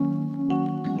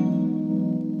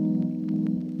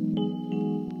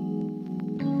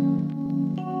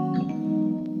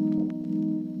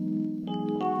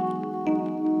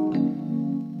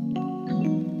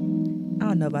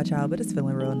about y'all, but it's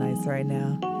feeling real nice right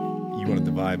now. You wanted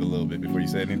to vibe a little bit before you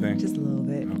say anything? Just a little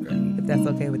bit. Okay. If that's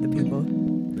okay with the people.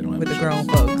 They don't have With the a grown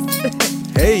choice. folks.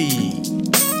 Hey.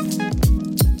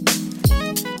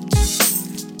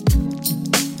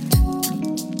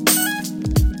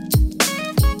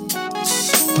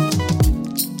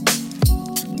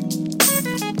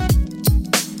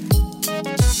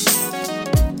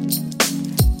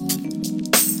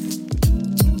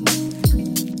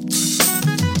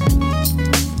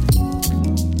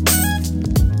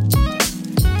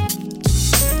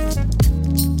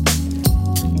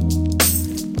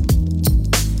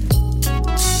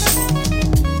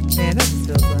 Man, that just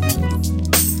feels so nice.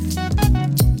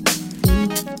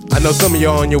 I know some of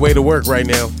y'all on your way to work right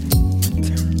now.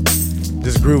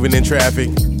 Just grooving in traffic.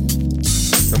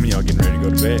 Some of y'all getting ready to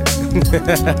go to bed.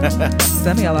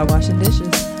 Some of y'all are washing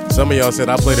dishes. Some of y'all said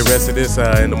I'll play the rest of this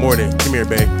in the morning. Come here,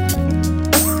 babe.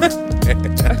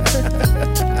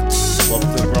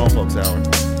 Welcome to the Grown Folks Hour.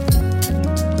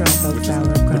 Grown folks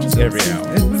hour. Which is every hour.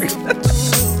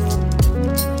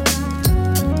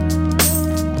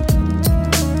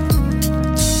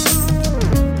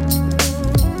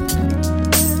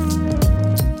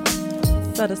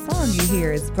 So the song you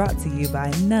hear is brought to you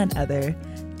by none other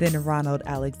than Ronald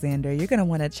Alexander. You're going to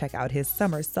want to check out his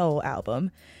Summer Soul album.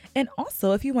 And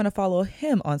also, if you want to follow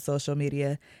him on social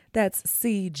media, that's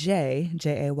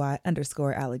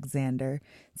CJAY_Alexander.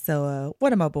 So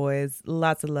one of my boys,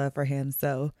 lots of love for him.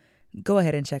 So go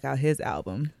ahead and check out his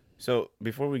album. So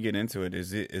before we get into it,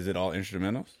 is it all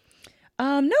instrumentals?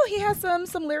 No, he has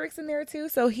some lyrics in there too.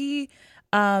 So he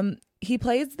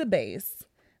plays the bass,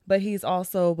 but he's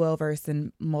also well versed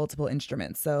in multiple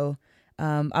instruments. So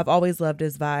I've always loved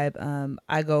his vibe.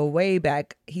 I go way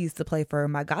back. He used to play for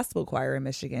my gospel choir in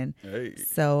Michigan. Hey.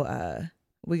 So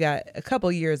we got a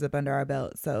couple years up under our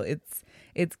belt. So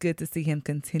it's good to see him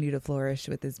continue to flourish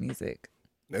with his music.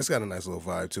 That's got a nice little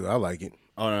vibe too. I like it.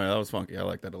 Oh no, that was funky. I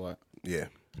like that a lot. Yeah.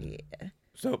 Yeah.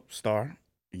 So Star,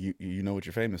 you know what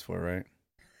you're famous for, right?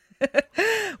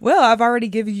 Well, I've already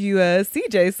given you a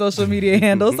CJ social media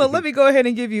handle, so let me go ahead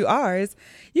and give you ours.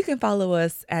 You can follow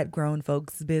us at Grown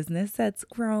Folks Business. That's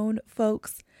Grown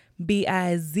Folks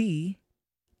BIZNESS.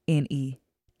 And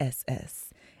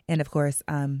of course,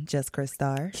 I'm just Chris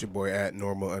Starr. It's your boy at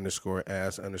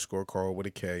normal_ass_Carl with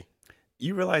a K.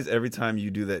 You realize every time you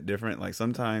do that different, like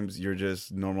sometimes you're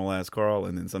just normal ass Carl,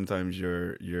 and then sometimes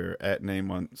your at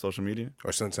name on social media.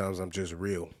 Or sometimes I'm just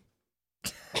real.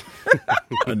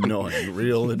 Annoying,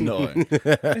 real annoying.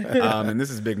 And this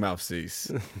is Big Mouth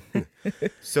Cease.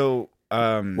 So,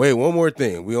 Wait, one more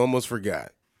thing. We almost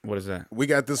forgot. what is that? We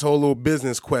got this whole little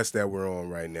business quest that we're on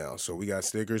right now. So we got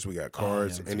stickers, we got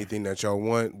cards, anything that y'all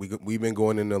want. We've been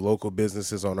going into local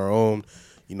businesses on our own,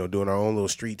 doing our own little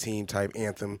street team type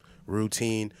anthem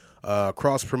routine,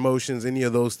 cross promotions, any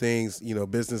of those things.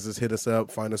 Businesses hit us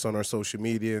up, find us on our social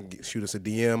media, shoot us a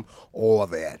DM, all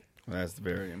of that. That's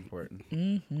very important.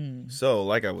 Mm-hmm. So,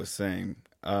 like I was saying,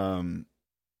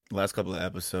 last couple of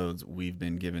episodes we've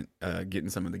been getting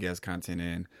some of the guest content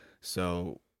in.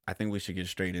 So I think we should get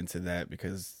straight into that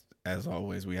because, as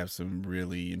always, we have some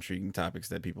really intriguing topics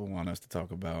that people want us to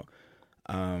talk about.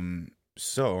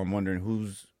 So I'm wondering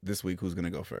who's going to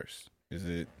go first? Is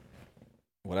it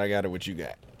what I got or what you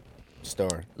got?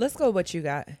 Star. Let's go with what you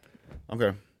got.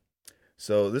 Okay.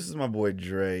 So this is my boy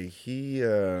Dre.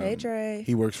 Hey, Dre.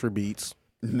 He works for Beats.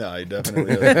 No, he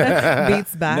definitely doesn't.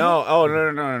 Beats by.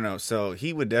 No, no. So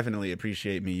he would definitely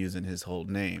appreciate me using his whole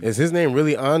name. Is his name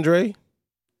really Andre?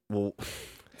 Well,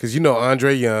 Because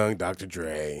Andre Young, Dr.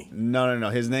 Dre. no.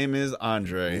 His name is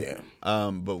Andre. Yeah.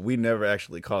 But we never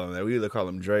actually call him that. We either call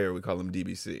him Dre or we call him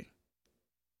DBC.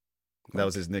 That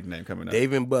was his nickname coming up.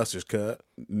 Dave and Buster's cut.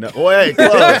 No, wait,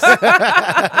 close.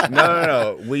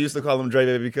 No. We used to call him Dre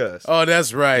Baby Cuz. Oh,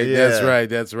 that's right. Yeah.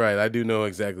 That's right. I do know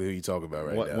exactly who you talk about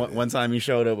right now. One time he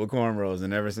showed up with cornrows,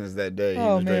 and ever since that day, he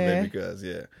was Dre man. Baby Cuz.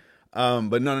 Yeah.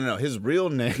 But no. His real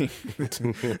name.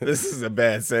 This is a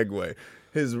bad segue.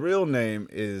 His real name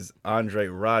is Andre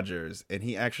Rogers, and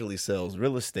he actually sells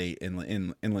real estate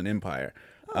in Inland Empire.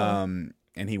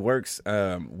 And he works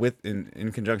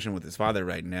in conjunction with his father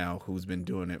right now, who's been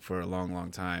doing it for a long, long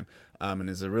time, and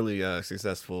is a really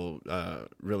successful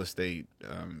real estate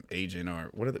agent, or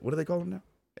what do they call them now?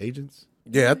 Agents?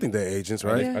 Yeah, I think they're agents,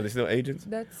 right? Yeah. Are they still agents?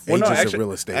 That's Agents of actually,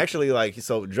 real estate. Actually, like,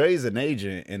 so Dre's an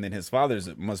agent, and then his father's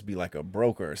must be like a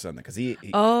broker or something, because he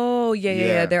Oh, yeah.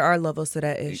 Yeah. There are levels to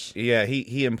that ish. yeah,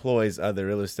 he employs other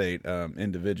real estate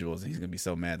individuals. He's gonna be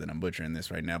so mad that I'm butchering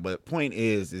this right now. But point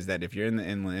is that if you're in the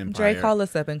Inland Empire, Dre, call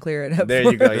us up and clear it up. there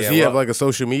for you go. us. Does Yeah, he have well, like a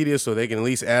social media so they can at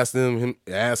least ask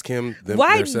him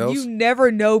Why themselves? you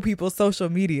never know people's social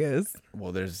medias?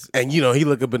 well, there's. And he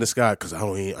look up in the sky because I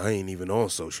ain't even on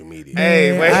social media.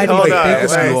 Hey, wait, I hold need to on. think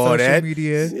Ask about you all social that.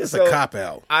 media. It's So- a cop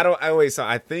out. So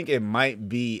I think it might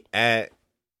be at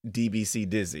DBC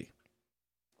Dizzy.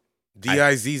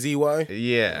 DIZZY.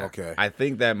 Yeah. Okay. I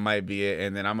think that might be it,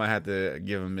 and then I'm gonna have to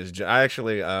give him his. I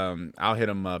actually, I'll hit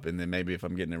him up, and then maybe if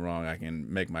I'm getting it wrong, I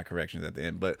can make my corrections at the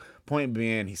end. But point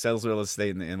being, he sells real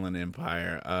estate in the Inland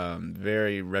Empire.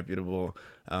 Very reputable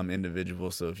individual.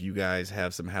 So if you guys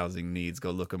have some housing needs, go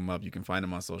look him up. You can find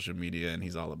him on social media, and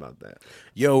he's all about that.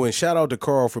 Yo, and shout out to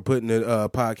Carl for putting the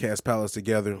podcast palace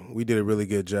together. We did a really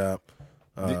good job.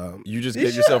 You just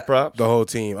gave yourself props. The whole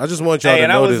team. I just want y'all Hey, to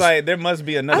and I notice. was like, there must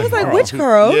be another. I was like, Carl. which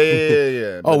Carl?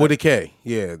 Yeah. oh, with a K.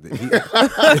 Yeah.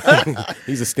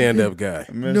 He's a stand-up guy.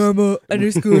 Normal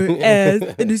underscore as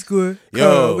underscore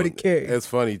Carl Yo, with a K. it's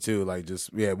funny too. Like,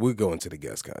 we'll go into the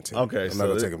guest content. Okay, I'm so not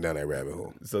gonna this- take him down that rabbit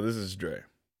hole. So this is Dre.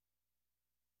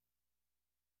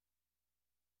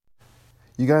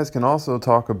 You guys can also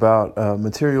talk about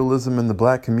materialism in the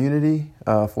black community.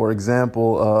 For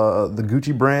example, the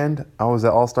Gucci brand. I was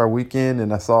at All-Star Weekend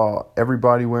and I saw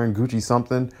everybody wearing Gucci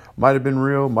something. Might have been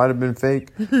real, might have been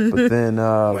fake. But then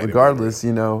regardless,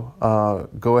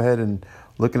 go ahead and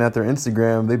looking at their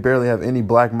Instagram, they barely have any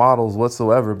black models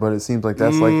whatsoever. But it seems like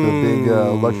that's like the big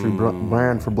luxury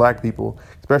brand for black people.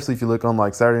 Especially if you look on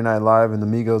like Saturday Night Live and the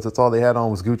Migos, that's all they had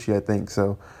on was Gucci, I think.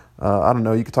 So I don't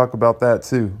know. You could talk about that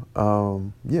too.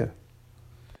 Yeah.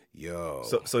 Yo.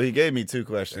 So he gave me two That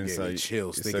questions. gave me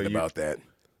chills thinking about that.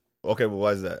 Okay, well,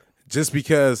 why is that? Just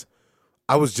because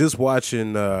I was just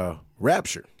watching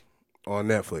Rapture on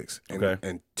Netflix. And, Okay.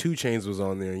 and 2 Chainz was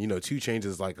on there. And, 2 Chainz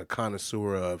is like a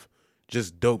connoisseur of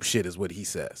just dope shit is what he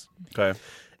says. Okay.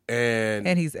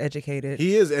 And he's educated.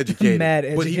 he is educated. Mad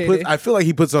But educated. I feel like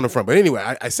he puts on the front. But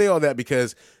anyway, I say all that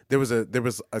because there was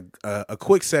a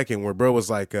quick second where bro was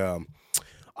like,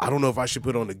 I don't know if I should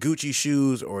put on the Gucci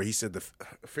shoes, or he said the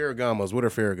Ferragamos. What are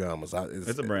Ferragamos?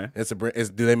 It's a brand. It's a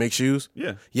brand. Do they make shoes?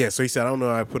 Yeah. Yeah. So he said, I don't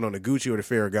know if I put on the Gucci or the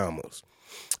Ferragamos.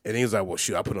 And he was like, well,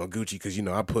 shoot, I put on Gucci because,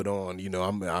 I put on,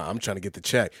 I'm trying to get the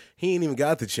check. He ain't even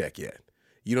got the check yet.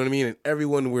 You know what I mean? And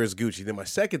everyone wears Gucci. Then my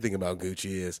second thing about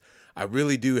Gucci is I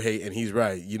really do hate, and he's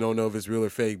right, you don't know if it's real or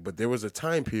fake, but there was a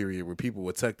time period where people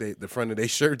would tuck the front of their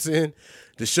shirts in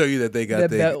to show you that they got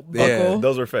The belt buckle. Yeah,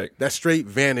 Those were fake. that's straight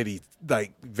vanity.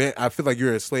 Like, I feel like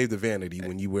you're a slave to vanity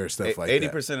when you wear stuff like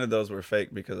that. 80% of those were fake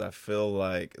because I feel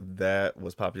like that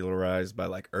was popularized by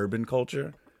like urban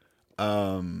culture.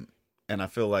 And I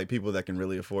feel like people that can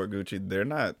really afford Gucci, they're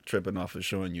not tripping off of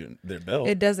showing you their belt.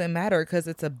 It doesn't matter because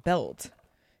it's a belt.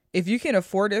 If you can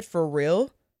afford it for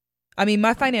real, I mean,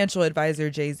 my financial advisor,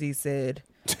 Jay-Z, said,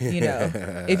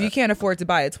 if you can't afford to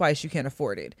buy it twice, you can't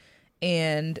afford it.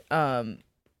 And,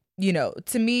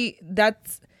 to me,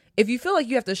 that's, if you feel like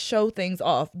you have to show things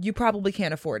off, you probably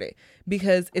can't afford it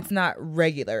because it's not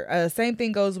regular. Same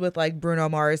thing goes with like Bruno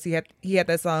Mars. He had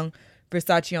that song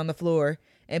Versace on the Floor,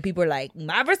 and people are like,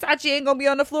 my Versace ain't gonna be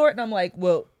on the floor. And I'm like,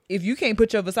 well, if you can't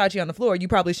put your Versace on the floor, you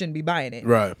probably shouldn't be buying it.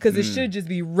 Right. Because it should just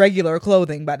be regular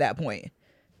clothing by that point.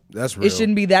 That's real. It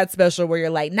shouldn't be that special where you're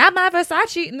like, not my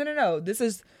Versace. No. This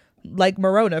is like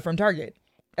Morona from Target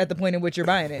at the point in which you're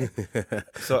buying it.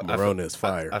 So Morona is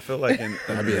fire. I feel like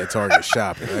I be at Target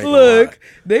shopping. I ain't gonna Look, lie.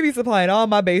 they be supplying all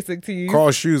my basic tees.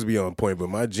 Carl's shoes be on point, but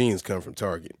my jeans come from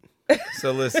Target.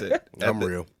 So listen, I'm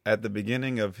real. At the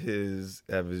beginning of his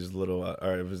little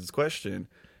or of his question,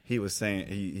 he was saying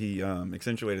he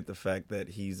accentuated the fact that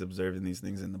he's observing these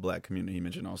things in the black community. He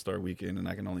mentioned All-Star Weekend, and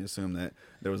I can only assume that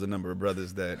there was a number of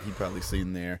brothers that he probably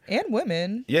seen there. And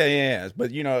women. Yeah.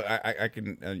 But I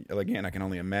can again, I can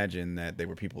only imagine that they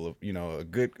were people of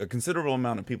a considerable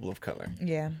amount of people of color.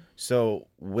 Yeah. So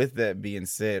with that being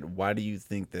said, why do you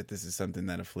think that this is something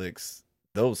that afflicts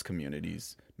those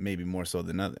communities maybe more so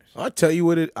than others? I'll tell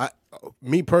you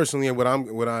me personally, and what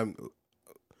I'm.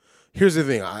 Here's the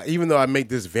thing. Even though I make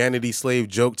this vanity slave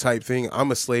joke type thing, I'm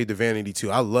a slave to vanity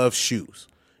too. I love shoes.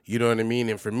 You know what I mean?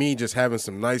 And for me, just having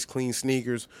some nice clean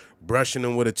sneakers, brushing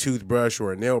them with a toothbrush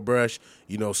or a nail brush,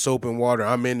 soap and water,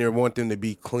 I'm in there want them to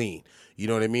be clean. You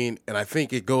know what I mean? And I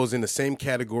think it goes in the same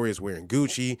category as wearing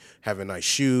Gucci, having nice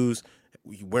shoes,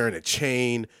 wearing a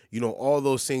chain, all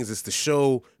those things is to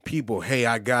show people, hey,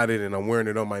 I got it and I'm wearing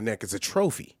it on my neck. It's a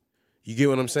trophy. You get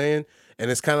what I'm saying? And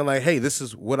it's kind of like, hey, this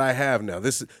is what I have now.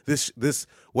 This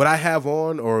what I have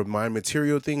on, or my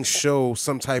material things show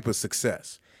some type of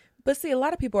success. But see, a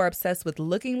lot of people are obsessed with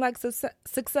looking like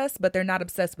success, but they're not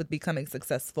obsessed with becoming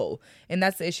successful. And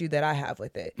that's the issue that I have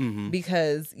with it.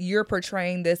 Because you're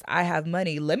portraying this, I have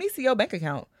money. Let me see your bank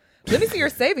account. Let me see your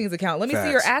savings account. Let me see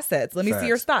your assets. Let me see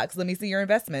your stocks. Let me see your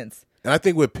investments. And I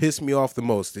think what pissed me off the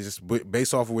most, is just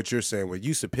based off of what you're saying, what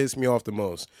used to piss me off the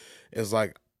most is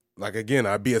like again,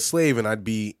 I'd be a slave and I'd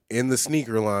be in the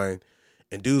sneaker line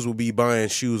and dudes would be buying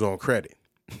shoes on credit.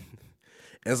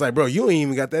 And it's like, bro, you ain't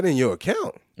even got that in your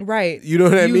account. Right. You know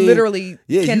what I mean? You literally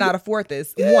cannot afford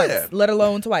this once, let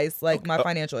alone twice, like my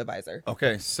financial advisor.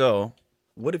 Okay, so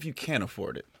what if you can't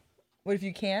afford it? What if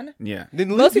you can? Yeah.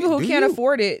 Most people who can't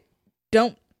afford it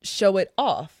don't show it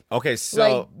off. Okay,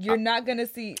 so like you're not gonna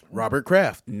see Robert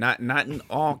Kraft. Not in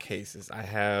all cases. I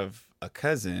have a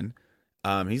cousin.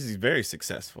 He's very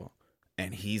successful,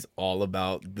 and he's all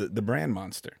about the brand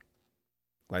monster.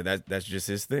 Like that's just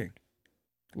his thing.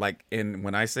 Like, and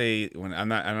when I'm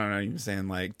not even saying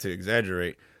like to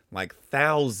exaggerate, like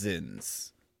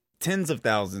thousands, tens of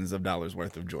thousands of dollars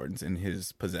worth of Jordans in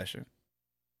his possession.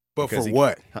 But for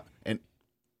what? And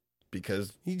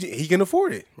because he can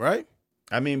afford it, right?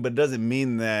 I mean, but does it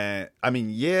mean that? I mean,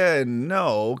 yeah and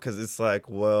no, because it's like,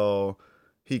 well,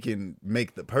 he can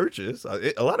make the purchase.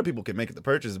 A lot of people can make the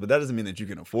purchase, but that doesn't mean that you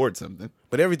can afford something.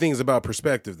 But everything's about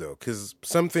perspective, though, because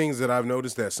some things that I've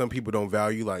noticed that some people don't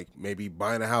value, like maybe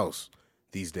buying a house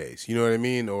these days. You know what I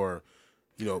mean? Or,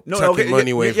 tucking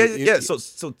money away. Yeah.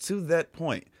 So to that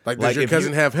point, like, does your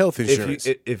cousin have health insurance?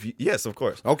 Yes, of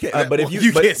course. Okay, but if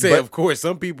you can't say of course.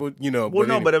 Some people,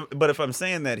 But if I'm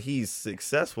saying that he's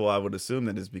successful, I would assume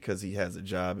that it's because he has a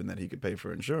job and that he could pay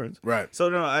for insurance. Right. So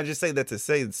no, I just say that to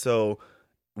say so.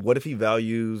 What if he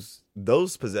values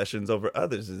those possessions over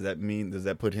others? Does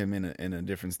that put him in a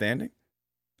different standing?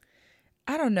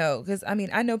 I don't know, because I mean,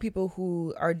 I know people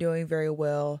who are doing very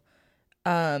well,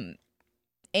 and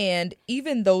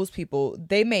even those people,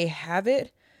 they may have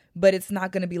it, but it's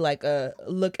not going to be like a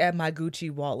look at my Gucci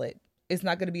wallet. It's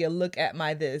not going to be a look at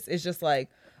my this. It's just like,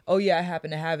 oh yeah, I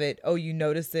happen to have it. Oh, you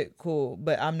noticed it? Cool.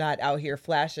 But I'm not out here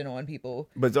flashing on people.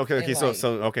 But okay,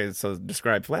 so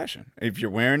describe flashing. If you're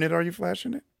wearing it, are you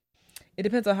flashing it? It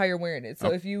depends on how you're wearing it.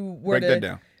 So if you were break that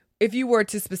down. If you were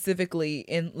to specifically,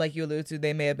 in like you alluded to,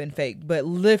 they may have been fake, but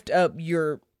lift up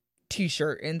your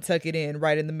t-shirt and tuck it in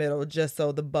right in the middle just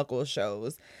so the buckle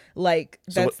shows. Like,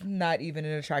 that's not even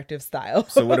an attractive style.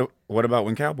 So what about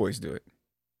when cowboys do it?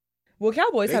 Well,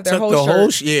 cowboys have their whole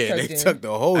shirt. They tuck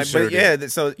the whole shirt.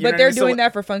 But they're doing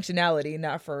that for functionality,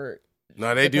 not for.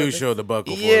 No, they do show the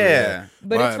buckle. Yeah,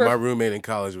 but my roommate in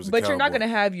college was. But you're not going to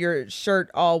have your shirt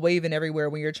all waving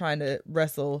everywhere when you're trying to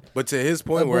wrestle. But to his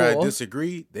point, where I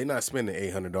disagree, they're not spending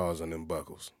 $800 on them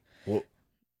buckles. Well,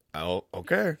 oh,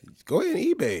 okay. Go ahead and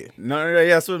eBay it. No,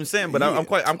 that's what I'm saying. But I'm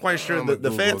quite sure that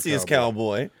the fanciest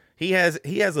cowboy. He has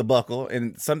a buckle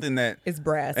and something that it's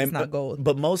brass, it's not gold.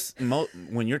 But most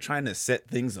when you're trying to set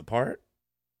things apart,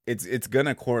 it's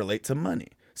gonna correlate to money.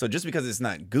 So just because it's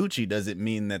not Gucci doesn't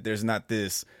mean that there's not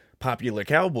this popular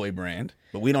cowboy brand.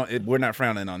 But we're not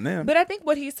frowning on them. But I think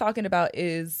what he's talking about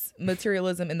is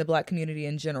materialism in the Black community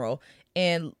in general.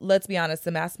 And let's be honest,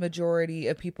 the mass majority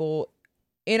of people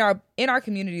in our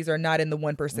communities are not in the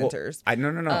 1%ers.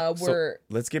 No. So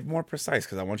let's get more precise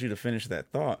because I want you to finish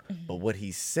that thought. Mm-hmm. But what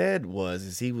he said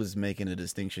is he was making a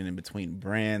distinction in between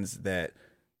brands that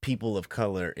people of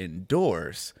color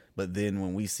endorse, but then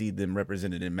when we see them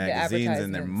represented in magazines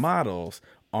and their models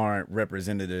aren't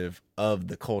representative of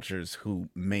the cultures who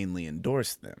mainly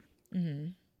endorse them. Mm-hmm.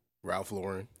 Ralph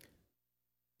Lauren.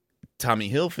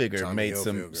 Tommy Hilfiger made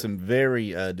some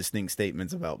very distinct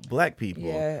statements about Black people.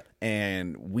 Yeah.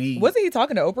 And wasn't he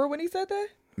talking to Oprah when he said that?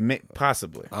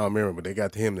 Possibly. I don't remember, but they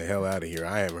got him the hell out of here.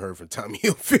 I haven't heard from Tommy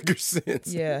Hilfiger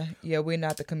since. Yeah, we're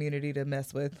not the community to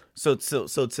mess with. So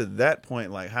to that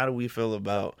point, like, how do we feel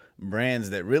about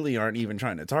brands that really aren't even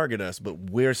trying to target us, but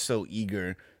we're so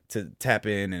eager to tap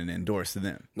in and endorse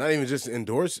them? Not even just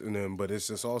endorsing them, but it's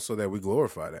just also that we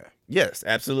glorify that. Yes,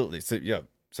 absolutely. So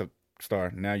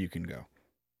Star, now you can go.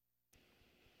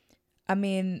 I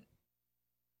mean,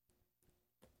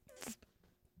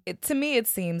 to me, it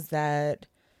seems that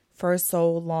for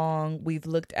so long we've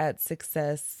looked at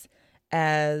success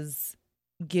as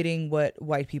getting what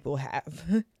white people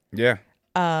have. Yeah.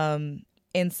 And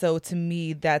so to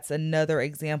me, that's another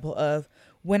example of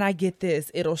when I get this,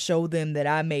 it'll show them that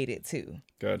I made it too.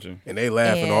 Gotcha. And they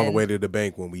laughing all the way to the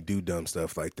bank when we do dumb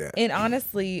stuff like that. And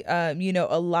honestly, a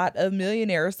lot of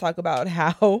millionaires talk about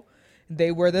how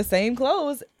they wear the same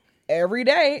clothes every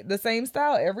day, the same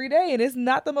style every day, and it's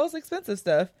not the most expensive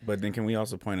stuff. But then can we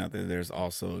also point out that there's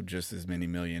also just as many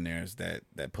millionaires that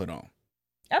put on?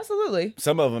 Absolutely.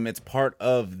 Some of them, it's part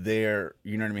of their,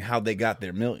 you know what I mean, how they got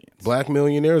their millions. Black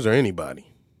millionaires or anybody?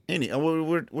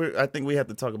 I think we have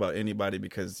to talk about anybody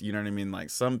because, you know what I mean, like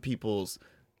some people's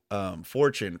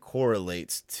fortune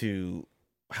correlates to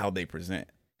how they present.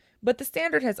 But the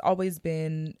standard has always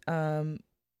been,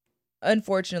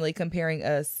 unfortunately, comparing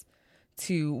us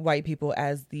to white people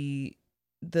as the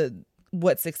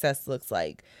what success looks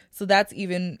like. So that's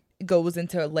even goes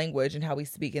into language and how we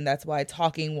speak, and that's why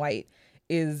talking white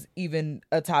is even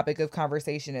a topic of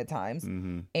conversation at times.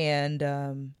 Mm-hmm.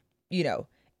 And you know,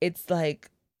 it's like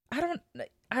I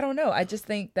don't know. I just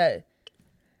think that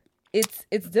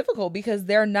it's difficult because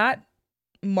they're not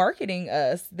marketing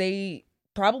us. They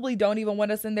probably don't even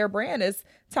want us in their brand, as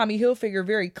Tommy Hilfiger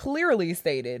very clearly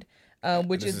stated.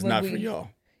 Which This is is when not we, for y'all.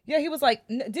 Yeah, he was like,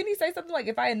 didn't he say something like,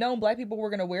 if I had known black people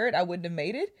were going to wear it, I wouldn't have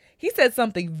made it? He said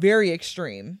something very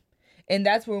extreme. And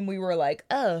that's when we were like,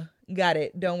 oh, got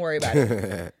it. Don't worry about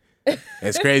it.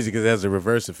 It's crazy because there's a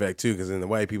reverse effect too. Because then the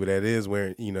white people that is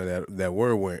wearing, you know, that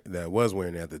was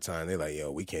wearing it at the time, they're like,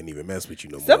 yo, we can't even mess with you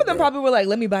no more. Some of them probably were like,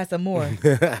 let me buy some more.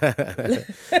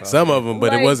 Some of them,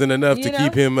 but Like, it wasn't enough to you know?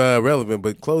 keep him relevant.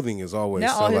 But clothing is always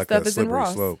Now so all his like stuff a is in slippery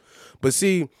Ross. slope. But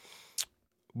see,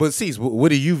 what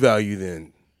do you value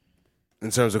then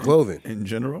in terms of clothing? In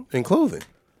general? In clothing,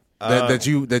 that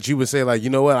you would say like, you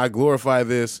know what, I glorify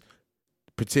this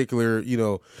particular, you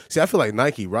know. See, I feel like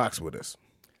Nike rocks with us,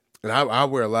 and I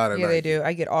wear a lot of Yeah, Nike. they do.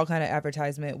 I get all kind of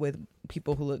advertisement with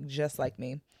people who look just like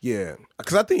me. Yeah,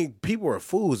 because I think people are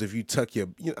fools if you tuck your.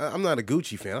 You know, I'm not a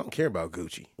Gucci fan. I don't care about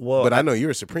Gucci. Well, but I know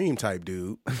you're a Supreme type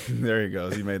dude. There he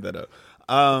goes. He made that up.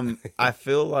 I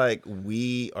feel like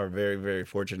we are very, very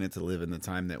fortunate to live in the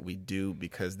time that we do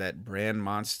because that brand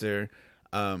monster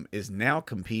is now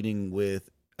competing with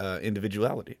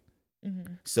individuality.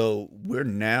 Mm-hmm. So we're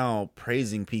now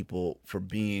praising people for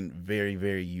being very,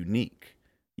 very unique.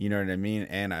 You know what I mean?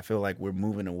 And I feel like we're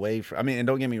moving away from. I mean, and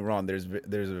don't get me wrong. There's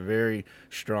a very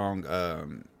strong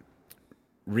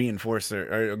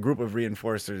reinforcer or a group of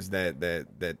reinforcers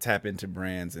that tap into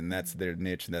brands, and that's their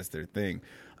niche, and that's their thing.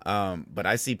 But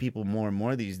I see people more and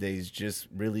more these days just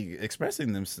really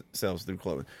expressing themselves through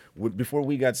clothing. Before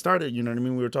we got started, you know what I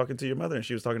mean? We were talking to your mother, and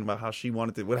she was talking about how she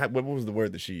wanted to. What was the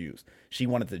word that she used? She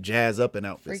wanted to jazz up an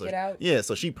outfit. Freak it out. Yeah,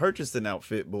 so she purchased an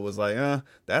outfit, but was like,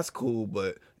 that's cool,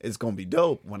 but it's gonna be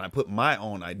dope when I put my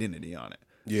own identity on it.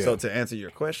 Yeah. So to answer your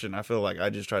question, I feel like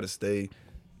I just try to stay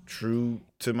true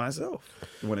to myself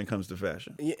when it comes to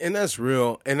fashion. Yeah, and that's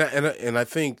real. And I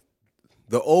think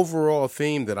the overall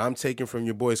theme that I'm taking from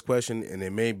your boy's question, and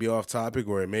it may be off topic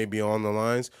or it may be on the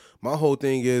lines, my whole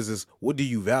thing is what do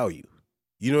you value?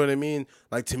 You know what I mean?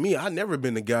 Like, to me, I've never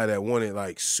been the guy that wanted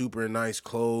like super nice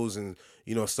clothes and,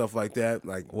 you know, stuff like that.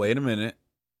 Like, Wait a minute.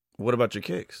 What about your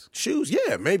kicks? shoes,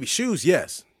 yeah, maybe shoes,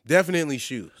 yes. Definitely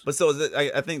shoes. But so is it,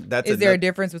 I think that's Is there a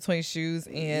difference between shoes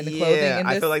and clothing? Yeah, in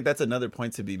I this? feel like that's another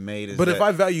point to be made. But if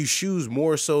I value shoes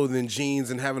more so than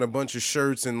jeans and having a bunch of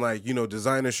shirts and like, you know,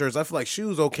 designer shirts, I feel like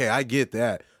shoes, okay, I get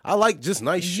that. I like just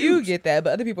nice shoes. You get that,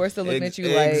 but other people are still looking at you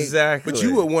like, exactly. But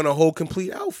you would want a whole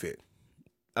complete outfit.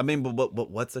 I mean, but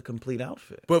what's a complete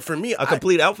outfit? But for me, A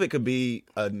complete outfit could be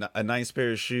a nice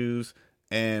pair of shoes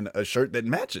and a shirt that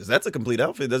matches. That's a complete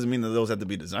outfit. Doesn't mean that those have to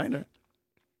be designer.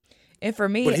 and for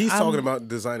me, But he's I'm- talking about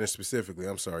designer specifically.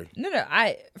 I'm sorry. No,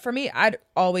 for me, I'd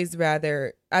always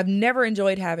rather, I've never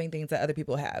enjoyed having things that other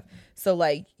people have. So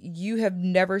like, you have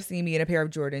never seen me in a pair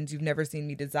of Jordans. You've never seen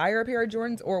me desire a pair of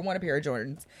Jordans or want a pair of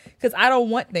Jordans. Because I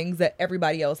don't want things that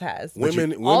everybody else has.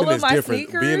 Women all of is my different.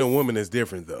 sneakers- Being a woman is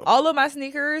different though. All of my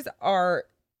sneakers are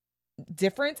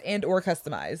different and or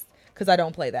customized because I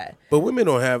don't play that. But women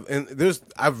don't have, and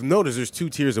I've noticed there's two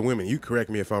tiers of women. You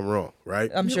correct me if I'm wrong, right?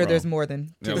 I'm sure there's more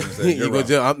than You know what I'm saying? You You're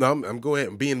go, wrong. I'm go ahead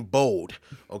and being bold,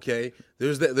 okay?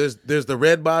 There's the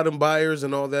red bottom buyers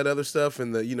and all that other stuff,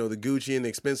 and the, you know, the Gucci and the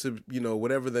expensive, you know,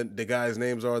 whatever the guys'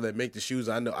 names are that make the shoes.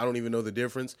 I don't even know the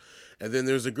difference. And then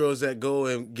there's the girls that go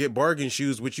and get bargain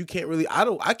shoes, which you can't really.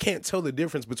 I can't tell the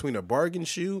difference between a bargain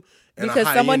shoe and because a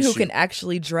high someone end who shoe. can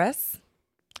actually dress,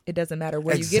 it doesn't matter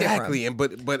where you get it from. Exactly, and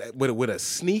but with a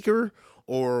sneaker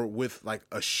or with like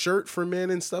a shirt for men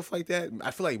and stuff like that,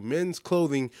 I feel like men's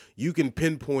clothing you can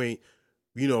pinpoint,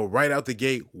 you know, right out the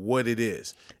gate what it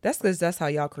is. That's because that's how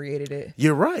y'all created it.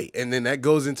 You're right, and then that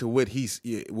goes into what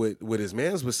what his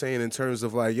man's was saying in terms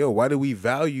of like, yo, why do we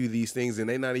value these things and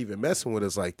they not even messing with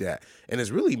us like that? And it's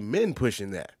really men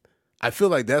pushing that. I feel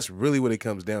like that's really what it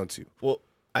comes down to. Well,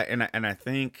 I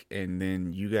think, and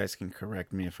then you guys can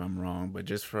correct me if I'm wrong, but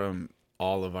just from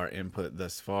all of our input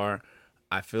thus far,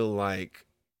 I feel like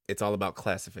it's all about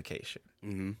classification.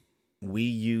 Mm-hmm. We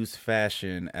use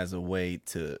fashion as a way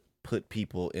to put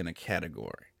people in a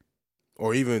category.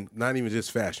 Or even, not even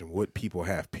just fashion, what people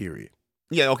have, period.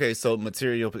 Yeah, okay, so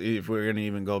material, if we're going to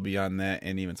even go beyond that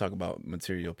and even talk about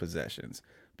material possessions,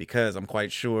 because I'm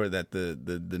quite sure that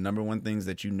the number one things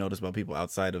that you notice about people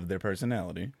outside of their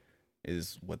personality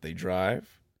is what they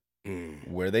drive,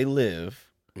 where they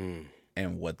live,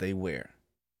 and what they wear.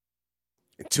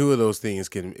 Two of those things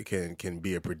can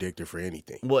be a predictor for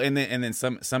anything. Well, and then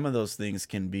some of those things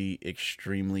can be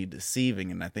extremely deceiving,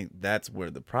 and I think that's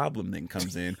where the problem then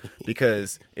comes in.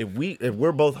 Because if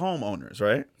we're both homeowners,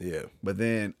 right? Yeah. But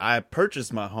then I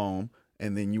purchased my home,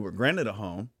 and then you were granted a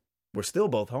home. We're still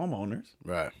both homeowners,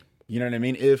 right? You know what I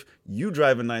mean? If you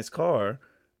drive a nice car,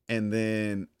 and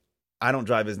then I don't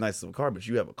drive as nice of a car, but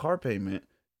you have a car payment,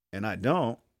 and I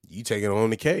don't. You take it on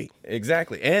the K.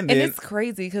 Exactly. And then, it's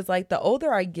crazy because, like, the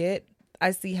older I get,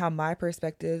 I see how my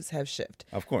perspectives have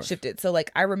shifted. So,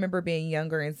 like, I remember being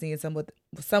younger and seeing someone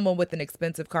with an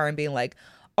expensive car and being like,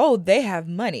 oh, they have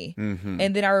money. Mm-hmm.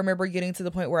 And then I remember getting to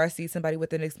the point where I see somebody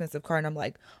with an expensive car and I'm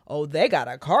like, oh, they got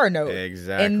a car note.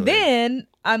 Exactly. And then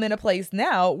I'm in a place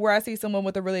now where I see someone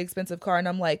with a really expensive car and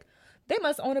I'm like, they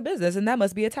must own a business and that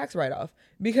must be a tax write-off.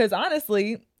 Because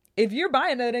honestly, if you're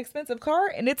buying an expensive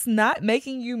car and it's not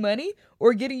making you money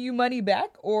or getting you money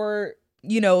back or,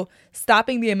 you know,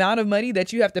 stopping the amount of money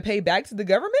that you have to pay back to the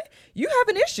government, you have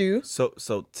an issue. So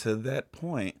to that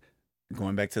point,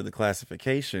 going back to the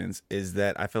classifications, is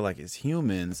that I feel like as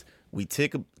humans, we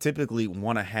typically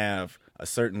want to have a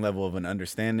certain level of an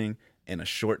understanding in a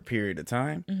short period of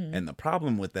time. Mm-hmm. And the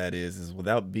problem with that is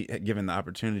without given the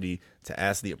opportunity to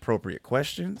ask the appropriate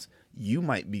questions, you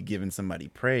might be giving somebody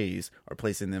praise or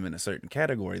placing them in a certain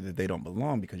category that they don't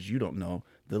belong because you don't know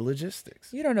the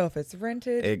logistics. You don't know if it's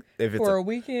rented if it's for a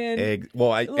weekend.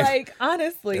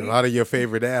 Honestly. And a lot of your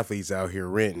favorite athletes out here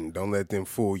renting. Don't let them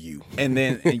fool you. And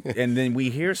then we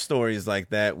hear stories like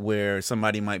that where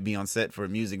somebody might be on set for a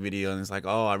music video and it's like,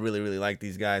 oh, I really, really like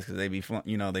these guys because they flaunt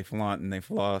and they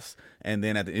floss. And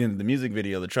then at the end of the music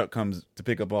video, the truck comes to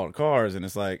pick up all the cars and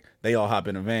it's like they all hop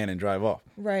in a van and drive off.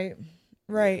 Right.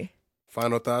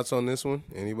 Final thoughts on this one?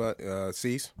 Anybody?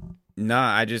 Cease?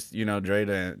 Nah, I just, Dre,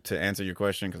 to answer your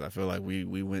question, because I feel like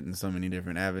we went in so many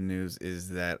different avenues,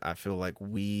 is that I feel like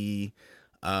we,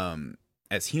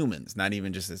 as humans, not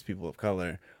even just as people of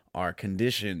color, are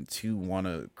conditioned to want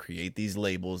to create these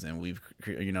labels, and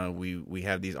we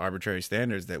have these arbitrary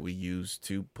standards that we use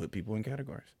to put people in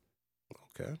categories.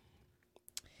 Okay.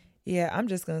 Yeah, I'm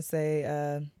just gonna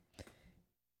say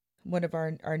one of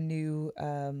our new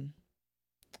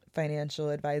financial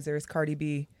advisors, Cardi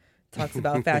B, talks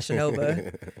about Fashion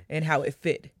Nova and how it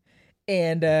fit.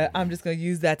 And I'm just going to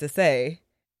use that to say,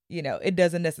 it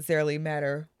doesn't necessarily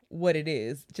matter what it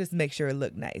is. Just make sure it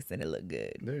look nice and it look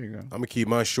good. There you go. I'm going to keep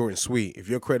mine short and sweet. If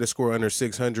your credit score under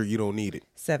 600, you don't need it.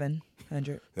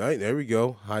 700. All right, there we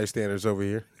go. High standards over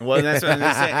here. Well, that's what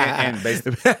I'm saying.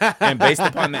 And based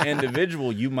upon the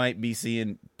individual, you might be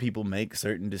seeing people make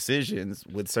certain decisions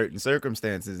with certain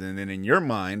circumstances, and then in your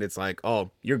mind, it's like,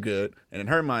 oh, you're good, and in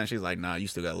her mind, she's like, nah, you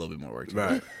still got a little bit more work to do.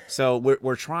 Right. So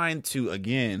we're trying to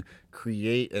again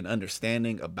create an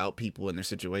understanding about people and their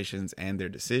situations and their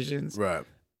decisions, right,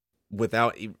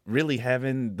 without really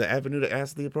having the avenue to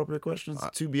ask the appropriate questions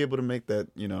to be able to make that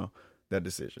that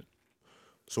decision.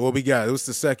 So what we got? What's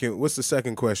the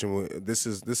second question? This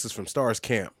is from Stars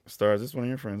Camp. Stars, this is one of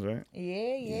your friends, right?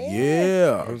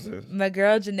 Yeah. Who's this? My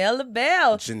girl Janelle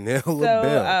LaBelle.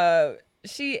 LaBelle.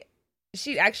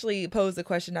 She actually posed a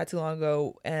question not too long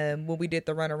ago when we did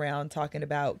the runaround talking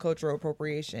about cultural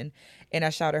appropriation, and I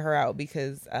shouted her out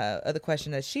because of the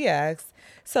question that she asked.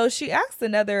 So she asked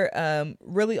another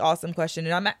really awesome question,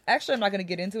 and I'm not going to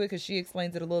get into it because she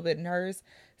explains it a little bit in hers.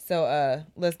 So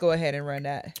let's go ahead and run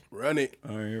that. Run it.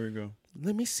 All right, here we go.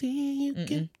 Let me see you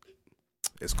get.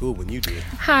 It's cool when you do it.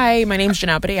 Hi, my name's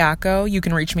Janelle Bediaco. You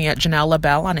can reach me at Janelle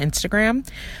LaBelle on Instagram.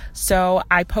 So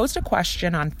I posed a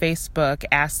question on Facebook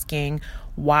asking,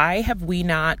 why have we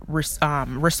not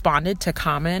responded to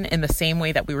Common in the same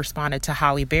way that we responded to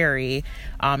Halle Berry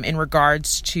in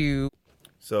regards to...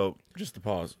 So, just to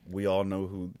pause, we all know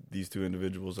who these two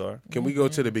individuals are. Can we go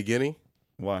to the beginning?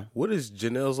 Why? What is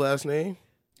Janelle's last name?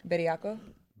 Bediaco.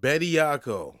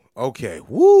 Okay.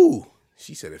 Woo!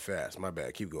 She said it fast. My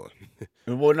bad. Keep going.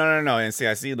 Well, no. And see,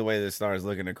 I see the way the star is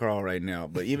looking at Carl right now.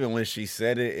 But even when she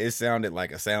said it, it sounded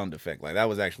like a sound effect. Like, that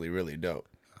was actually really dope.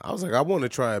 I was like, I want to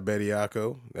try a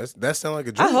Bediaco. That sound like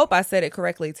a drink. I hope I said it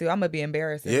correctly too. I'm gonna be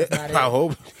embarrassed. If it's not it. I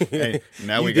hope. Hey,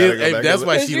 now You we gotta did- go hey, back. That's over-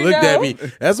 why 'Cause she you looked at know. me.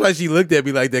 That's why she looked at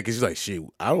me like that, because she's like, shoot,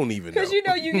 I don't even know. Because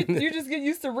you just get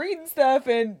used to reading stuff,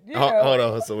 and you know, Hold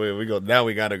on. So we go. Now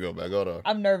we gotta go back. Hold on.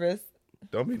 I'm nervous.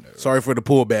 Don't be nervous. Sorry for the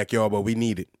pullback, y'all, but we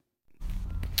need it.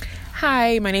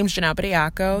 Hi, my name's Janelle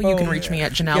Bediaco. You can reach me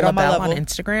at Janelle Get on my LaBelle on level.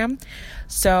 Instagram.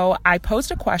 So I post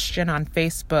a question on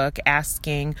Facebook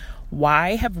asking,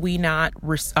 why have we not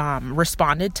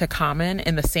responded to Common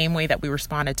in the same way that we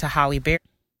responded to Holly Berry?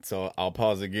 So I'll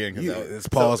pause again. Yeah, it's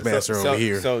pause master over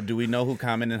here. So do we know who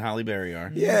Common and Holly Berry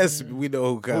are? Yes, we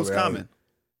know who Common. Who's Common?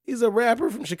 He's a rapper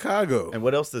from Chicago, And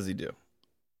what else does he do?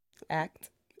 Act.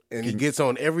 and he gets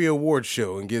on every award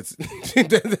show and gets.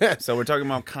 So we're talking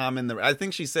about Common. I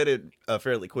think she said it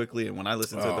fairly quickly, and when I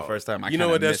listened to it the first time, you know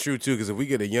what? That's true too. Because if we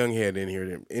get a young head in here,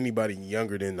 then anybody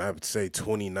younger than I would say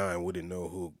 29 wouldn't know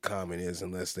who Common is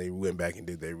unless they went back and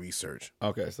did their research.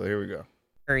 Okay, so here we go.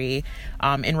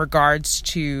 In regards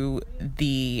to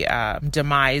the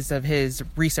demise of his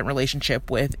recent relationship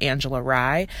with Angela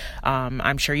Rye.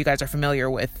 I'm sure you guys are familiar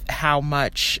with how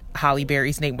much Holly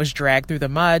Berry's name was dragged through the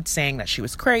mud, saying that she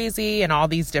was crazy and all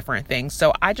these different things.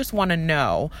 So I just want to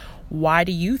know, why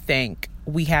do you think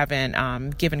we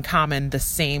haven't given Common the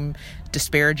same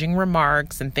disparaging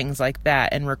remarks and things like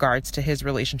that in regards to his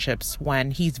relationships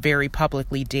when he's very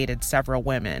publicly dated several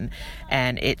women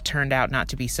and it turned out not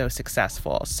to be so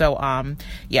successful? So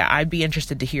yeah, I'd be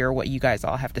interested to hear what you guys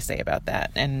all have to say about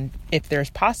that, and if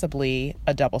there's possibly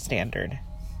a double standard.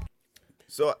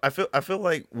 So I feel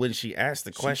like when she asked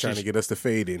the She's question, trying to get us to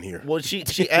fade in here. well, she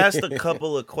asked a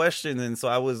couple of questions, and so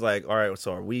I was like, all right,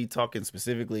 so are we talking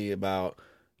specifically about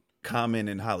Common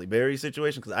and Holly Berry's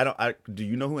situation? Because do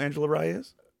you know who Angela Rye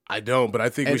is? I don't, but I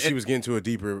think And- she was getting to a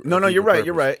deeper. No, a you're deeper right. purpose.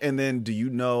 You're right. And then, do you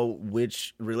know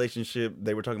which relationship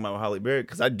they were talking about with Holly Berry?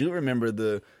 Because I do remember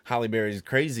the Holly Berry's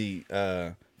crazy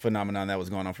phenomenon that was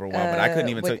going on for a while, but I couldn't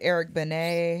even with tell. Eric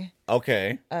Benet.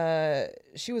 Okay,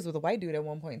 She was with a white dude at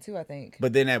one point too, I think.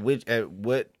 but then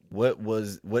what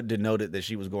denoted that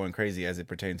she was going crazy as it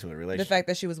pertained to a The relationship? fact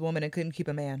that she was a woman and couldn't keep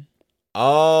a man.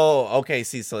 Oh, okay.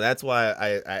 See, so that's why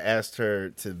I asked her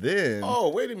to then. Oh,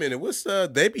 wait a minute. What's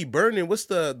they be burning? What's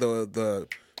the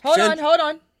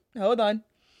Hold on.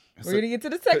 We're So- gonna get to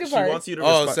the second she part. wants you to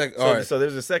Oh, respond. all right. So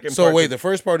there's a second So part. wait, the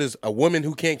first part is a woman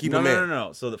who can't keep a man.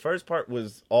 No. So the first part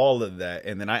was all of that,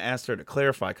 and then I asked her to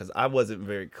clarify because I wasn't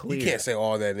very clear. You can't say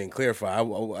all that and then clarify. I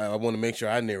want to make sure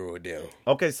I narrow it down.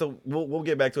 Okay, so we'll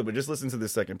get back to it, but just listen to the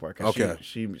second part. 'Cause Okay.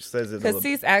 she says it a Because little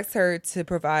Cease asked her to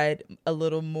provide a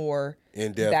little more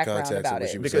In-depth background context of about what it.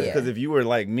 she was because saying. if you were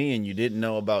like me and you didn't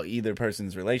know about either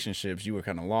person's relationships, you were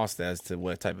kind of lost as to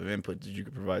what type of input that you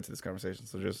could provide to this conversation.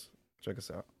 So just check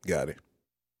us out. Got it.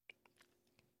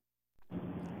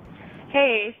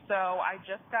 Hey, so I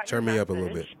just got Turn your me up a little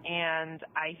message, bit. and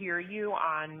I hear you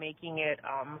on making it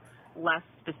less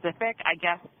specific. I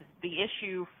guess the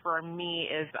issue for me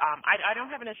is I don't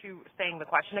have an issue saying the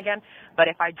question again, but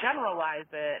if I generalize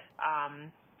it,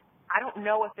 I don't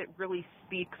know if it really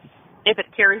speaks, if it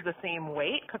carries the same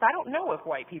weight, because I don't know if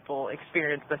white people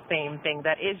experience the same thing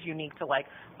that is unique to, like,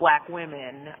 black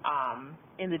women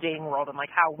in the dating world, and, like,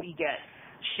 how we get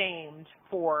shamed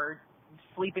for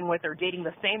sleeping with or dating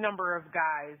the same number of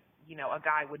guys, you know, a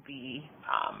guy would be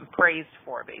praised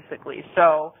for, basically.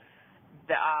 So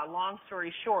the long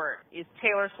story short, is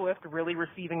Taylor Swift really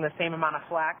receiving the same amount of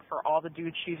flack for all the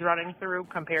dudes she's running through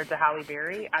compared to Halle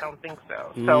Berry? I don't think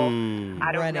so. So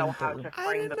I don't know how to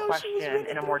frame the question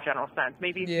in a more general sense.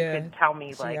 Maybe if you could tell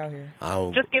me, She like, out here.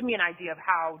 just give me an idea of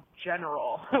how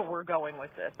general we're going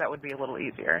with this. That would be a little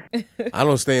easier. I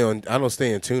don't stay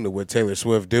in tune to what Taylor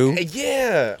Swift do.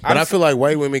 Yeah, But I feel like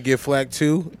white women get flack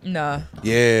too. Nah,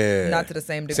 Yeah. not to the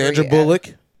same degree. Sandra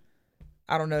Bullock.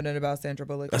 I don't know nothing about Sandra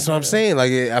Bullock. That's what I'm saying.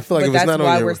 Like I feel like But if it's that's not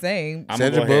why on your we're saying I'm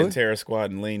Sandra gonna go ahead and Bullock? tear a squad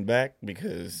and lean back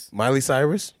because Miley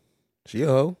Cyrus, she a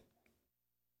hoe.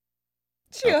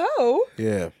 she a hoe.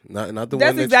 Yeah, not the That's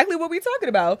one that exactly what we're talking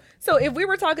about. So if we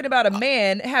were talking about a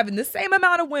man having the same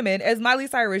amount of women as Miley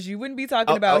Cyrus, you wouldn't be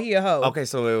talking about he a hoe. Okay,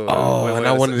 so Oh, and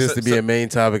I wanted this to be a main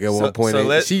topic at one point. So and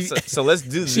let's she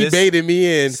do this. she baited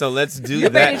me in. So let's do You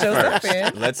that baited yourself first.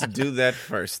 in. Let's do that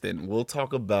first. Then we'll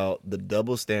talk about the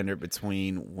double standard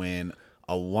between when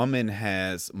a woman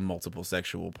has multiple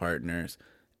sexual partners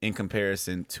in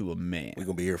comparison to a man. We're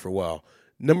gonna be here for a while.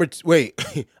 Wait,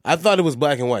 I thought it was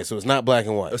black and white, so it's not black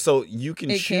and white. So you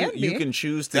can It choose. can You be. can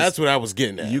choose to. That's what I was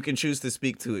getting at. You can choose to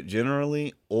speak to it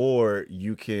generally, or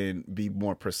you can be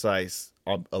more precise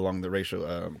along the racial.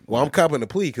 Well, I'm copping the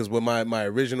plea because what my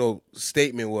original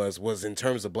statement was in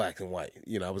terms of black and white.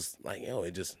 You know, I was like,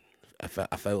 it just I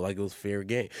felt like it was fair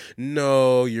game.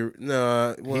 No, you're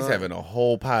nah. Well, He's having a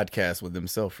whole podcast with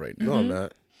himself right now. No, I'm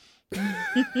not.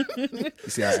 You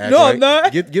see, I act No, right? I'm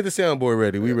not. Get the soundboard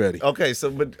ready. We ready. Okay, so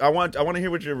but I want to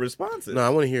hear what your response is. No, I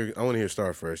want to hear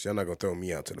Star first. Y'all not gonna throw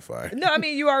me out to the fire. No, I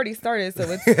mean you already started, so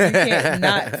it's, you can't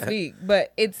not speak.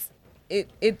 But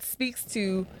it speaks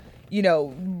to,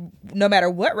 no matter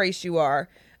what race you are,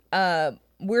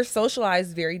 we're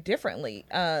socialized very differently.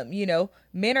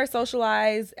 Men are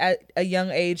socialized at a young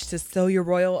age to sow your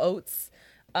royal oats,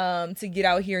 to get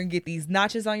out here and get these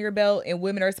notches on your belt, and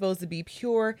women are supposed to be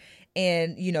pure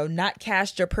and not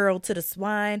cast your pearl to the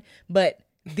swine. But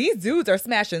these dudes are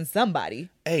smashing somebody.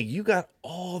 Hey, you got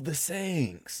all the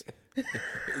sayings.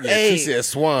 Yeah, she said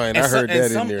swine. I heard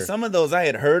that in there. Some of those I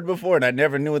had heard before, and I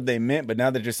never knew what they meant. But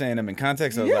now that you're saying them in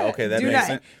context, I was like, okay, that makes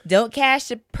sense. Don't cast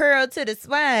your pearl to the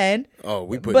swine. Oh,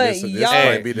 we put But this y'all-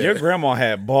 might be Your the grandma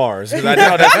had bars because I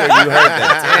know that's where you heard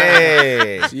that.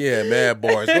 Hey, yeah, mad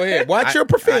bars. Go ahead, watch your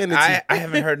profanity. I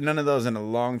haven't heard none of those in a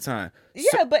long time.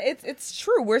 Yeah, but it's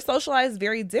true. We're socialized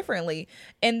very differently.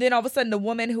 And then all of a sudden the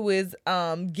woman who is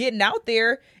getting out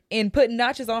there and putting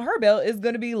notches on her belt is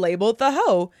going to be labeled the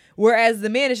hoe. Whereas the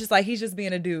man is just like, he's just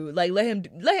being a dude. Like, let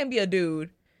him be a dude.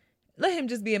 Let him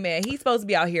just be a man. He's supposed to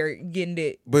be out here getting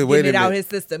it, But wait getting it a out minute. his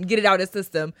system. Get it out his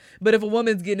system. But if a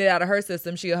woman's getting it out of her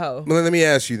system, she a hoe. Well, let me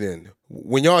ask you then.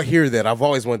 When y'all hear that, I've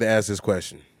always wanted to ask this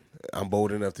question. I'm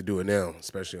bold enough to do it now,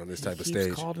 especially on this type of He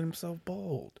stage. called himself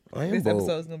bold. I am This bold.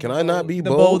 episode's gonna Can be I not bold. be the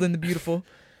bold? bold and the beautiful?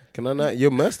 Can I not?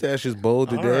 Your mustache is bold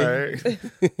today. All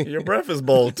right. Your breath is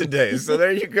bold today, so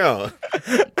there you go.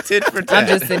 Tit for tat. I'm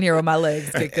just sitting here with my legs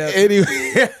kicked up.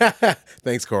 Anyway,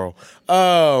 thanks, Carl.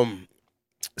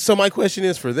 So my question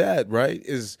is for that, right?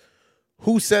 Is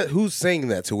who's saying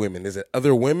that to women? Is it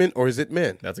other women or is it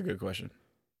men? That's a good question.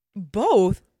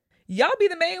 Both. Y'all be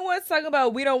the main ones talking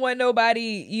about we don't want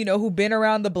nobody, who been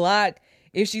around the block.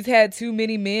 If she's had too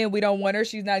many men, we don't want her.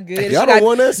 She's not good. If Y'all she don't got-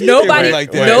 want us either, Nobody,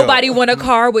 like that. nobody want a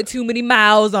car with too many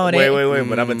miles on Wait, it.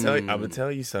 but I'm gonna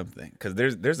tell you something because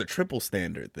there's a triple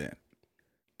standard then,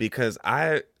 because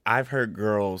I've heard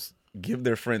girls give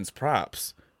their friends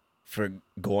props for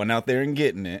going out there and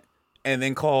getting it, and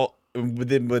then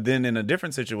but then in a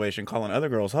different situation calling other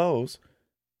girls hoes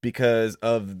because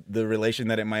of the relation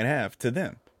that it might have to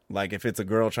them. Like if it's a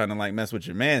girl trying to like mess with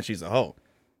your man, she's a hoe.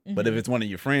 But if it's one of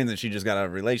your friends and she just got out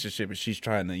of a relationship and she's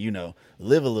trying to,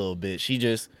 live a little bit, she's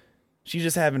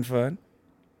just having fun.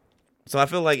 So I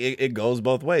feel like it goes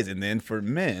both ways. And then for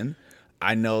men,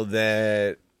 I know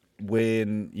that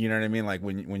when you know what I mean, like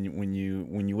when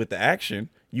you with the action,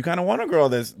 you kind of want a girl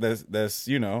that's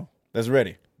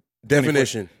ready.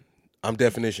 Definition. I'm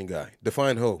definition guy.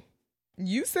 Define hoe.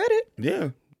 You said it. Yeah,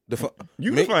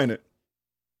 you Me- can find it.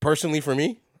 Personally, for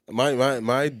me,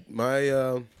 my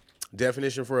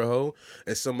definition for a hoe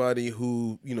is somebody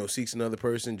who seeks another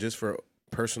person just for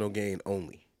personal gain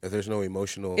only. If there's no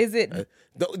emotional, Is it?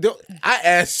 I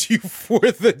asked you for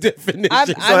the definition.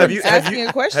 I'm asking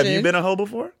a question. Have you been a hoe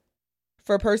before?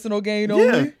 For personal gain Yeah.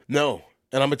 only? No,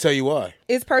 and I'm gonna tell you why.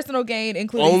 Is personal gain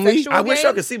including Only? sexual I gain? wish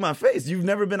y'all could see my face. You've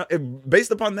never been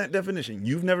based upon that definition.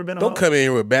 You've never been a Don't hoe. come in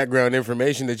here with background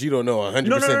information that you don't know 100%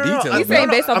 No. details. He's I'm saying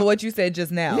No, based off I'm- of what you said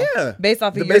just now. Yeah. Based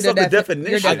off of Based your off the definition.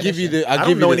 definition. I'll give you the. I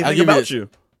don't know anything about this. you.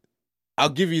 I'll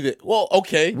give you the. Well,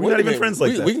 okay. We're wait not a even minute. friends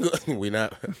like that. We can go, we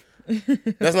not.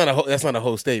 That's not a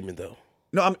whole statement though.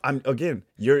 No, I'm again.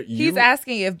 He's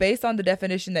asking if, based on the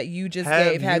definition that you just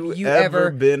Have gave, have you you ever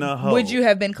ever been a hoe? Would you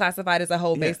have been classified as a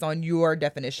hoe Yeah. based on your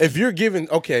definition? If you're giving,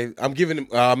 okay, I'm giving him.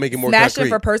 I'll make it more Smashing concrete.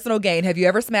 for personal gain. Have you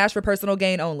ever smashed for personal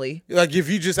gain only? Like if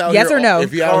you just out Yes here, or no?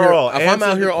 If you out Carl, here, if I'm answer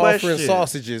out here the offering question.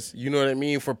 sausages, you know what I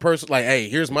mean, for person, like, hey,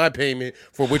 here's my payment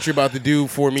for what you're about to do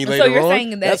for me So later you're on. saying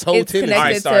that That's whole it's tendency. connected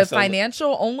Alright, sorry, to so-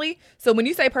 financial only? So when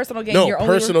you say personal gain, No, you're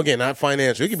only personal gain, not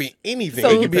financial. It could be anything. So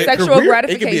it could be sexual a career, It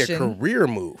gratification. could be a career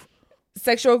move.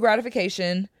 sexual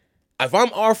gratification. If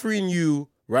I'm offering you,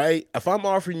 right? If I'm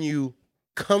offering you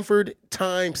comfort,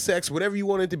 time, sex, whatever you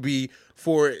want it to be,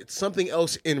 for something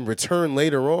else in return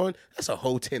later on, that's a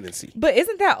whole tendency. But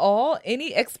isn't that all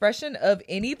any expression of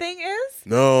anything is?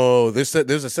 No, there's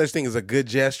a such thing as a good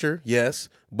gesture, yes,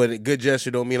 but a good gesture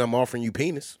don't mean I'm offering you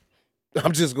penis.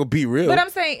 I'm just gonna be real. But I'm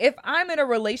saying if I'm in a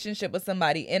relationship with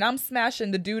somebody and I'm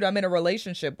smashing the dude I'm in a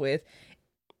relationship with,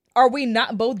 are we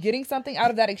not both getting something out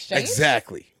of that exchange?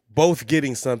 Exactly. Both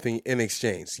getting something in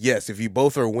exchange. Yes, if you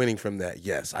both are winning from that,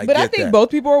 yes, I But get I think that. both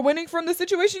people are winning from the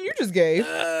situation you just gave.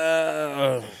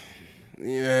 Yeah,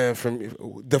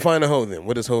 define a hoe then.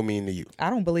 What does hoe mean to you? I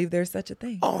don't believe there's such a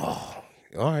thing. Oh,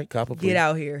 all right, copper. Please. Get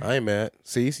out here. I ain't mad.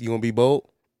 Cease, you gonna be bold?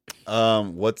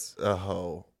 What's a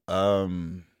hoe?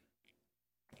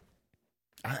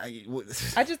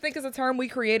 I just think it's a term we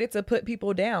created to put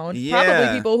people down. Yeah.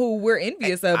 Probably people who we're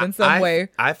envious of in some way.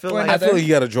 I feel or like I feel like you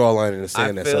got to draw a line in the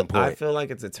sand at some point. I feel like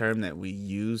it's a term that we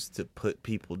use to put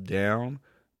people down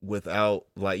without,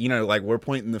 like, you know, like we're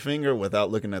pointing the finger without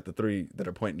looking at the three that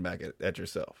are pointing back at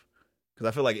yourself. Because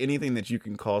I feel like anything that you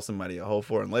can call somebody a hoe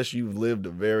for, unless you've lived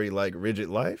a very like rigid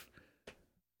life,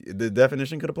 the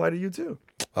definition could apply to you too.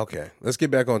 Okay, let's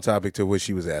get back on topic to what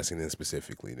she was asking then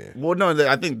specifically. Then, well, no,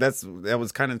 I think that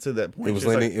was kind of to that point.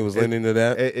 It was leaning to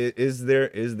that. Is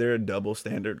there a double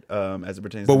standard as it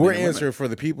pertains? But to we're men and answering women? for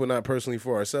the people, not personally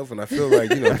for ourselves. And I feel like,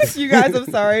 you know, You guys, I'm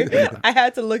sorry. I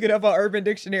had to look it up on Urban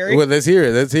Dictionary. well, let's hear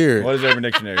it. Let's hear it. What does Urban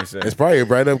Dictionary say? It's probably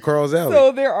right up Carl's alley.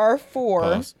 So there are 4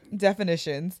 Pause.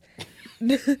 definitions.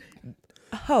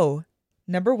 Hoe.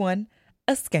 Number 1,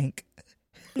 a skank.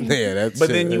 Yeah, that's. But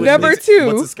then you would Number think, 2.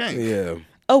 what's a skank? Yeah.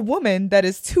 A woman that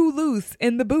is too loose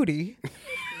in the booty.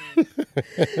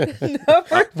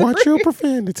 Number 3. Watch your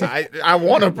profanity. I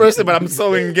want a person, but I'm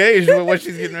so engaged with what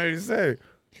she's getting ready to say.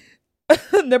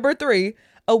 Number 3,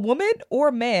 a woman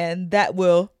or man that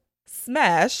will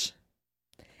smash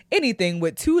anything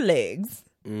with 2 legs.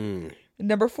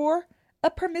 Number 4,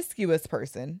 a promiscuous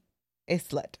person, a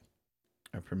slut.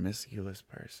 A promiscuous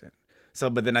person. So,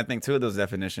 but then I think 2 of those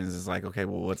definitions is like, okay,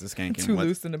 well, what's a skank? Too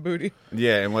loose in the booty.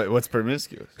 Yeah, and what's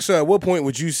promiscuous? So, at what point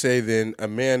would you say then a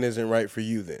man isn't right for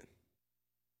you? Then,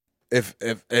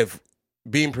 if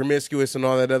being promiscuous and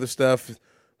all that other stuff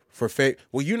for fake,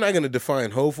 well, you're not going to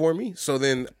define hoe for me. So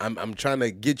then I'm trying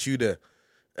to get you to.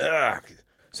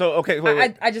 So okay,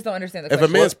 wait. I just don't understand the If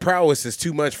question. a man's prowess is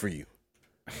too much for you,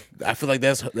 I feel like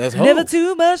that's hoe. Never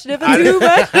too much, never too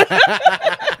much.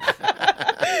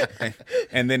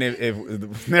 And then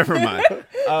if never mind.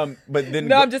 But then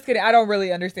No, I'm just kidding. I don't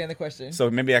really understand the question. So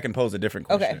maybe I can pose a different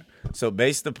question. Okay. So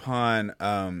based upon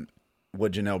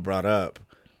what Janelle brought up,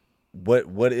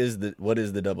 what is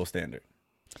the double standard?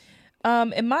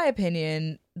 In my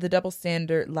opinion, the double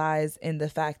standard lies in the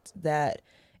fact that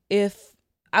if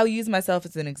I'll use myself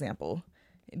as an example,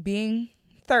 being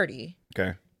 30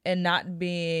 Okay. and not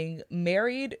being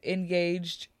married,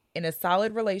 engaged in a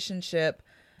solid relationship,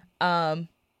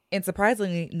 and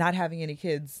surprisingly not having any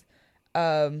kids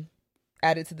added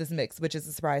to this mix, which is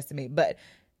a surprise to me. But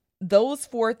those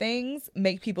 4 things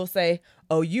make people say,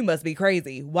 oh, you must be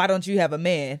crazy. Why don't you have a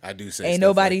man? I do say ain't stuff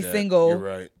nobody like that. single. You're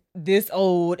right. This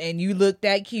old and you look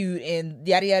that cute and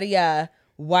yada yada yada.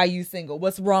 Why you single?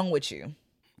 What's wrong with you?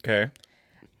 Okay.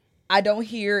 I don't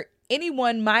hear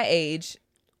anyone my age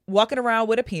walking around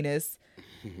with a penis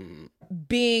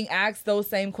being asked those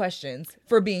same questions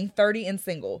for being 30 and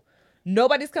single.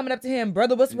 Nobody's coming up to him,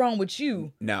 brother, what's wrong with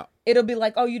you? Now, It'll be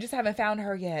like, oh, you just haven't found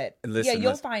her yet. Listen,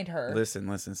 you'll find her. Listen.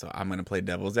 So I'm going to play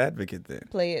devil's advocate then.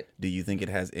 Play it. Do you think it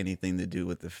has anything to do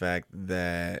with the fact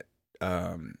that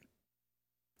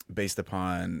based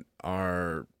upon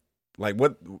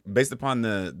based upon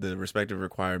the respective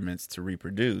requirements to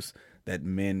reproduce, that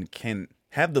men can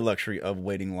have the luxury of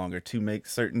waiting longer to make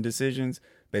certain decisions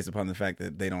based upon the fact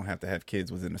that they don't have to have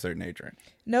kids within a certain age range?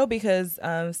 No, because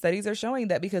studies are showing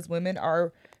that because women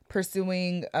are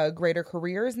pursuing greater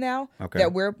careers now, Okay.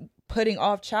 that we're putting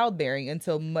off childbearing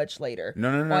until much later. No,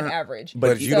 on average.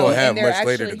 But you So- don't have and they're much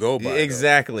later to actually- go by. though.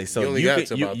 Exactly. So You only you got could,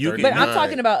 to you, about you 30. could, But I'm Nine.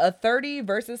 talking about a 30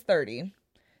 versus 30.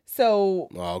 So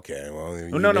Oh, okay. Well,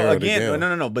 you no. narrowed it Again,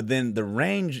 down. no. But then the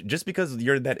range, just because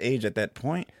you're that age at that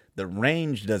point, the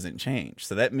range doesn't change.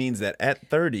 So that means that at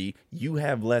 30, you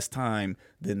have less time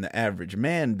than the average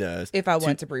man does. if I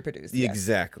want to reproduce. Yes.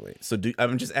 Exactly. So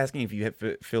I'm just asking if you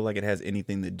feel like it has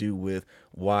anything to do with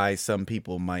why some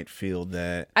people might feel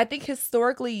that. I think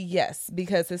historically, yes,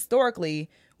 because historically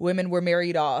women were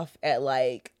married off at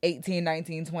like 18,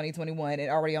 19, 20, 21 and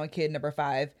already on kid number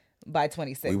 5 by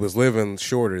 26. We was living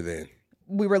shorter then.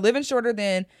 We were living shorter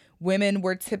then. Women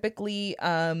were typically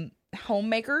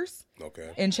homemakers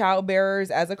Okay. and child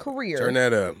bearers as a career. Turn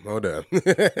that up. Hold up.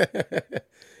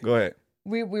 Go ahead.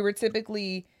 We were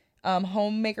typically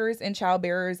homemakers and child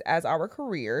bearers as our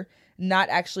career, not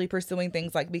actually pursuing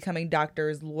things like becoming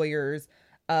doctors, lawyers.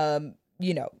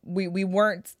 We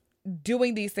weren't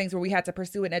doing these things where we had to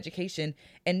pursue an education,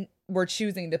 and we're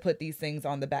choosing to put these things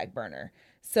on the back burner.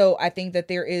 So I think that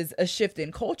there is a shift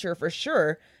in culture for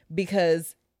sure,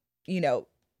 because,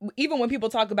 even when people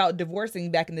talk about divorcing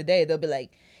back in the day, they'll be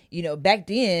like, back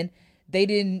then they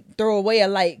didn't throw away a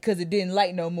light because it didn't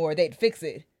light no more. They'd fix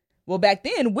it. Well, back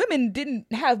then, women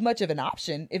didn't have much of an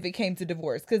option if it came to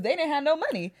divorce because they didn't have no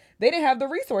money. They didn't have the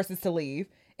resources to leave.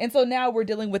 And so now we're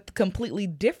dealing with completely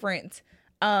different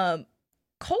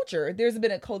culture. There's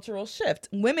been a cultural shift.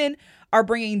 Women are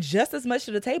bringing just as much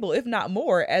to the table, if not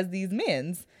more, as these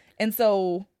men's. And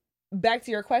so back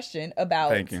to your question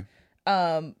about Thank you.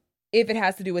 If it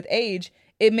has to do with age,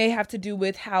 it may have to do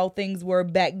with how things were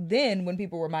back then when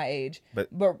people were my age.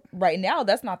 But right now,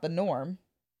 that's not the norm.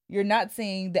 You're not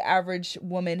seeing the average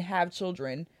woman have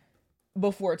children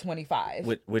before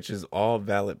 25. Which is all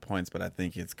valid points, but I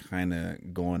think it's kind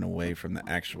of going away from the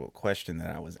actual question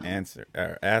that I was asking.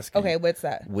 Okay, what's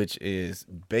that? Which is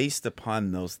based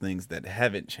upon those things that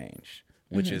haven't changed,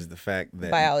 which is the fact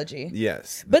that... biology.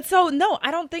 Yes. But so, no,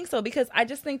 I don't think so, because I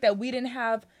just think that we didn't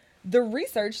have the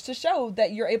research to show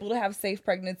that you're able to have safe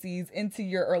pregnancies into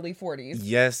your early 40s.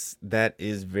 Yes, that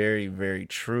is very, very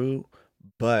true,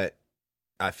 but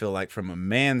I feel like from a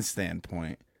man's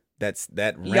standpoint, that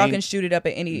range, y'all can shoot it up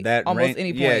at any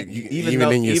point. Yeah, even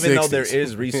though there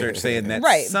is research saying that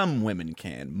right. some women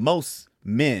can, most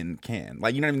men can.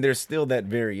 Like, you know what I mean? There's still that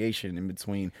variation in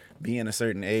between being a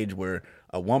certain age where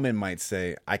a woman might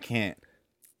say, I can't,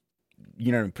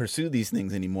 pursue these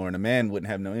things anymore, and a man wouldn't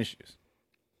have no issues.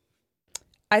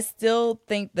 I still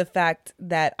think the fact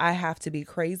that I have to be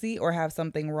crazy or have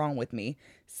something wrong with me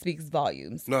speaks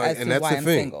volumes as to why I'm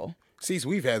single. See,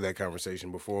 we've had that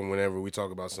conversation before whenever we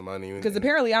talk about somebody. Because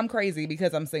apparently I'm crazy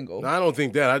because I'm single. No, I don't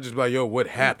think that. I just be like, yo, what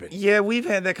happened? Yeah, we've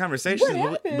had that conversation.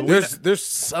 What happened? There's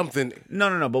something.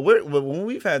 No. But when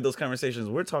we've had those conversations,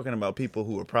 we're talking about people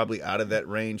who are probably out of that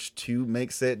range to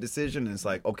make said decision. And it's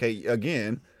like, okay,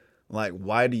 again, like,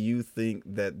 why do you think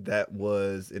that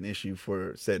was an issue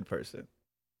for said person?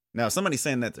 Now, if somebody's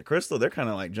saying that to Crystal, they're kind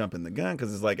of like jumping the gun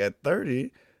because it's like at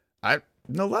 30, I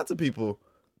know lots of people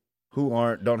who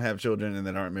don't have children and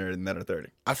that aren't married and that are 30.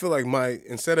 I feel like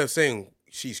instead of saying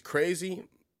she's crazy,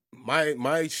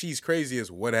 my she's crazy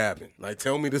is what happened. Like,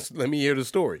 tell me this, let me hear the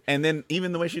story. And then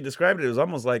even the way she described it was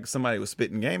almost like somebody was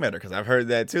spitting game at her, because I've heard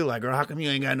that too. Like, girl, how come you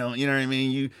ain't got no, you know what I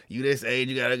mean? You this age,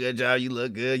 you got a good job, you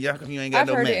look good. How come you ain't got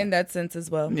no man? I've heard it in that sense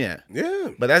as well. Yeah.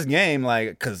 Yeah. But that's game, like,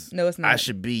 because no, it's not. I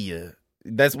should be you.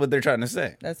 That's what they're trying to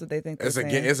say. That's what they think. It's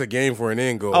a game for an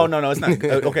end goal. Oh no, it's not.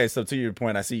 Okay, so to your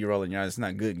point, I see you rolling your eyes. It's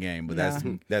not good game, but that's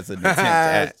an attempt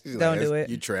at. Don't do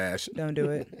it. You trash. Don't do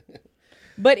it.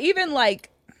 But even like,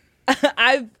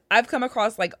 I've come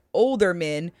across like older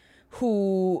men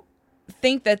who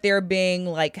think that they're being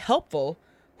like helpful,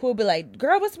 who will be like,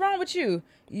 "Girl, what's wrong with you?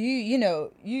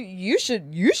 You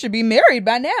should be married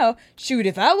by now. Shoot,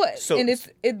 if I was." And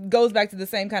it goes back to the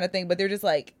same kind of thing, but they're just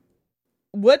like,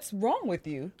 what's wrong with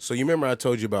you? So you remember I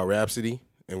told you about Rhapsody,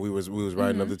 and we was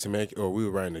riding up to Temecula, or we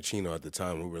were riding to Chino at the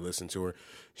time when we were listening to her.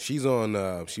 She's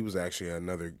on. She was actually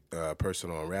another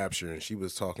person on Rapture, and she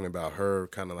was talking about her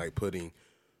kind of like putting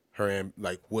her in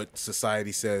like what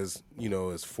society says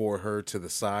is for her to the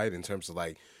side in terms of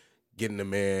like getting a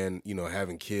man,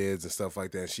 having kids and stuff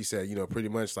like that. And she said, pretty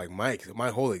much like my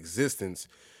whole existence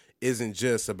isn't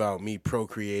just about me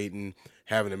procreating,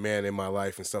 having a man in my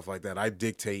life and stuff like that. I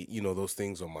dictate, those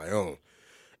things on my own.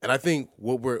 And I think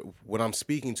what I'm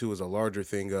speaking to is a larger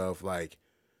thing of like,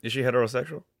 is she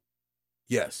heterosexual?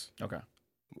 Yes. Okay.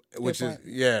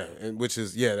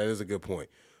 That is a good point.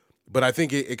 But I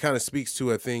think it kind of speaks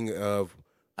to a thing of,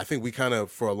 I think we kind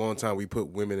of, for a long time, we put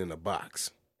women in a box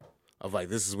of like,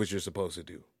 this is what you're supposed to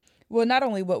do. Well, not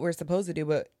only what we're supposed to do,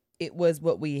 but it was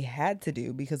what we had to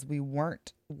do because we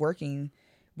weren't working.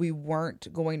 We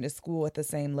weren't going to school at the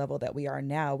same level that we are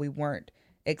now. We weren't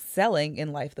excelling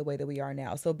in life the way that we are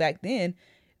now. So back then,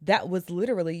 that was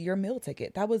literally your meal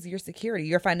ticket. That was your security.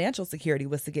 Your financial security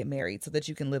was to get married so that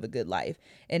you can live a good life.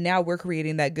 And now we're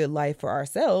creating that good life for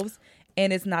ourselves.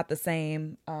 And it's not the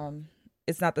same.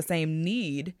 It's not the same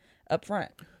need up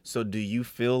front. So do you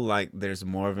feel like there's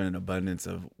more of an abundance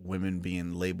of women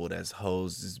being labeled as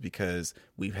hoes is because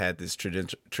we've had this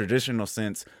traditional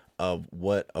sense of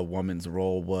what a woman's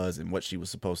role was and what she was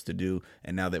supposed to do,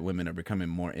 and now that women are becoming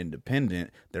more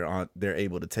independent, they're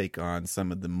able to take on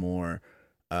some of the more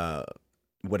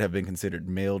what have been considered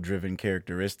male-driven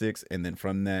characteristics, and then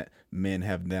from that, men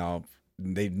have now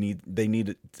they need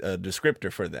a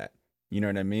descriptor for that. You know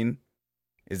what I mean?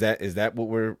 Is that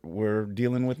what we're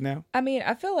dealing with now? I mean,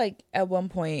 I feel like at one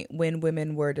point when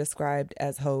women were described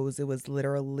as hoes, it was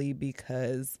literally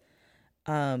because,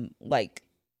 like,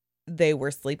 they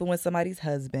were sleeping with somebody's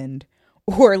husband,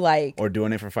 or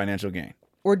doing it for financial gain,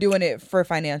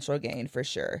 for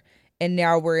sure. And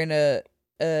now we're in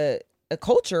a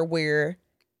culture where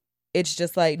it's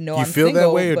just like, no, I'm single. You feel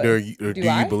that way, or do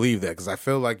you believe that? Because I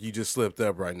feel like you just slipped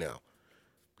up right now.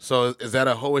 So is that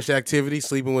a hoish activity,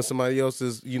 sleeping with somebody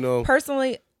else's,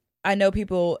 Personally, I know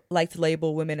people like to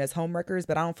label women as homewreckers,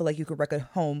 but I don't feel like you could wreck a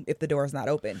home if the door is not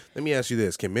open. Let me ask you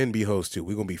this. Can men be hoes too?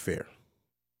 We're going to be fair.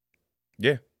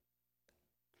 Yeah.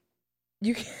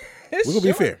 We're going to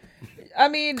be fair. I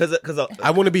mean, because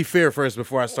I want to be fair first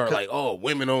before I start like, oh,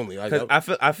 women only. Like,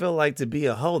 I feel like to be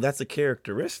a hoe, that's a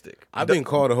characteristic. I've been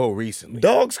called a hoe recently.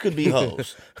 Dogs could be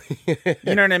hoes.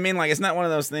 You know what I mean? Like, it's not one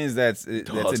of those things that's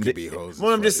could be hoes.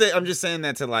 Well, I'm just saying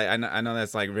that to like, I know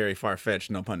that's like very far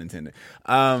fetched, no pun intended.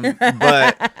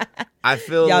 But I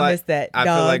feel y'all like missed that. I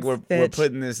feel like we're Fetch.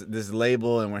 putting this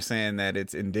label and we're saying that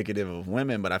it's indicative of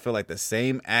women, but I feel like the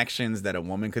same actions that a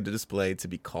woman could display to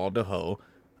be called a hoe,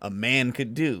 a man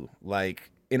could do, like,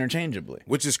 interchangeably.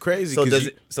 Which is crazy.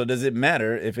 So does it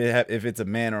matter if it's a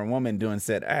man or a woman doing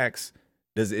said acts?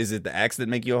 Is it the acts that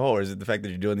make you a hoe, or is it the fact that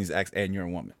you're doing these acts and you're a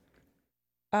woman?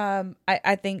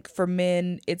 I think for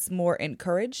men, it's more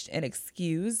encouraged and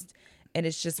excused, and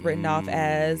it's just written off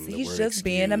as he's just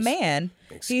being a man.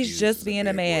 He's just being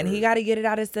a man. He got to get it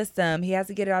out of his system. He has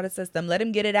to get it out of his system. Let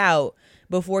him get it out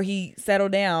before he settle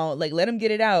down. Like, let him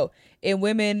get it out. And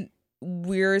women,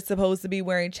 we're supposed to be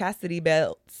wearing chastity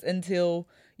belts until,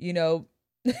 you know,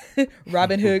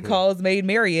 Robin Hood calls Maid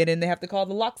Marian and they have to call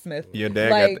the locksmith. Your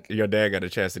dad got a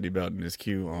chastity belt in his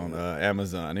queue on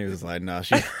Amazon. He was like, "Nah,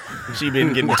 she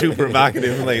been getting too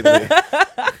provocative lately."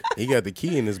 He got the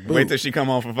key in his boot. Wait till she come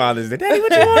home for Father's Day. Daddy,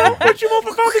 what you want? What you want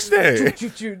for Father's Day?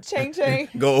 Chang chang.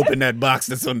 Go open that box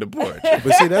that's on the porch.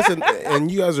 But see,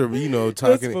 and you guys are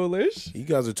talking. That's foolish. You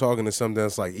guys are talking to something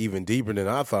that's like even deeper than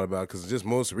I thought about, because just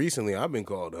most recently I've been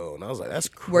called a hoe, and I was like, that's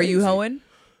crazy. Were you hoeing?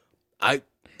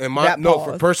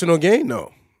 For personal gain,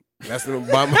 no. That's from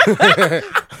define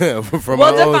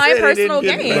personal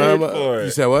gain.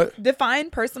 You said what? Define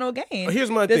personal gain.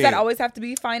 Here's my Does thing. that always have to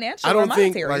be financial? I don't or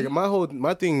think monetary? like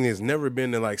my thing has never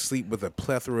been to like sleep with a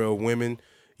plethora of women.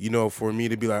 You know, for me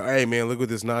to be like, hey man, look at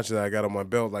this notch that I got on my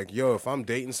belt. Like, yo, if I'm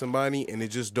dating somebody and it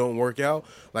just don't work out,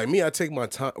 like me, I take my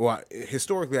time. Well,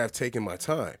 historically, I've taken my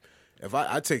time. If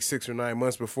I take 6 or 9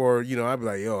 months before, you know, I'd be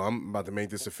like, yo, I'm about to make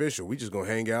this official. We just gonna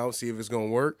hang out, see if it's gonna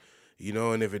work. You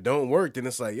know, and if it don't work, then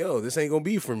it's like, yo, this ain't gonna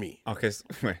be for me. Okay,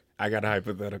 wait, I got a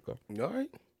hypothetical. All right.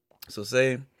 So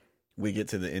say we get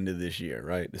to the end of this year,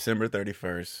 right? December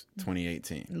 31st,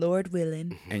 2018. Lord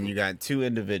willing. And you got 2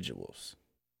 individuals,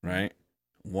 right?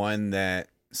 One that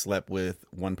slept with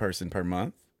one person per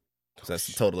month. So that's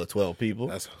a total of 12 people.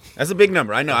 That's a big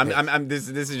number. I know. This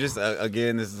is just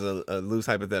again. This is a loose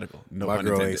hypothetical. No My pun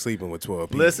girl intended. ain't sleeping with 12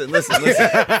 people. Listen. With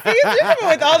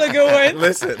all the good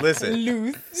ones. Listen.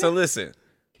 Loose. So listen.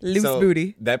 Loose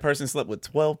booty. That person slept with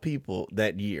 12 people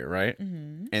that year, right?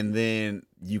 Mm-hmm. And then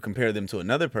you compare them to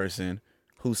another person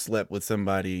who slept with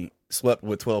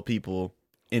 12 people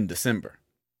in December.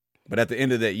 But at the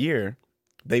end of that year,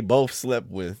 they both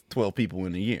slept with 12 people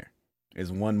in a year.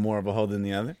 Is one more of a hoe than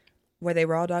the other? Were they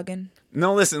raw dogging?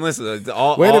 No, listen. Wait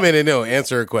a minute, no.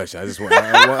 Answer her question. I just want.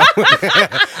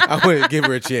 I want to give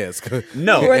her a chance.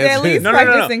 No, were they at least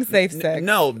practicing safe sex?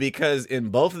 No, because in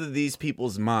both of these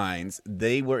people's minds,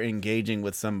 they were engaging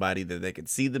with somebody that they could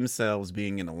see themselves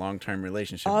being in a long-term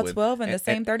relationship all with. 12 in the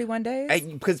same 31 days?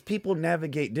 Because people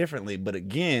navigate differently. But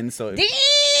again, so damn.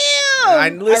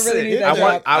 Listen, I really need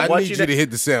that I want you to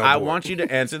hit the sound. I want you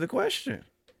to answer the question.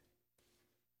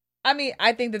 I mean,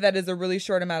 I think that is a really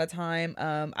short amount of time.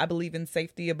 I believe in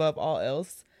safety above all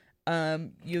else.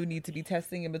 You need to be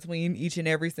testing in between each and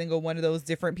every single one of those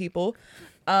different people.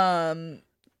 I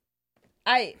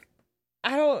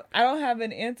don't have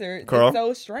an answer. Carl? It's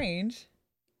so strange.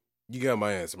 You got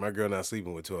my answer. My girl not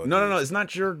sleeping with 12. No. It's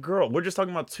not your girl. We're just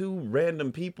talking about 2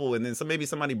 random people, and then maybe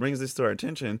somebody brings this to our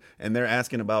attention, and they're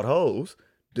asking about hoes.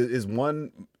 Is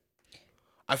one?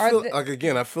 I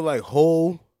feel like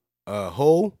hoe,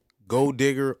 gold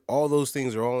digger, all those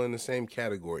things are all in the same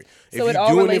category. So it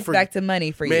all relates back to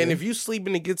money for you. Man, if you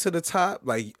sleeping to get to the top,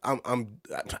 like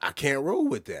I can't roll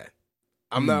with that.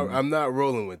 I'm not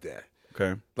rolling with that.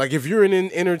 Okay. Like if you're in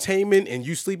entertainment and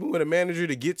you sleeping with a manager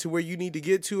to get to where you need to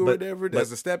get to or whatever,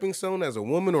 as a stepping stone, as a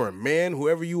woman or a man,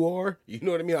 whoever you are, you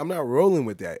know what I mean? I'm not rolling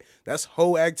with that. That's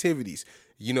whole activities.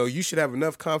 You know, you should have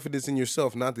enough confidence in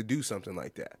yourself not to do something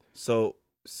like that. So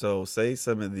say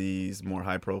some of these more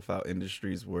high profile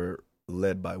industries were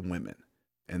led by women,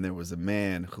 and there was a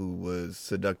man who was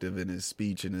seductive in his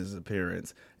speech and his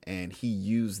appearance, and he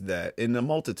used that in a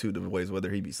multitude of ways,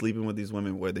 whether he be sleeping with these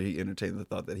women, whether he entertained the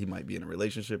thought that he might be in a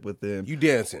relationship with them. You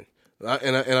dancing.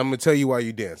 And I'm going to tell you why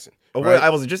you dancing. Oh, right? Well, I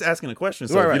was just asking a question,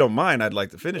 so if you don't mind, I'd like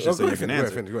to finish it so you can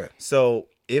answer. Go ahead. So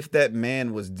if that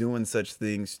man was doing such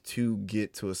things to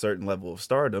get to a certain level of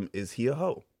stardom, is he a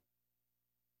hoe?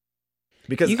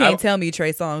 Because you can't tell me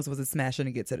Trey Songz was a smasher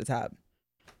to get to the top.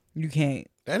 You can't.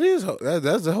 That's a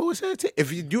hoish activity.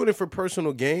 If you're doing it for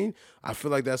personal gain, I feel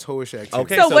like that's hoish activity.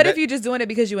 Okay, so what if you're just doing it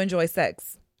because you enjoy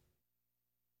sex?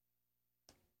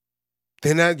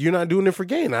 then you're not doing it for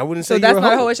gain. I wouldn't say So that's you're a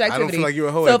not a hoe. hoish activity. I don't feel like you're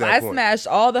a hoe So at if that I point. smashed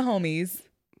all the homies,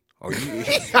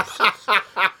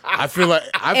 I feel like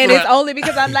and it's only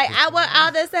because I'm like, I want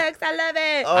all the sex, I love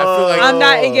it. I feel like I'm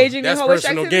not engaging in that's hoish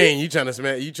personal activity. gain. You trying to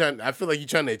smash? I feel like you're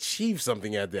trying to achieve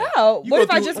something at that. No, You what go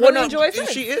if I through- just Well, really no, enjoy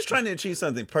sex? she is trying to achieve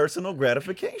something, personal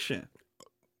gratification,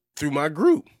 through my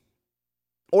group?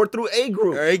 or through a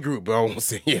group. A group, but I won't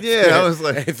say it. Yeah, I was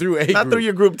like, through a not group. through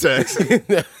your group text.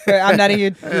 I'm not in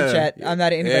your group chat. I'm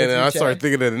not in anybody's And I group started chat.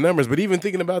 thinking of the numbers, but even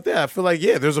thinking about that, I feel like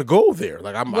there's a goal there.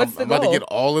 Like I'm What's the about to goal? get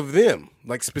all of them,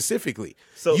 like specifically.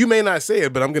 So- you may not say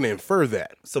it, but I'm going to infer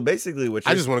that. So basically, what I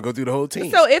you're just want to go through the whole team.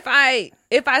 So if I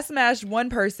smash one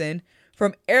person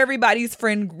from everybody's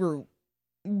friend group,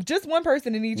 just one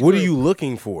person in each what group, are you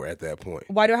looking for at that point?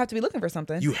 why do I have to be looking for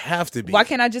something? You have to be. Why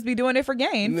can't I just be doing it for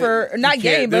gain? You For not can't-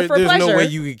 gain, but for there's pleasure. no way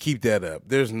you can keep that up.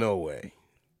 There's no way.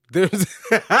 There's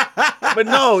But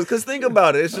no, because think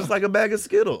about it. It's just like a bag of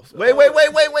Skittles. Wait.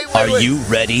 Are you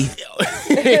ready?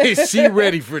 Is she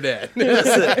ready for that?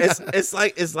 Listen,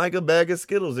 it's like a bag of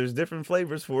Skittles. There's different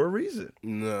flavors for a reason.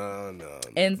 No.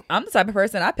 And I'm the type of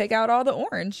person, I pick out all the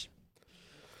orange.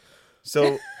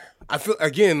 So I feel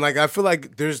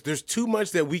like there's too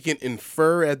much that we can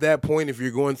infer at that point if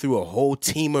you're going through a whole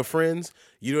team of friends.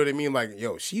 You know what I mean? Like,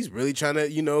 yo, she's really trying to,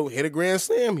 hit a grand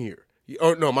slam here.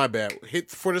 Oh no, my bad.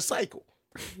 Hit for the cycle.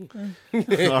 all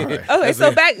right. Okay,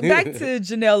 so back to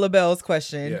Janelle LaBelle's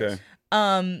question.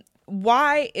 Okay.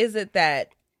 Why is it that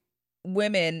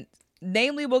women,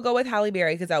 namely we'll go with Halle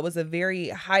Berry because that was a very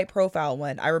high profile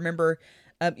one. I remember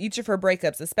each of her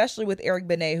breakups, especially with Eric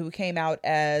Benet, who came out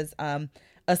as a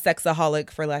sexaholic,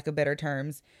 for lack of better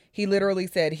terms. He literally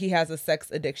said he has a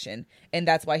sex addiction, and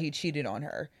that's why he cheated on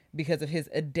her, because of his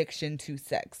addiction to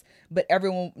sex. But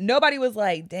nobody was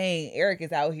like, dang, Eric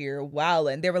is out here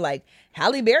wilding. They were like,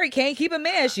 Halle Berry can't keep a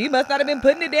man. She must not have been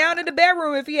putting it down in the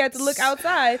bedroom if he had to look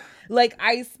outside. Like,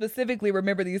 I specifically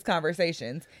remember these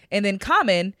conversations. And then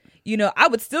Common, I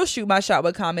would still shoot my shot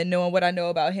with Common, knowing what I know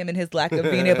about him and his lack of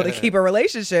being able to keep a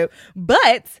relationship.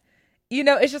 But,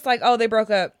 it's just like, oh, they broke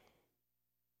up.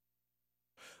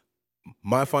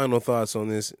 My final thoughts on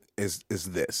this is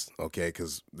this, okay?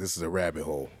 Because this is a rabbit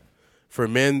hole. For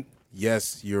men,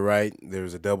 yes, you're right.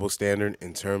 There's a double standard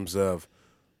in terms of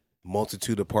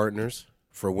multitude of partners.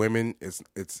 For women, it's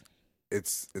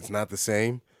not the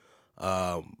same.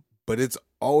 But it's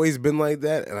always been like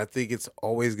that, and I think it's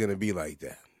always going to be like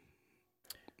that.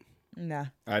 Nah.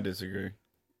 I disagree.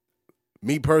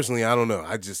 Me personally, I don't know.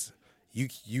 I just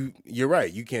you're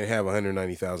right. You can't have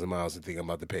 190,000 miles and think I'm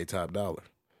about to pay top dollar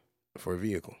for a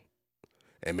vehicle.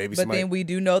 And maybe But then we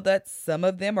do know that some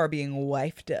of them are being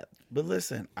wifed up. But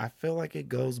listen, I feel like it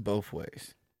goes both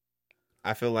ways.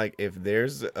 I feel like if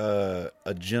there's a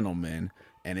gentleman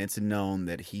and it's known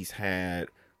that he's had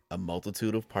a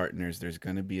multitude of partners, there's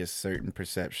going to be a certain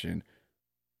perception.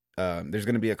 There's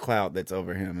going to be a cloud that's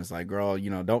over him. It's like, girl,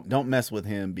 don't mess with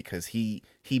him because he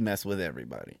messed with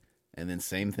everybody. And then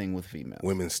same thing with females.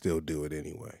 women still do it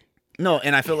anyway. No,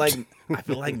 and I feel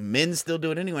like men still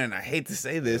do it anyway. And I hate to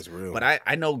say this, That's real. but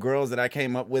I know girls that I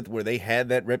came up with where they had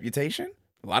that reputation.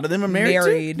 A lot of them are married.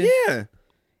 Married. Too. Yeah.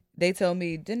 They told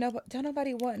me, don't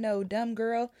nobody want no dumb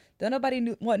girl. Don't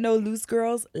nobody want no loose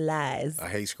girls. Lies. I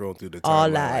hate scrolling through the All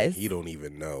timeline. lies. He don't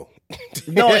even know.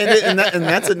 No, and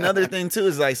that's another thing too.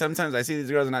 Is like sometimes I see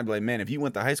these girls and I'd be like, man, if you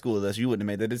went to high school with us, you wouldn't have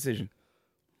made that decision.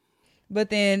 But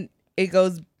then it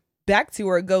goes back to,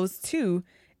 or it goes to,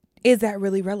 is that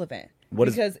really relevant?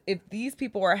 Because if these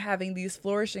people are having these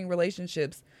flourishing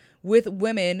relationships with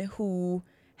women who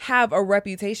have a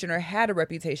reputation or had a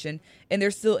reputation, and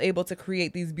they're still able to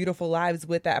create these beautiful lives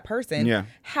with that person, Yeah.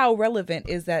 how relevant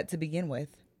is that to begin with?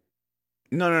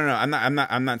 No.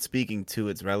 I'm not speaking to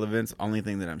its relevance. Only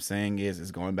thing that I'm saying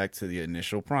is going back to the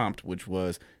initial prompt, which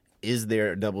was, is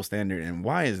there a double standard and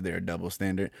why is there a double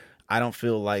standard? I don't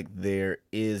feel like there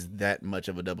is that much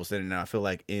of a double standard. Now I feel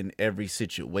like in every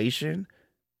situation,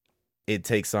 it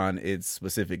takes on its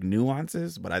specific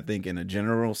nuances, but I think in a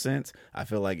general sense, I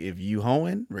feel like if you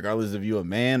hoeing, regardless if you a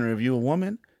man or if you a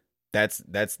woman, that's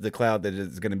the cloud that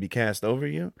is going to be cast over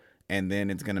you, and then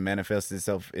it's going to manifest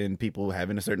itself in people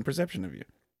having a certain perception of you.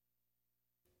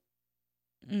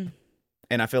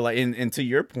 And I feel like, and to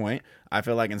your point, I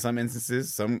feel like in some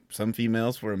instances, some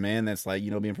females, for a man that's like,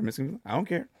 being promiscuous, I don't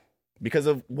care. Because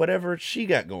of whatever she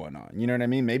got going on. You know what I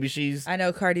mean? Maybe she's... I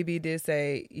know Cardi B did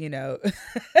say,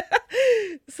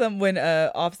 when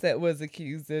Offset was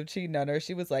accused of cheating on her,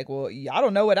 she was like, well, I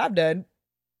don't know what I've done.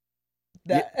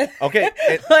 Okay.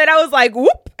 And I was like,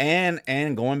 whoop. And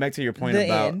going back to your point The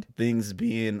about end. things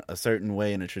being a certain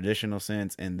way in a traditional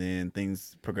sense, and then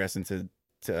things progressing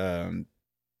to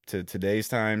to today's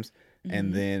times,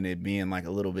 and then it being like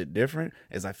a little bit different,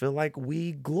 is I feel like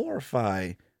we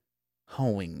glorify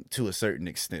hoeing to a certain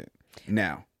extent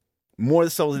now, more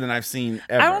so than I've seen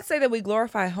ever. I don't say that we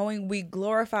glorify hoeing. We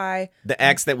glorify the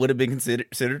acts that would have been considered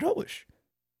hoish.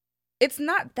 It's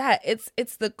not that.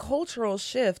 It's the cultural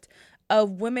shift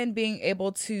of women being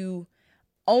able to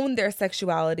own their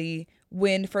sexuality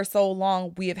when for so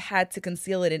long we have had to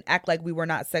conceal it and act like we were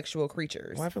not sexual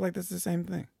creatures. Well, I feel like that's the same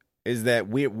thing. Is that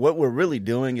what we're really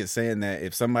doing is saying that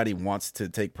if somebody wants to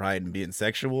take pride in being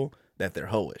sexual, that they're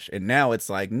hoish. And now it's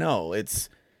like, no,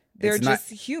 they're just not,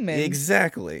 human.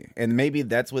 Exactly. And maybe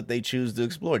that's what they choose to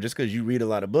explore. Just because you read a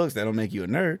lot of books, that don't make you a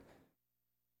nerd.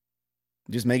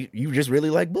 You just really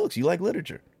like books. You like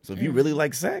literature. So if you really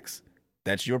like sex,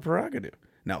 that's your prerogative.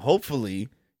 Now, hopefully,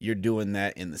 you're doing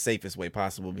that in the safest way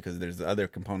possible, because there's the other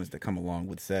components that come along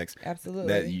with sex. Absolutely.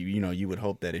 That you would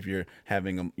hope that if you're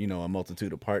having a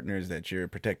multitude of partners, that you're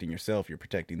protecting yourself, you're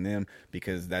protecting them,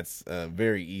 because that's a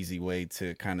very easy way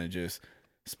to kind of just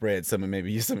spread some of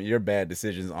your bad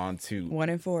decisions onto 1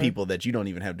 in 4 people that you don't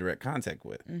even have direct contact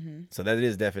with. So that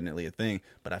is definitely a thing.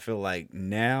 But I feel like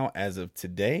now, as of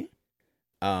today,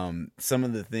 some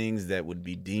of the things that would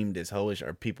be deemed as hoish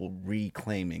are people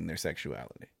reclaiming their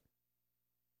sexuality.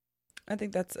 I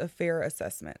think that's a fair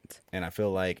assessment. And I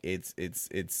feel like it's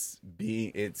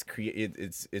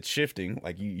shifting,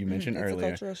 like you mentioned earlier. It's a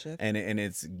cultural shift. And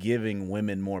it's giving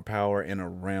women more power in a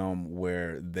realm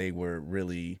where they were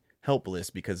really helpless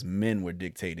because men were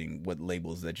dictating what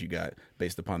labels that you got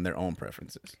based upon their own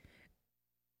preferences.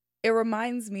 It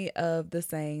reminds me of the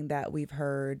saying that we've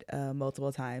heard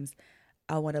multiple times.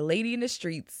 I want a lady in the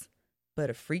streets, but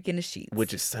a freak in the sheets.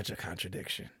 Which is such a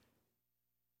contradiction.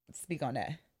 Speak on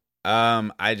that.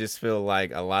 I just feel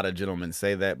like a lot of gentlemen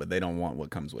say that, but they don't want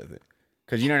what comes with it.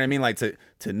 Because you know what I mean? Like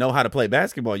to know how to play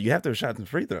basketball, you have to have shot some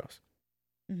free throws.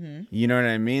 You know what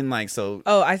I mean? Like, so.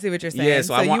 Oh, I see what you're saying. Yeah,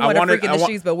 so you want a freak in the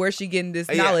streets, but where's she getting this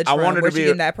knowledge from? Where's she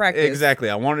getting that practice? Exactly.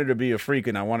 I wanted to be a freak,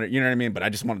 and I wanted, you know what I mean? But I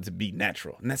just wanted to be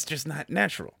natural. And that's just not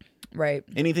natural. Right.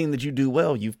 Anything that you do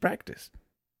well, you've practiced.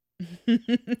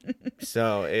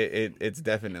 So it's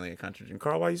definitely a contradiction.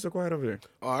 Carl, why are you so quiet over there?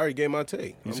 Oh, I already gave my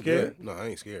take. You I'm scared? Good. No, I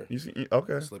ain't scared.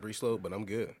 Okay. Slippery slope, but I'm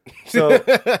good.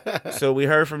 So we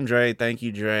heard from Dre. Thank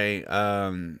you, Dre.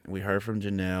 We heard from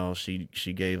Janelle.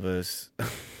 She gave us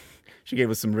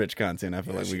some rich content. I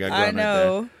feel like we got going I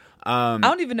know. right there. I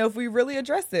don't even know if we really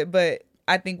addressed it, but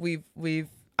I think we've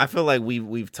I feel like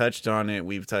we've touched on it.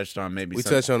 We've touched on we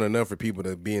touched on enough for people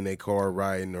to be in their car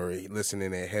riding or listening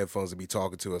in their headphones and be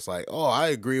talking to us like, oh, I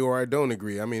agree or I don't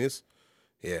agree. I mean,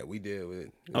 we did with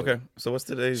it. Okay, so what's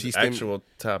today's actual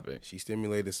topic? She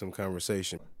stimulated some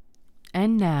conversation.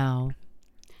 And now,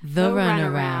 the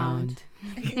runaround.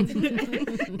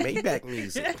 Maybach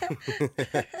music.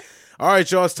 All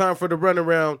right, y'all, it's time for the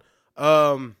runaround.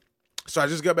 So I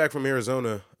just got back from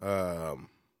Arizona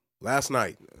last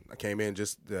night. I came in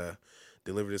just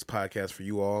deliver this podcast for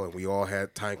you all, and we all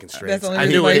had time constraints. I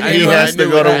knew it. He has to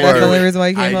go to work. That's the only reason why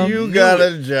he came home. You got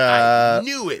a job. I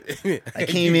knew it. I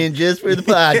came in just for the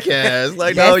podcast.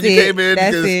 Like, that's no, you it. came in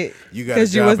That's it.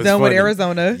 Because you was done with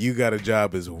Arizona. You got a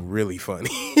job is really funny.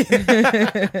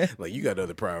 Like, you got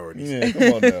other priorities. Yeah,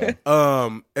 come on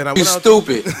now. And I went out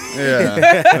stupid.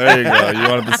 Yeah, there you go. You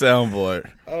wanted the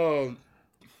soundboard.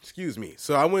 Excuse me.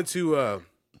 So I went to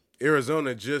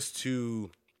Arizona just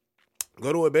to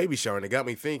go to a baby shower, and it got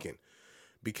me thinking,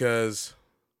 because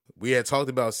we had talked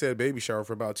about said baby shower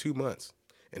for about 2 months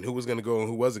and who was going to go and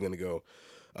who wasn't going to go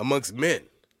amongst men.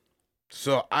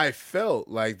 So I felt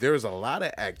like there's a lot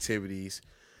of activities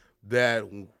that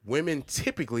women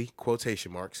typically,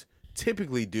 quotation marks,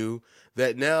 typically do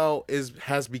that now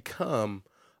has become,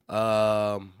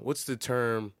 what's the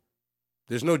term?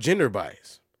 There's no gender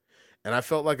bias. And I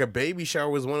felt like a baby shower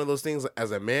was one of those things.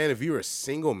 As a man, if you're a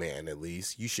single man, at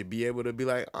least, you should be able to be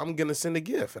like, I'm going to send a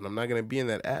gift, and I'm not going to be in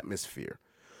that atmosphere.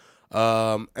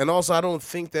 And also, I don't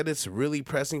think that it's really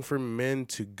pressing for men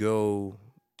to go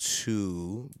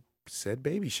to said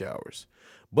baby showers.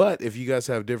 But if you guys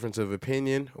have difference of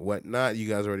opinion, whatnot, you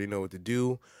guys already know what to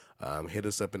do. Hit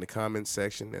us up in the comments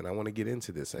section, and I want to get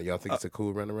into this. Y'all think it's a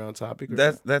cool runaround topic?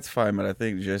 That's fine, but I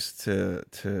think just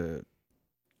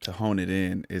to hone it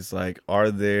in, is like,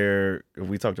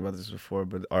 we talked about this before,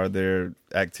 but are there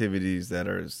activities that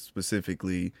are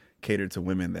specifically catered to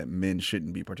women that men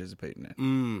shouldn't be participating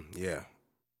in? Yeah.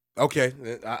 Okay,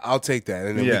 I'll take that,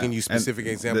 and then we can use specific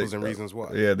examples and reasons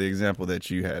why. Yeah, the example that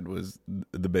you had was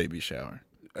the baby shower.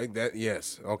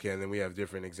 Yes. Okay, and then we have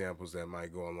different examples that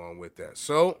might go along with that.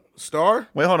 So, Star?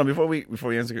 Wait, hold on. Before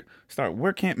we answer, Star,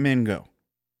 where can't men go?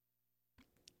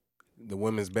 The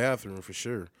women's bathroom for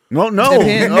sure. No.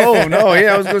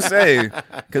 Yeah, I was gonna say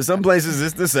because some places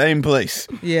it's the same place.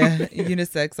 Yeah,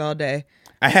 unisex all day.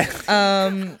 I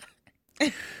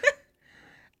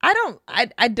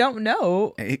don't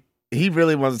know. He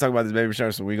really wants to talk about this baby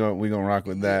shower, so we gonna rock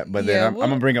with that. But then I'm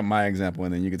gonna bring up my example,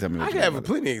 and then you can tell me. I have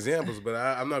plenty of examples, but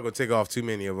I'm not gonna take off too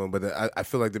many of them. But I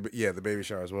feel like the baby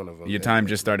shower is one of them. Your time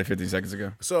just started 15 seconds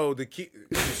ago. So you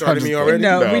started me already?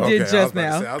 No, we did just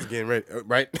now. I was getting ready,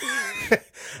 right?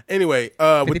 Anyway,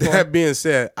 with that being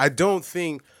said, I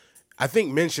think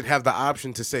men should have the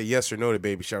option to say yes or no to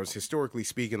baby showers. Historically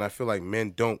speaking, I feel like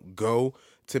men don't go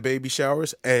to baby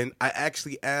showers, and I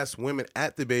actually asked women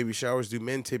at the baby showers, do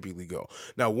men typically go?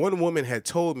 Now, one woman had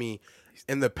told me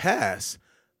in the past,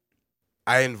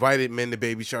 I invited men to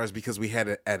baby showers because we had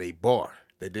it at a bar.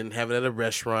 They didn't have it at a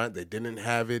restaurant. They didn't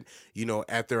have it,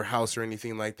 at their house or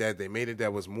anything like that. They made it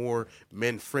that was more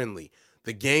men friendly.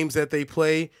 The games that they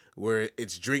play where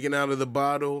it's drinking out of the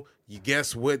bottle, you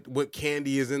guess what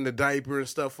candy is in the diaper and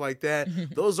stuff like that.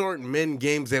 Those aren't men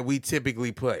games that we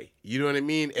typically play. You know what I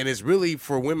mean? And it's really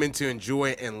for women to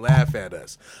enjoy and laugh at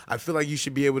us. I feel like you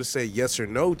should be able to say yes or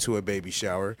no to a baby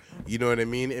shower, you know what I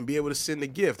mean? And be able to send a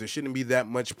gift. There shouldn't be that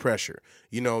much pressure.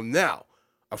 Now,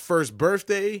 a first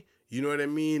birthday, you know what I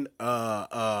mean?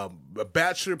 A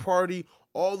bachelor party,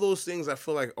 all those things I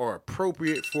feel like are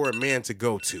appropriate for a man to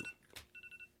go to.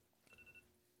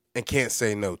 And can't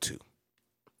say no to.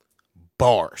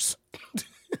 Bars.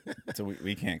 So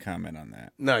we can't comment on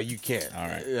that. No, you can't. All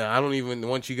right. I don't even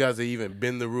want you guys to even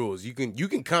bend the rules. You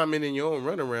can comment in your own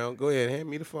runaround. Go ahead, hand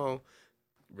me the phone.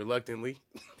 Reluctantly.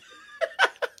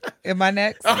 Am I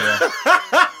next?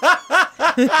 I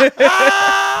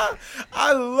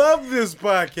love this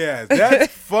podcast.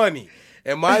 That's funny.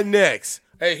 Am I next?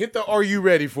 Hey, hit the "Are you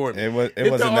ready" for me. It wasn't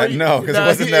that. No, because it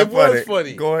wasn't that funny. It was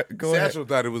funny. Go ahead. Satchel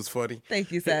thought it was funny.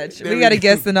 Thank you, Satch. We got a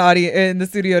guest in the audience in the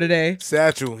studio today.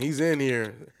 Satchel, he's in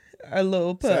here. Our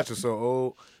little pup. Satchel so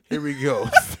old. Here we go.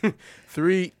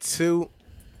 3, 2.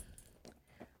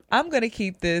 I'm gonna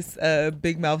keep this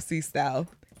Big Mouth C style.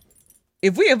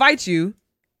 If we invite you,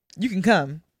 you can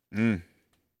come.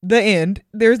 The end.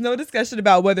 There's no discussion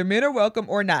about whether men are welcome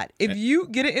or not. If you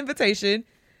get an invitation,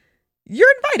 you're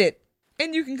invited.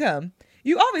 And you can come.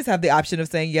 You always have the option of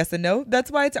saying yes and no.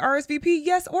 That's why it's RSVP,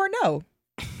 yes or no,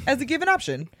 as a given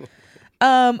option.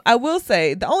 I will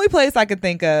say the only place I could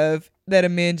think of that a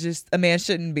man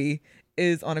shouldn't be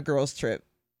is on a girl's trip.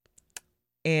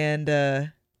 And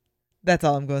that's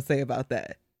all I'm going to say about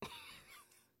that.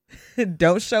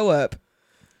 Don't show up.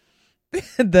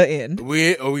 The end.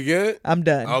 Are we good? I'm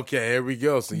done. Okay, here we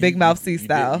go. So Big Mouth C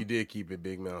style. You did keep it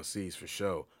Big Mouth C's for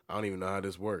sure. I don't even know how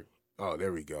this worked. Oh,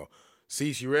 there we go.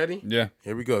 Cease, you ready? Yeah.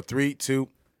 Here we go. 3, 2.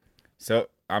 So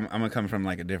I'm gonna come from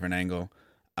like a different angle.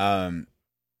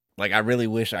 Like I really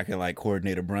wish I could like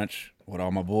coordinate a brunch with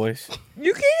all my boys.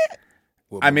 You can't.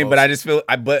 But I just feel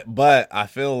but I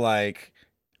feel like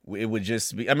it would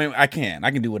just be. I mean, I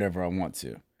can do whatever I want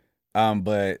to.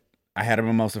 But I had a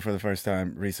mimosa for the first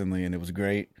time recently, and it was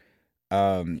great.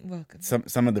 Welcome.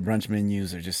 Some of the brunch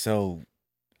menus are just so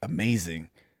amazing.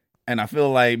 And I feel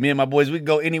like me and my boys, we can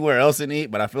go anywhere else and eat.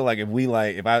 But I feel like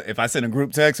if I send a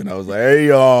group text and I was like, "Hey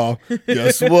y'all,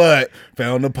 guess what?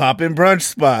 Found a poppin' brunch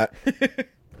spot."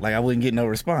 Like I wouldn't get no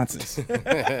responses.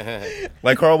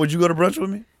 Like Carl, would you go to brunch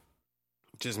with me?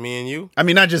 Just me and you? I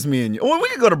mean, not just me and you. Well, we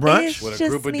could go to brunch with a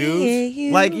group of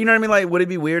dudes. Like, you know what I mean? Like, would it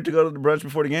be weird to go to the brunch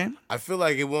before the game? I feel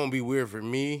like it won't be weird for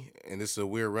me, and this is a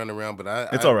weird runaround, but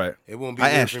it's all right. It won't be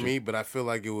weird for me, but I feel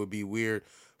like it would be weird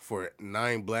for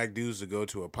 9 black dudes to go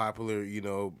to a popular,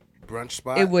 brunch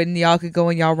spot. It wouldn't. Y'all could go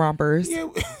in y'all rompers. Yeah.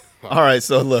 All right,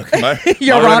 so look,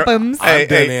 your rompums. I'm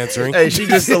done answering. Hey, she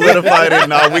just solidified it.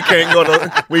 No, we can't go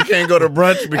to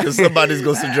brunch because somebody's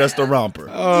gonna suggest a romper.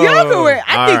 Y'all could wear.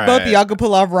 I think both of y'all could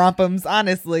pull off rompums.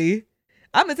 Honestly,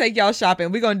 I'm gonna take y'all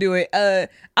shopping. We're gonna do it.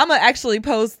 I'm gonna actually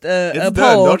post a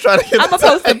poll. Don't try to get I'm gonna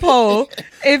post a poll.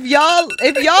 If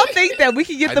y'all think that we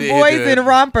can get the boys in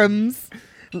rompums,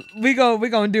 we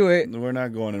gonna do it. We're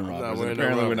not going in rompers.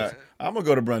 Apparently, we're not. I'm gonna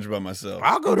go to brunch by myself.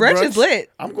 I'll go to brunch. Brunch is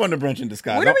lit. I'm going to brunch in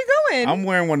disguise. Where are we going? I'm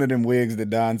wearing one of them wigs that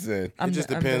Don said. It just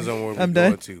depends on where we're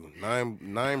going to.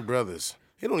 9 brothers.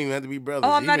 It don't even have to be brothers.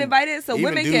 Oh, I'm not invited, so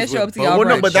women can't show up to y'all brunch.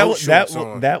 No, but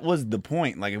that was the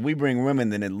point. Like, if we bring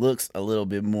women, then it looks a little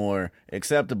bit more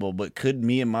acceptable. But could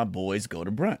me and my boys go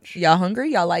to brunch? Y'all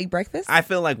hungry? Y'all like breakfast? I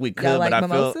feel like we could, but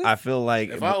I feel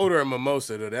like if I order a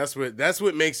mimosa, though, that's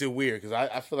what makes it weird because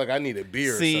I feel like I need a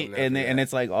beer. See, or something and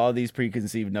it's like all these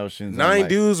preconceived notions. 9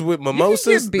 dudes with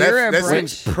mimosas. Beer at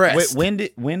brunch. Pressed.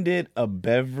 When did a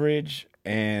beverage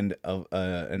and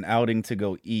an outing to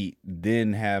go eat,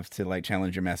 then have to like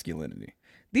challenge your masculinity?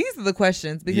 These are the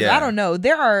questions because Yeah. I don't know.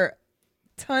 There are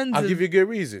tons. I'll of... give you a good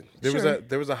reason. Sure.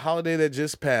 There was a holiday that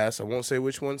just passed. I won't say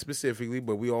which one specifically,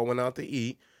 but we all went out to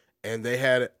eat, and they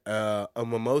had a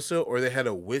mimosa or they had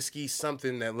a whiskey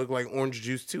something that looked like orange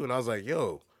juice too. And I was like,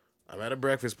 "Yo, I'm at a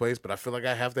breakfast place, but I feel like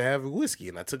I have to have a whiskey,"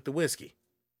 and I took the whiskey.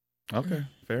 Okay,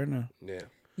 fair enough. Yeah,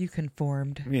 You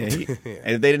conformed. Yeah, and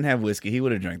if they didn't have whiskey, he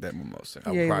would have drank that mimosa.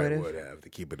 I Yeah, he probably would've. would have to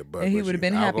keep it a buck. And he with would have you.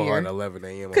 been Alcohol happier. at 11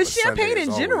 a.m. Because champagne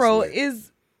in general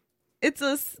is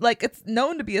it's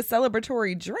known to be a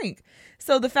celebratory drink.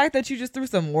 So the fact that you just threw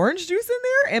some orange juice in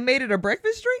there and made it a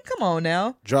breakfast drink, come on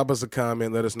now. Drop us a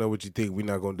comment. Let us know what you think. We're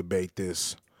not going to debate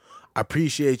this. I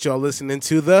appreciate y'all listening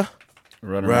to the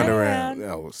Run Run around.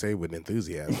 Around. I will say it with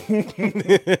enthusiasm.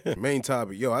 Main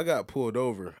topic. Yo, I got pulled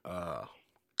over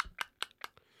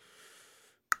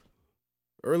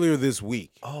earlier this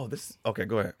week. Oh, this. Okay,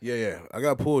 go ahead. Yeah. I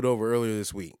got pulled over earlier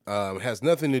this week. It has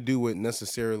nothing to do with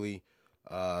necessarily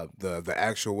the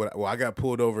actual well, I got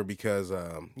pulled over because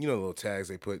you know the little tags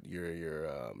they put your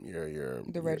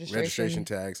registration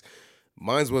tags.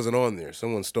 Mine's wasn't on there.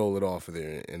 Someone stole it off of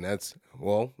there, and that's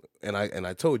and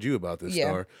I told you about this,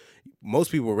 Star.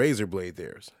 Most people razor blade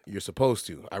theirs. You're supposed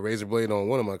to. I razor blade on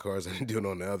one of my cars. I didn't do it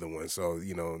on the other one, so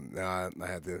you know now I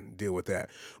had to deal with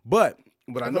that. But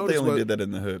I know they only did that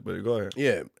in the hood. But go ahead.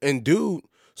 Yeah, and dude.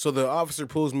 So the officer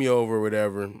pulls me over or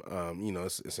whatever. You know,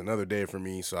 it's another day for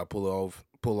me. So I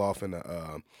pull off in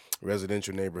a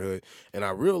residential neighborhood, and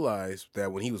I realized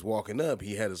that when he was walking up,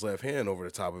 he had his left hand over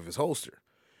the top of his holster.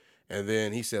 And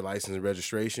then he said license and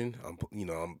registration.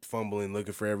 I'm fumbling,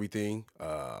 looking for everything.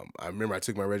 I remember I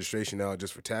took my registration out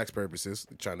just for tax purposes,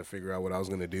 trying to figure out what I was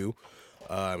going to do.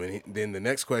 Then the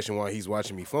next question while he's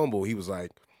watching me fumble, he was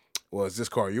like, "Well, is this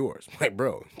car yours?" I'm like,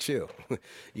 bro, chill.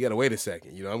 You got to wait a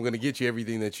second. You know, I'm going to get you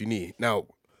everything that you need. Now,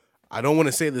 I don't want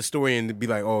to say the story and be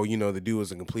like, oh, you know, the dude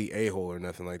was a complete a-hole or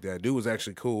nothing like that. Dude was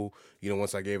actually cool, you know,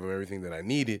 once I gave him everything that I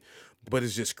needed. But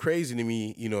it's just crazy to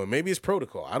me, you know, maybe it's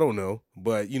protocol. I don't know.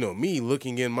 But, you know, me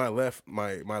looking in my left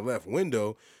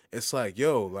window, it's like,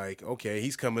 yo, like, okay,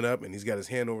 he's coming up and he's got his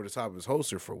hand over the top of his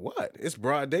holster for what? It's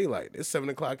broad daylight. It's 7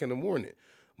 o'clock in the morning.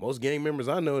 Most gang members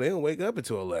I know, they don't wake up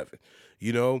until 11,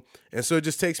 you know? And so it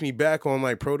just takes me back on,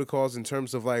 like, protocols in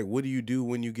terms of, like, what do you do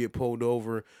when you get pulled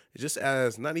over? Just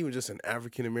as, not even just an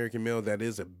African-American male, that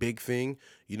is a big thing,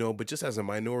 you know, but just as a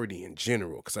minority in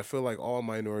general, because I feel like all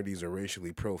minorities are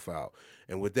racially profiled.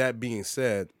 And with that being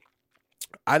said,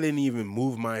 I didn't even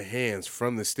move my hands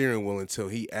from the steering wheel until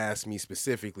he asked me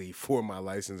specifically for my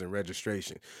license and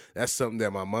registration. That's something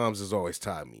that my mom's has always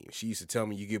taught me. She used to tell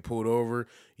me, you get pulled over,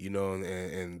 you know,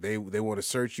 and they want to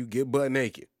search you, get butt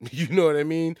naked. You know what I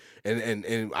mean?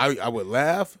 And I would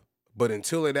laugh, but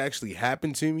until it actually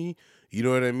happened to me, you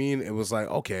know what I mean? It was like,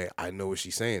 okay, I know what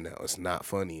she's saying now. It's not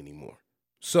funny anymore.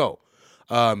 So,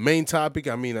 main topic,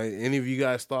 I mean, any of you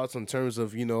guys' thoughts in terms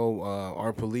of, you know,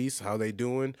 our police, how they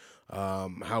doing?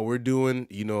 How we're doing,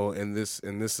 you know, in this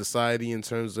society in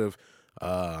terms of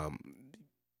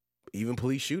even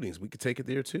police shootings. We could take it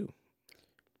there too.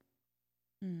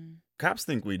 Cops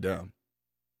think we dumb.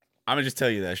 I'm gonna just tell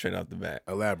you that straight off the bat.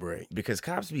 Elaborate. Because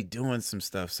cops be doing some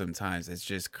stuff sometimes. It's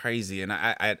just crazy, and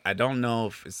I don't know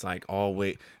if it's like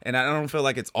always, and I don't feel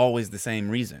like it's always the same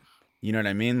reason. You know what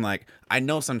I mean? Like, I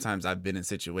know sometimes I've been in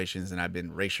situations and I've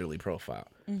been racially profiled.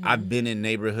 Mm-hmm. I've been in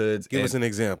neighborhoods. Give us an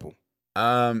example.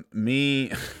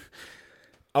 Me.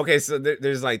 Okay, so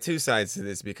there's like two sides to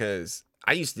this because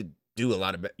I used to do a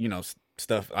lot of, you know,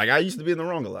 stuff. Like, I used to be in the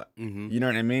wrong a lot. Mm-hmm. You know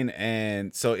what I mean?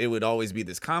 And so it would always be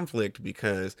this conflict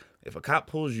because if a cop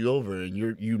pulls you over and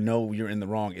you know you're in the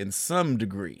wrong in some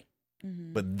degree,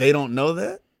 but they don't know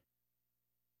that.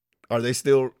 Are they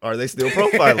still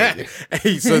profiling you?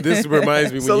 Hey, so this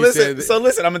reminds me when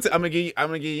listen, I'm gonna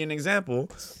give you an example.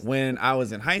 When I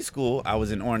was in high school, I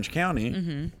was in Orange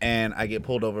County, and I get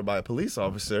pulled over by a police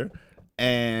officer,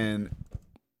 and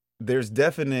there's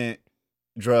definite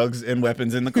drugs and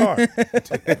weapons in the car.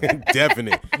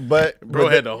 Definite. But bro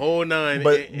had the whole nine.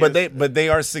 But they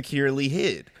are securely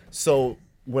hid. So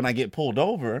when I get pulled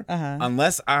over,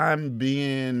 unless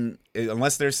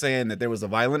they're saying that there was a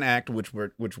violent act which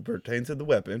pertains to the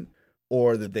weapon,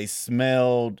 or that they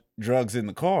smelled drugs in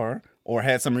the car, or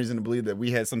had some reason to believe that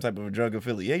we had some type of a drug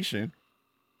affiliation,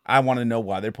 I want to know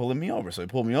why they're pulling me over. So he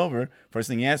pulled me over. First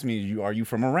thing he asked me is, "Are you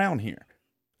from around here?"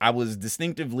 I was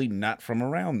distinctively not from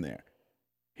around there.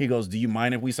 He goes, "Do you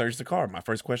mind if we search the car?" My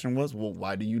first question was, well,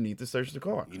 why do you need to search the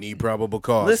car? You need probable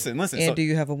cause. Listen. And so do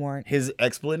you have a warrant? His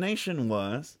explanation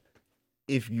was,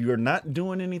 if you're not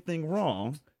doing anything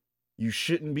wrong, you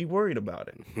shouldn't be worried about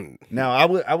it. Now,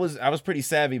 I was pretty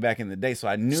savvy back in the day, so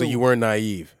I knew. So you weren't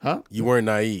naive, huh? You weren't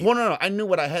naive. Well, no. I knew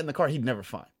what I had in the car. He'd never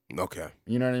find. Okay.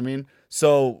 You know what I mean?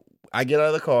 So I get out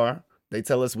of the car. They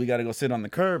tell us we got to go sit on the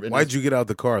curb. And why'd you get out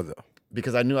the car though?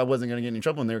 Because I knew I wasn't going to get in any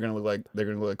trouble, and they're going to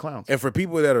look like clowns. And for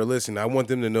people that are listening, I want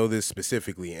them to know this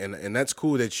specifically, and that's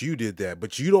cool that you did that,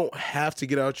 but you don't have to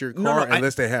get out your car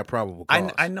unless they have probable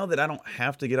cause. I know that I don't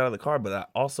have to get out of the car, but I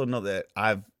also know that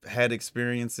I've had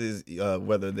experiences,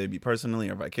 whether they be personally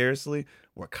or vicariously,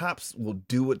 where cops will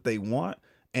do what they want,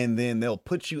 and then they'll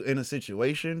put you in a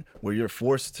situation where you're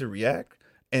forced to react.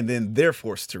 And then they're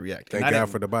forced to react. Thank God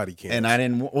for the body cam. And I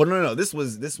didn't. Well, no. This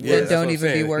was. It don't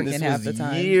even be working half the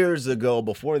time. Years ago,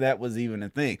 before that was even a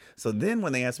thing. So then,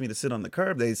 when they asked me to sit on the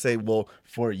curb, they say, "Well,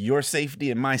 for your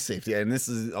safety and my safety," and this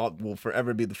will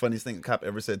forever be the funniest thing a cop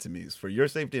ever said to me is, "For your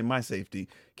safety and my safety,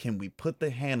 can we put the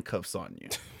handcuffs on you?"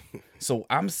 So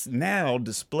I'm now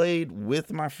displayed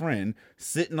with my friend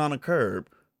sitting on a curb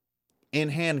in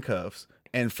handcuffs.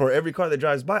 And for every car that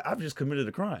drives by, I've just committed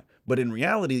a crime. But in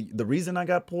reality, the reason I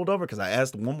got pulled over, because I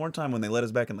asked one more time when they let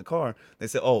us back in the car, they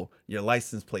said, "Oh, your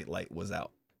license plate light was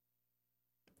out."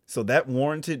 So that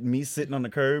warranted me sitting on the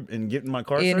curb and getting my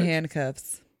car in searched.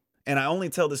 handcuffs. And I only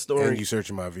tell the story. And you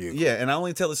searching my vehicle. Yeah, and I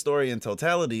only tell the story in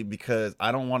totality because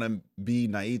I don't want to be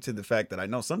naive to the fact that I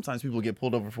know sometimes people get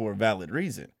pulled over for a valid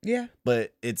reason. Yeah.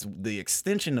 But it's the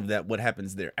extension of that, what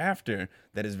happens thereafter,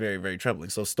 that is very, very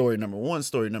troubling. So story number one,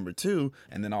 story number two,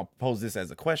 and then I'll pose this as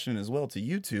a question as well to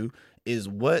you two, is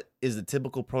what is the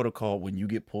typical protocol when you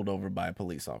get pulled over by a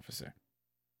police officer?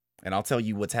 And I'll tell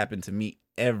you what's happened to me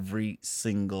every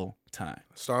single time.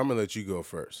 So I'm going to let you go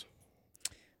first.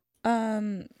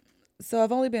 So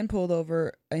I've only been pulled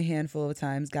over a handful of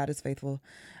times. God is faithful.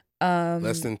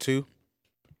 Less than 2?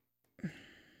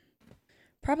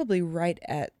 Probably right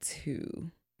at 2.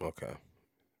 Okay.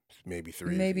 Maybe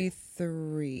 3. Maybe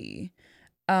 3.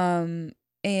 And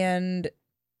I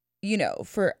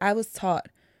was taught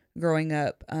growing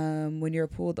up, when you're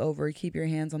pulled over, keep your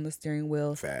hands on the steering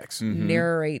wheel. Facts. Mm-hmm.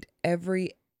 Narrate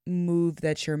every move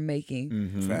that you're making.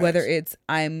 Mm-hmm. Whether it's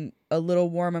I'm a little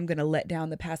warm, I'm going to let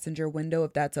down the passenger window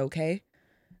if that's okay.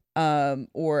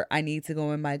 Or I need to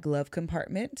go in my glove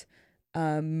compartment.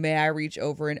 May I reach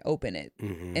over and open it?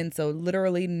 Mm-hmm. And so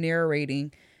literally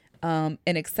narrating, and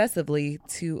excessively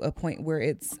to a point where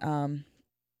it's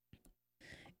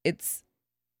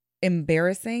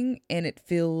embarrassing and it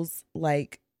feels a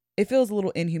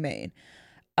little inhumane.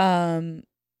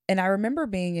 And I remember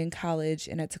being in college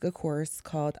and I took a course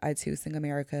called I Too Sing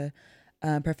America.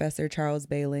 Professor Charles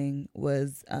Bailing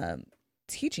was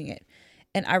teaching it.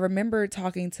 And I remember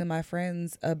talking to my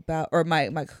friends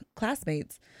my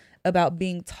classmates about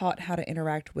being taught how to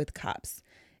interact with cops.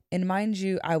 And mind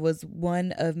you, I was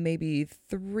one of maybe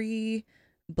 3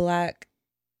 Black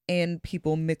and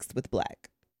people mixed with Black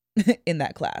in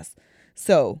that class.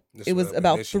 So it was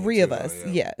about 3 of us.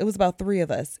 Yeah, it was about 3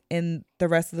 of us. And the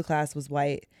rest of the class was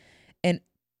white. And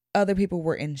other people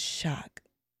were in shock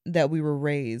that we were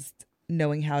raised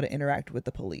knowing how to interact with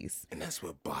the police. And that's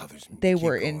what bothers me. They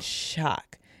were in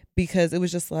shock because it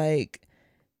was just like,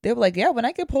 they were like, yeah, when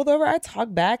I get pulled over, I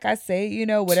talk back. I say,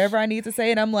 whatever I need to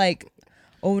say. And I'm like,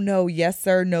 oh no, yes,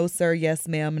 sir, no, sir, yes,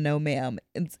 ma'am, no, ma'am.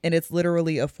 And it's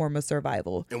literally a form of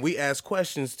survival. And we ask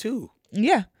questions too.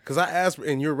 Yeah. Because I asked,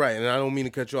 and you're right, and I don't mean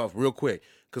to cut you off real quick.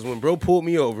 Because when bro pulled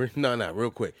me over, real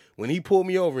quick. When he pulled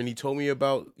me over and he told me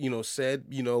about, said,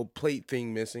 plate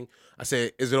thing missing, I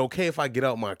said, is it okay if I get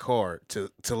out my car to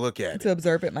look at it? To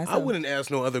observe it myself. I wouldn't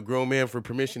ask no other grown man for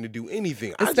permission to do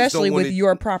anything. Especially with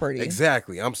your property.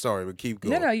 Exactly. I'm sorry, but keep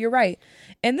going. No, you're right.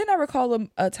 And then I recall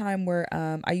a time where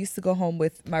I used to go home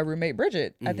with my roommate,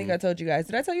 Bridget. Mm-hmm. I think I told you guys.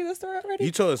 Did I tell you this story already?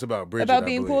 You told us about Bridget, about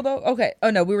being pulled over? Okay. Oh,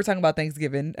 no, we were talking about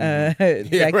Thanksgiving back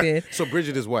then. So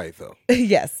Bridget is white, though.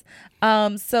 Yes.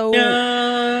 So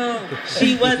no,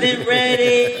 she wasn't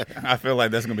ready. I feel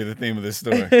like that's gonna be the theme of this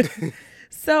story.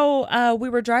 So we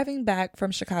were driving back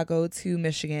from Chicago to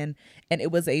Michigan, and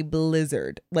it was a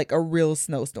blizzard, like a real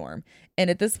snowstorm. And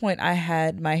at this point, I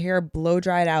had my hair blow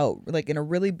dried out, like in a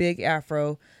really big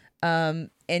afro.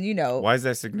 And why is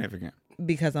that significant?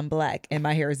 Because I'm Black, and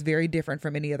my hair is very different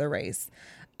from any other race.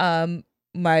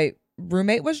 My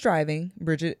roommate was driving.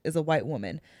 Bridget is a white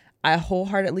woman. I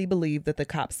wholeheartedly believe that the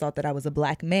cops thought that I was a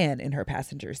Black man in her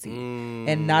passenger seat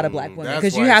and not a Black woman.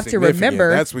 Because you have to remember,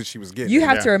 that's what she was getting. You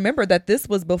have to remember that this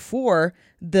was before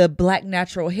the Black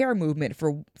natural hair movement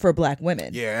for Black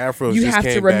women. Yeah, afros. You just have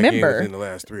came to remember, back in the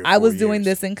last 3 or 4 I was years. doing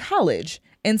this in college,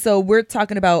 and so we're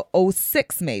talking about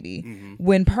 2006 maybe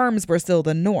when perms were still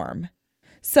the norm.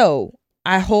 So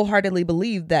I wholeheartedly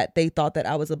believed that they thought that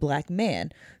I was a black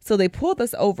man. So they pulled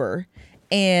us over,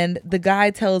 and the guy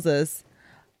tells us,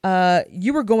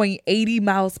 you were going 80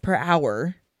 miles per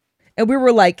hour. And we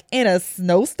were like in a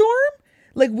snowstorm.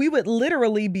 Like, we would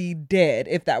literally be dead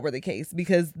if that were the case,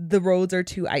 because the roads are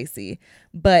too icy.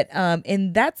 But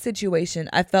in that situation,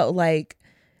 I felt like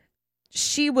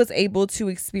she was able to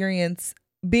experience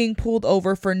being pulled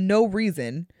over for no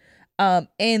reason.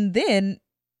 And then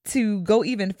to go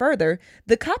even further,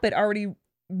 the cop had already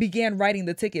began writing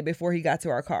the ticket before he got to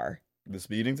our car. The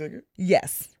speeding ticket?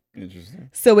 Yes. Interesting.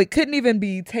 So it couldn't even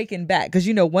be taken back because,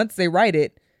 once they write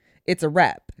it, it's a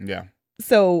wrap. Yeah.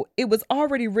 So it was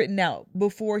already written out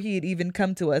before he had even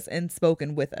come to us and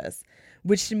spoken with us,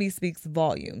 which to me speaks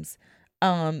volumes.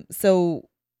 So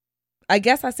I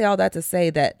guess I say all that to say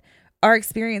that our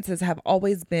experiences have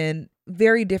always been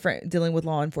very different dealing with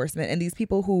law enforcement, and these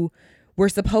people who were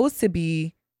supposed to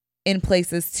be in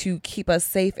places to keep us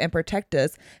safe and protect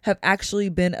us have actually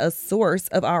been a source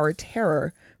of our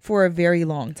terror for a very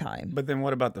long time. But then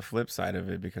what about the flip side of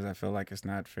it? Because I feel like it's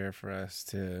not fair for us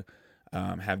to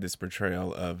have this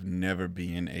portrayal of never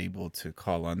being able to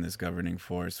call on this governing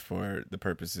force for the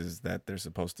purposes that they're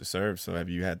supposed to serve. So have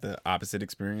you had the opposite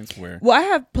experience where... Well, I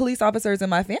have police officers in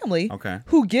my family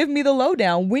who give me the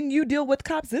lowdown. When you deal with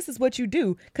cops, this is what you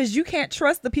do, because you can't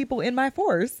trust the people in my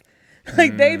force.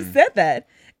 Like, they've said that,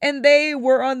 and they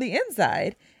were on the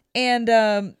inside. And,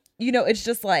 it's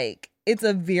just like, it's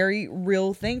a very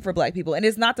real thing for Black people. And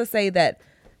it's not to say that,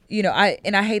 I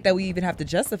hate that we even have to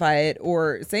justify it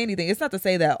or say anything. It's not to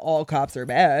say that all cops are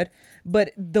bad,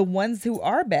 but the ones who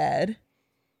are bad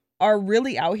are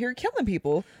really out here killing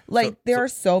people. Like, there are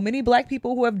so many Black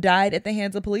people who have died at the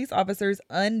hands of police officers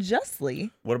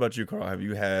unjustly. What about you, Carl? Have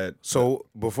you had... So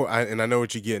I know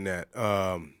what you're getting at.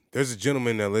 There's a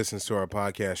gentleman that listens to our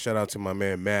podcast. Shout out to my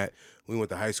man, Matt. We went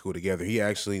to high school together. He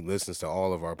actually listens to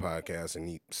all of our podcasts, and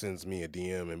he sends me a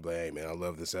DM and be like, hey, man, I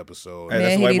love this episode. Hey,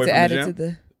 Man, he needs to add it to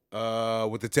the...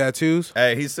 With the tattoos?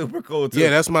 Hey, he's super cool, too. Yeah,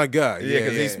 that's my guy. Yeah,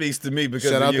 because he speaks to me because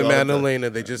Shout of out you to all Matt the and time. Elena.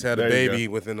 They just had a baby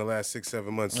within the last 6-7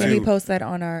 months, Can too. he post that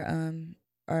on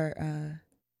our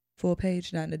full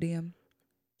page, not in the DM?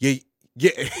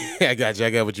 Yeah, I got you. I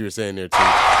got what you were saying there, too.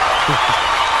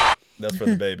 That's for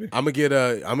the baby. I'm going to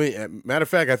get matter of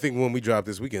fact, I think when we drop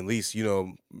this, we can at least,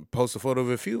 post a photo of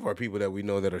a few of our people that we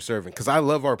know that are serving. Because I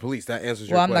love our police. That answers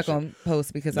your question. Well, I'm not going to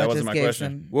post because That I wasn't just my gave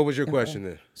question. some... What was your question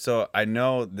then? So I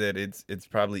know that it's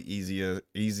probably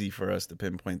easy for us to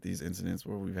pinpoint these incidents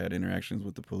where we've had interactions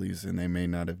with the police and they may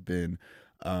not have been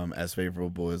as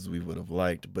favorable as we would have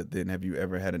liked. But then have you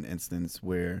ever had an instance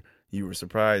where you were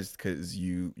surprised because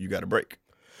you got a break?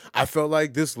 I felt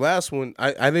like this last one,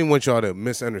 I didn't want y'all to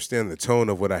misunderstand the tone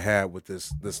of what I had with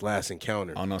this last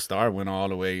encounter. Oh, no, Star went all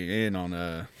the way in on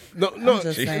No,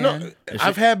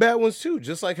 I've had bad ones too.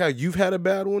 Just like how you've had a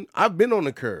bad one, I've been on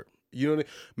the curb. You know what I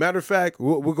mean? Matter of fact,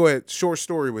 we'll go ahead. Short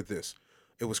story with this.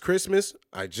 It was Christmas.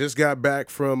 I just got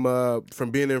back from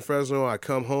being in Fresno. I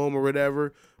come home or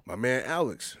whatever. My man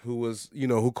Alex, who was,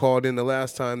 who called in the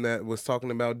last time that was talking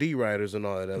about D-Riders and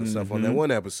all that other stuff on that one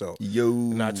episode. Yo.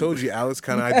 And I told you, Alex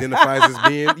kind of identifies as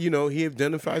being, he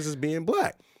identifies as being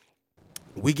Black.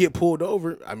 We get pulled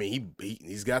over. I mean,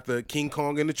 he's got the King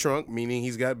Kong in the trunk, meaning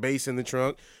he's got bass in the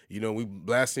trunk. We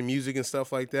blasting music and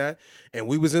stuff like that. And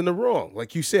we was in the wrong.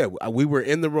 Like you said, we were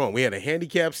in the wrong. We had a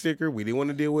handicap sticker. We didn't want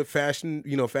to deal with Fashion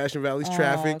Valley's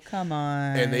traffic. Oh, come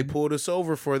on. And they pulled us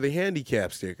over for the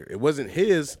handicap sticker. It wasn't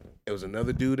his. It was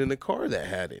another dude in the car that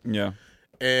had it. Yeah.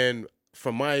 And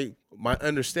from my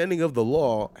understanding of the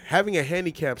law, having a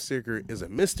handicap sticker is a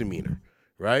misdemeanor,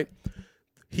 right?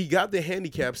 He got the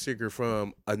handicap sticker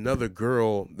from another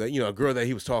girl a girl that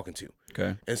he was talking to.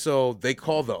 Okay. And so they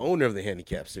called the owner of the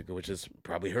handicap sticker, which is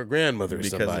probably her grandmother or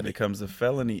somebody. Because it becomes a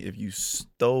felony if you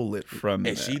stole it from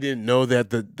and she didn't know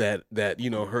that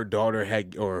her daughter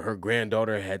had or her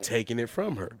granddaughter had taken it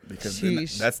from her. Because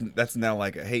that's now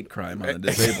like a hate crime on a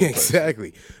disabled person.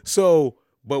 Exactly. So,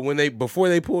 but before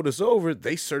they pulled us over,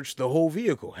 they searched the whole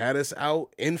vehicle, had us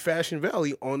out in Fashion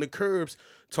Valley on the curbs,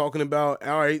 talking about,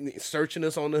 all right, searching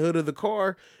us on the hood of the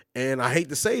car. And I hate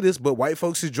to say this, but white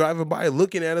folks is driving by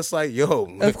looking at us like,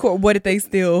 yo. Of course, what did they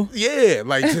steal? Yeah,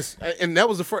 like just, and that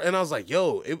was the first, and I was like,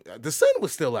 yo, the sun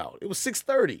was still out. It was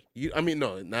 6:30.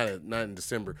 No, not in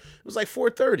December. It was like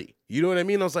 4:30. You know what I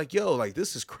mean? I was like, yo, like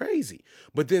this is crazy.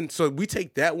 But then, so we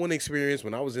take that one experience.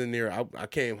 When I was in there, I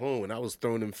came home and I was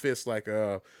throwing them fists like,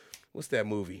 what's that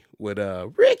movie with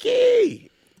Ricky?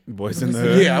 Boys in the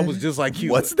Hood. Yeah, I was just like you.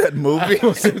 What's that movie?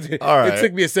 All right. It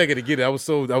took me a second to get it. I was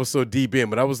so deep in,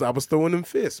 but I was throwing them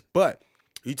fists. But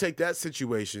You take that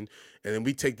situation, and then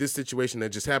we take this situation that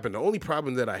just happened. The only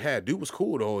problem that I had, dude was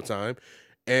cool the whole time.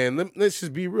 And let's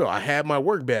just be real. I had my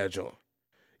work badge on.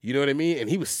 You know what I mean? And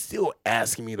he was still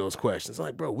asking me those questions. I'm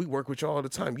like, bro, we work with y'all all the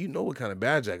time. You know what kind of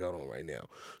badge I got on right now.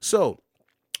 So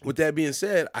with that being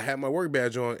said, I had my work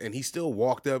badge on, and he still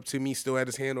walked up to me, still had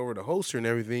his hand over the holster and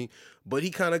everything, but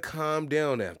he kind of calmed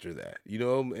down after that, you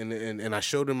know, and I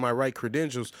showed him my right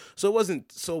credentials. So it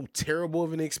wasn't so terrible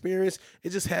of an experience. It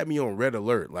just had me on red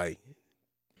alert. Like,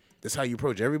 that's how you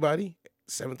approach everybody,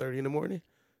 7:30 in the morning?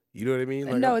 You know what I mean?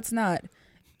 Like, no, it's not.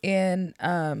 And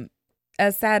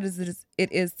as sad as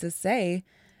it is to say,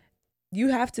 you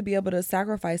have to be able to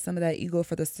sacrifice some of that ego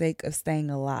for the sake of staying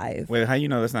alive. Wait, how you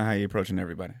know that's not how you're approaching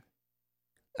everybody?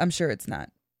 I'm sure it's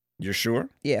not. You're sure?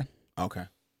 Yeah. Okay.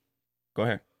 Go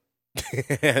ahead.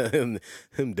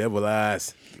 Them devil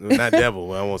eyes. Not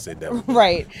devil. I won't say devil.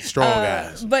 Right. Strong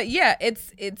eyes. But yeah,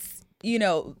 it's you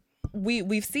know,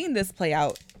 we've seen this play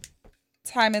out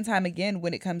time and time again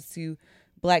when it comes to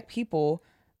Black people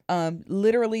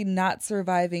literally not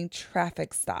surviving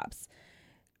traffic stops.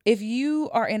 If you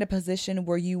are in a position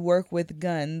where you work with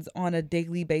guns on a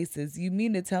daily basis, you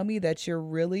mean to tell me that you're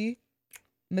really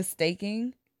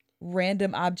mistaking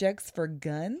random objects for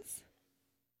guns?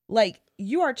 Like,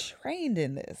 you are trained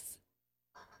in this.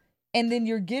 And then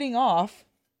you're getting off.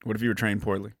 What if you were trained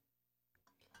poorly?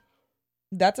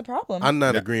 That's a problem. I'm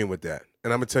not agreeing with that.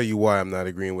 And I'm going to tell you why I'm not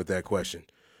agreeing with that question.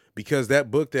 Because that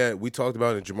book that we talked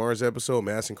about in Jamar's episode,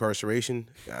 Mass Incarceration,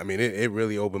 I mean, it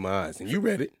really opened my eyes. And you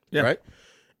read it, right?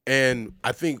 And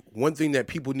I think one thing that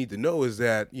people need to know is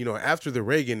that, you know, after the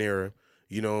Reagan era,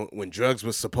 you know, when drugs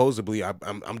was supposedly,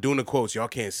 I'm doing the quotes, y'all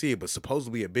can't see it, but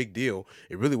supposedly a big deal,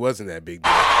 it really wasn't that big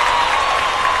deal.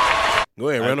 Go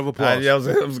ahead, round of applause. I was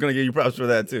going to give you props for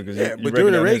that, too. Yeah, but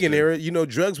during the Reagan era, you know,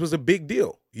 drugs was a big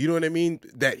deal. You know what I mean?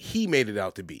 That he made it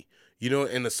out to be. You know,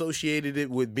 and associated it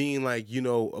with being like, you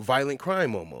know, a violent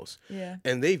crime almost. Yeah.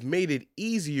 And they've made it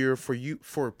easier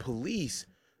for police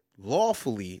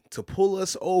lawfully to pull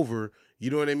us over,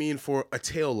 you know what I mean, for a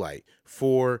tail light,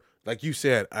 for, like you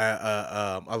said,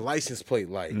 a license plate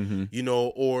light, you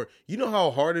know, or you know how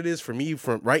hard it is for me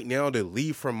from right now to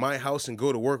leave from my house and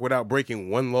go to work without breaking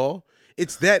one law?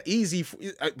 It's that easy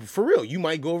for real. You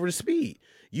might go over the speed.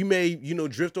 You may, you know,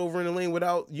 drift over in the lane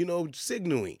without, you know,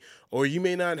 signaling, or you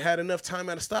may not had enough time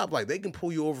at a stoplight. They can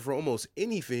pull you over for almost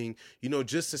anything, you know,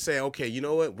 just to say, okay, you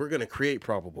know what, we're going to create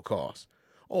probable cause.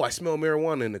 Oh, I smell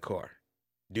marijuana in the car.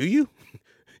 Do you?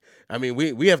 I mean,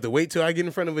 we have to wait till I get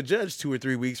in front of a judge 2 or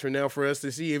 3 weeks from now for us to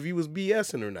see if you was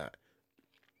BSing or not.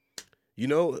 You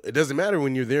know, it doesn't matter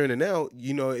when you're there in and out.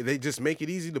 You know, they just make it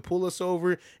easy to pull us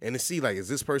over and to see, like, is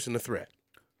this person a threat?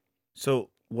 So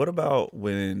what about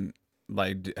when,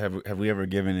 like, have we ever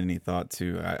given any thought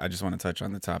to, I just want to touch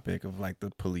on the topic of, like,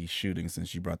 the police shooting,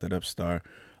 since you brought that up, Star,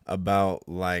 about,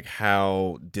 like,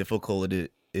 how difficult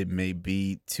it may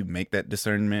be to make that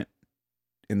discernment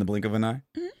in the blink of an eye?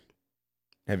 Mm-hmm.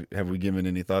 Have we given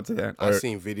any thought to that? I've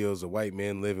seen videos of white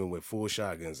men living with full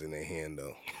shotguns in their hand,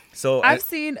 though. So I've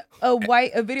seen a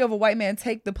video of a white man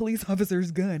take the police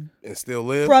officer's gun and still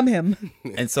live from him,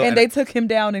 and they took him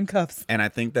down in cuffs. And I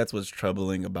think that's what's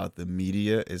troubling about the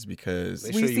media is because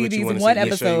we see these one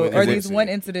episode or these one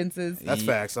incidences. That's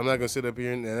facts. I'm not gonna sit up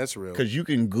here and that's real. Because you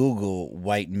can Google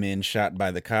white men shot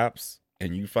by the cops,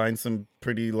 and you find some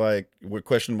pretty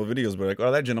questionable videos. But like,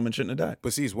 oh, that gentleman shouldn't have died.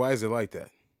 But see, why is it like that?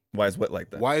 Why is what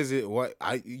like that? Why is it?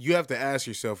 You have to ask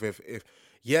yourself if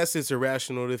yes, it's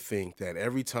irrational to think that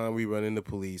every time we run into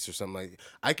police or something like,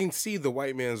 I can see the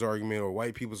white man's argument or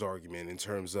white people's argument in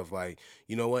terms of like,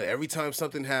 you know what, every time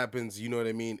something happens, you know what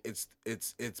I mean,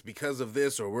 it's because of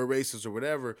this or we're racist or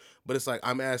whatever. But it's like,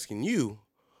 I'm asking you,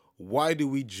 why do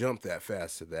we jump that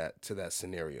fast to that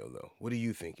scenario though? What do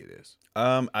you think it is?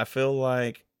 I feel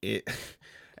like it.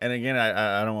 And again,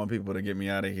 I don't want people to get me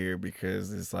out of here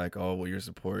because it's like, oh, well, you're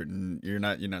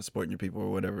not supporting your people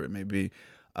or whatever it may be.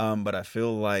 But I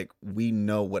feel like we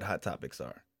know what hot topics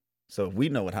are. So if we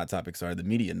know what hot topics are, the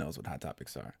media knows what hot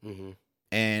topics are. Mm-hmm.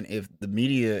 And if the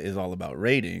media is all about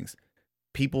ratings,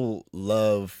 people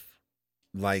love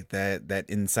like that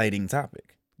inciting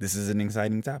topic. This is an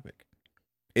exciting topic.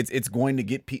 It's going to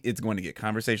get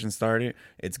conversations started.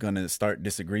 It's going to start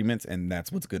disagreements, and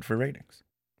that's what's good for ratings.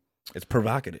 It's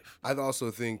provocative. I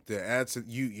also think to add to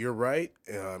you're right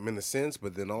in a sense,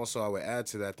 but then also I would add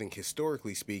to that, I think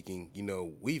historically speaking, you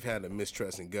know, we've had a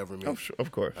mistrust in government. Oh, sure,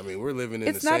 of course. I mean, we're living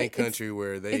in the same country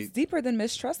where it's deeper than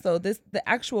mistrust, though. The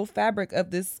actual fabric of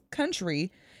this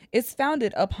country is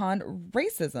founded upon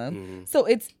racism. Mm-hmm. So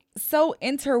it's so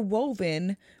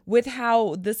interwoven with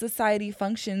how the society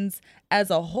functions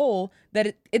as a whole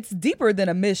that it's deeper than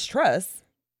a mistrust.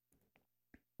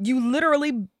 You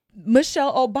literally,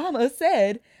 Michelle Obama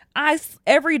said,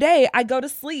 every day I go to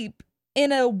sleep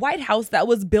in a White House that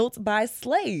was built by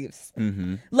slaves.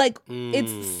 Mm-hmm. Like,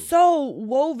 it's so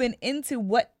woven into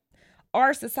what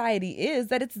our society is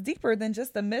that it's deeper than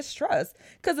just a mistrust.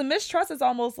 Because a mistrust is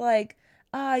almost like,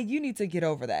 you need to get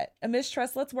over that. A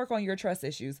mistrust, let's work on your trust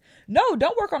issues. No,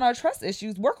 don't work on our trust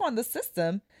issues. Work on the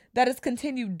system that has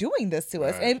continued doing this to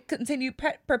us and continue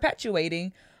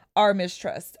perpetuating our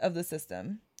mistrust of the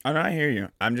system. I hear you.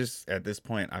 I'm just, at this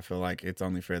point, I feel like it's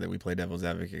only fair that we play devil's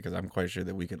advocate, because I'm quite sure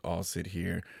that we could all sit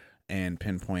here and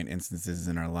pinpoint instances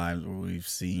in our lives where we've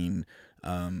seen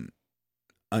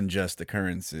unjust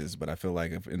occurrences. But I feel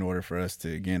like in order for us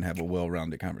to, again, have a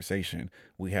well-rounded conversation,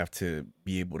 we have to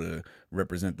be able to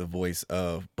represent the voice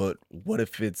of, but what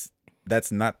if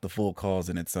that's not the full cause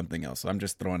and it's something else? So I'm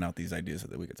just throwing out these ideas so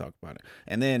that we could talk about it.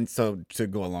 And then, so to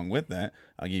go along with that,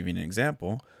 I'll give you an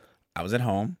example. I was at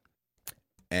home.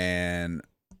 And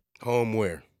home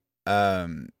where?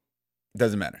 Doesn't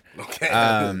matter. Okay.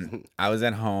 I was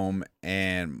at home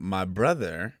and my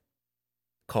brother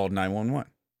called 911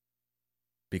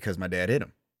 because my dad hit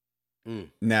him.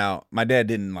 Now, my dad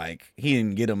he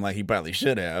didn't get him like he probably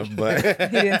should have, but he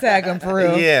didn't tag him for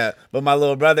real. Yeah, but my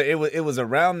little brother, it was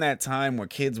around that time where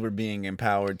kids were being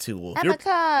empowered to. Well,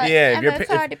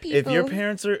 if your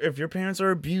parents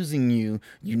are abusing you,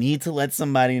 you need to let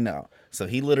somebody know. So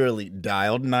he literally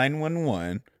dialed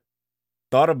 911,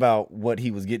 thought about what he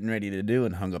was getting ready to do,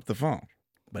 and hung up the phone.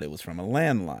 But it was from a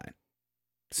landline.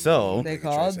 So they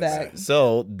called back.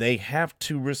 So they have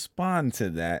to respond to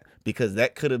that, because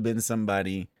that could have been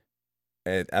somebody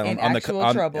on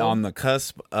the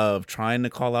cusp of trying to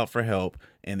call out for help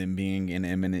and then being in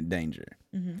imminent danger.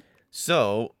 Mm-hmm.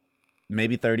 So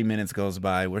maybe 30 minutes goes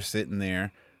by. We're sitting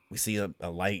there. We see a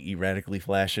light erratically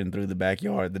flashing through the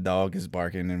backyard. The dog is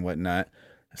barking and whatnot.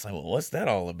 It's like, well, what's that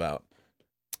all about?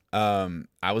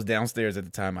 I was downstairs at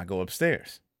the time. I go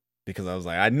upstairs because I was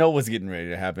like, I know what's getting ready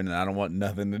to happen and I don't want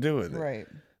nothing to do with it. Right.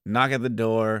 Knock at the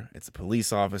door. It's a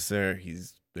police officer.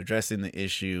 He's addressing the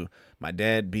issue. My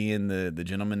dad, being the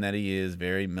gentleman that he is,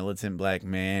 very militant black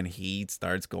man, he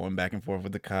starts going back and forth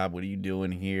with the cop. What are you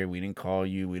doing here? We didn't call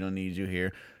you. We don't need you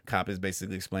here. Cop is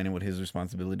basically explaining what his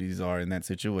responsibilities are in that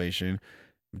situation.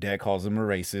 Dad calls him a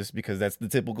racist because that's the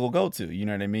typical go-to. You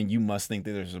know what I mean? You must think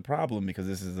that there's a problem because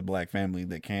this is a black family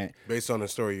that can't. Based on the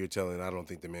story you're telling, I don't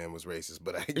think the man was racist,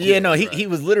 but he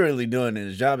was literally doing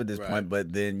his job at this point.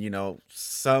 But then,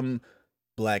 some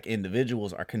black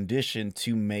individuals are conditioned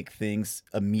to make things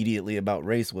immediately about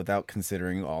race without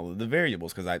considering all of the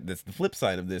variables. Because that's the flip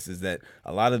side of this, is that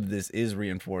a lot of this is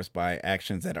reinforced by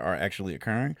actions that are actually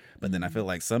occurring. But then I feel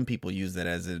like some people use that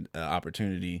as an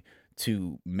opportunity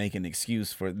to make an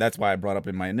excuse for. That's why I brought up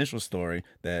in my initial story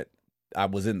that I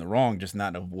was in the wrong, just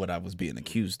not of what I was being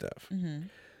accused of. Mm-hmm.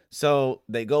 So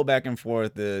they go back and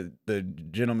forth. The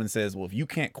gentleman says, well, if you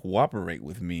can't cooperate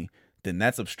with me, then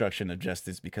that's obstruction of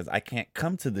justice, because I can't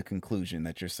come to the conclusion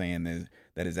that you're saying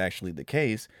that is actually the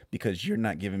case because you're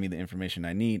not giving me the information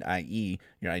I need, i.e.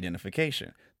 your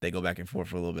identification. They go back and forth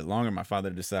for a little bit longer. My father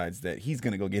decides that he's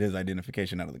going to go get his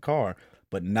identification out of the car,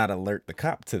 but not alert the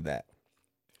cop to that,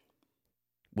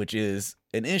 which is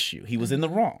an issue. He was in the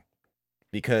wrong,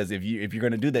 because if you're going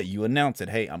to do that, you announce it.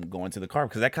 Hey, I'm going to the car,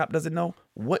 because that cop doesn't know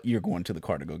what you're going to the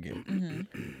car to go get. Mm-hmm.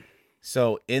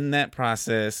 So in that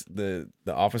process, the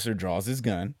officer draws his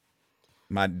gun.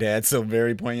 My dad so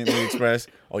very poignantly expressed,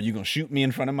 oh, you going to shoot me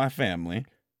in front of my family,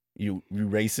 you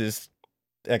racist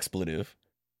expletive.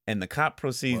 And the cop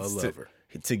proceeds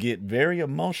to get very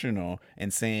emotional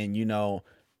and saying,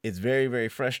 it's very, very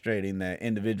frustrating that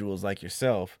individuals like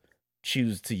yourself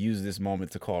choose to use this moment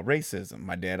to call racism.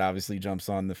 My dad obviously jumps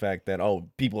on the fact that, oh,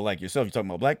 people like yourself, you're talking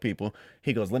about black people.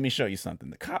 He goes, let me show you something.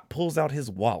 The cop pulls out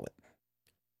his wallet.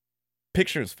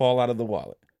 Pictures fall out of the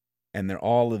wallet, and they're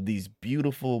all of these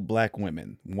beautiful black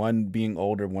women, one being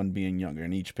older, one being younger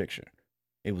in each picture.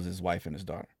 It was his wife and his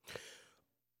daughter.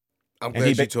 I'm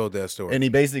glad you told that story. And he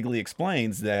basically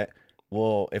explains that,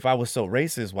 well, if I was so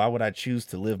racist, why would I choose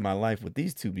to live my life with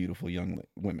these two beautiful young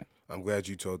women? I'm glad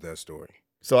you told that story.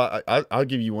 So I'll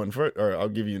give you one I'll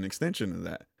give you an extension of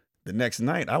that. The next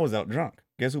night, I was out drunk.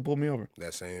 Guess who pulled me over?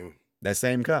 That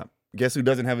same cop. Guess who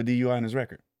doesn't have a DUI on his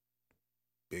record?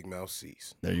 Big Mouth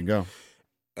C's. There you go.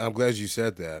 I'm glad you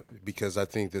said that, because I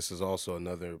think this is also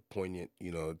another poignant,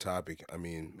 topic. I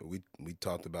mean, we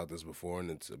talked about this before,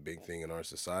 and it's a big thing in our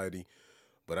society.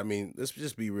 But I mean, let's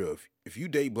just be real. If you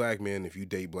date black men, if you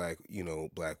date black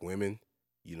women,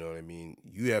 you know what I mean?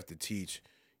 You have to teach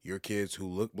your kids who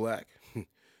look black,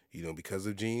 because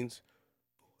of genes,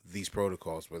 these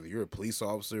protocols, whether you're a police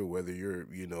officer, whether you're,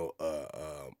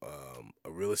 a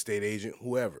a real estate agent,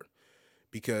 whoever.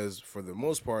 Because for the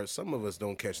most part, some of us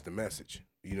don't catch the message.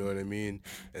 You know what I mean?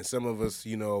 And some of us,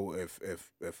 you know, if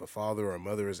a father or a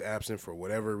mother is absent for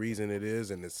whatever reason it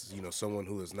is, and it's, you know, someone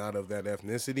who is not of that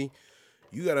ethnicity,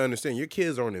 you got to understand your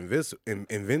kids aren't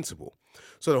invincible.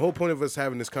 So the whole point of us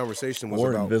having this conversation was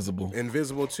about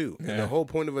invisible too. Yeah. And the whole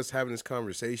point of us having this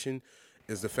conversation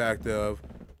is the fact of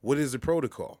what is the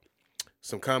protocol.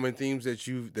 Some common themes that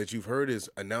you've heard is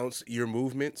announce your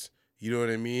movements. You know what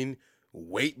I mean?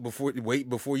 Wait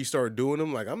before you start doing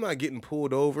them. Like, I'm not getting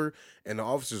pulled over and the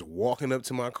officer's walking up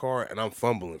to my car and I'm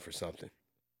fumbling for something.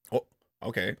 Oh,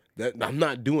 okay. I'm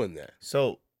not doing that.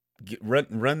 So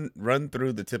run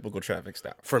through the typical traffic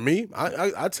stop. For me,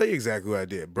 I'll tell you exactly what I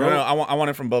did, bro. No, I want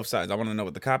it from both sides. I want to know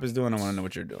what the cop is doing. I want to know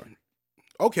what you're doing.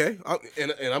 Okay,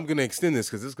 and I'm gonna extend this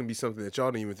because this is gonna be something that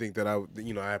y'all didn't even think that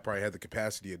I probably had the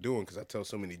capacity of doing because I tell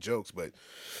so many jokes. But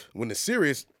when it's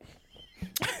serious,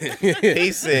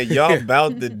 he said, "Y'all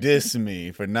about to diss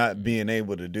me for not being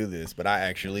able to do this, but I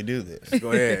actually do this."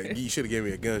 Go ahead. You should have gave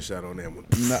me a gunshot on that one.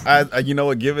 No, you know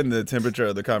what? Given the temperature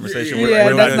of the conversation,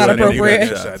 that's not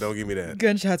appropriate. Don't give me that.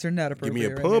 Gunshots are not appropriate.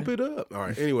 Give me a pump it up. All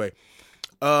right. Anyway,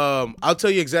 I'll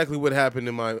tell you exactly what happened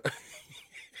in my.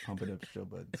 Pump it up, show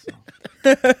buttons.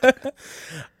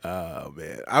 Oh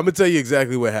man, I'm gonna tell you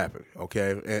exactly what happened.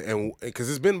 Okay, and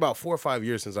because it's been about 4 or 5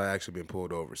 years since I actually been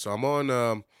pulled over. So I'm on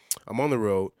the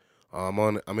road.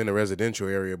 I'm in a residential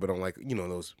area, but on, like, you know,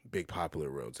 those big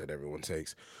popular roads that everyone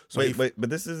takes. So but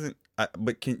this isn't.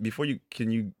 But can you?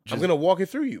 Just... I'm gonna walk it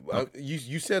through you.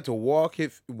 You said to walk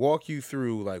you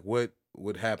through like what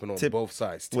would happen on both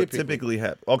sides. What typically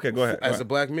happens? Okay, go ahead. As a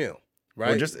black male,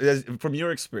 right? Or just from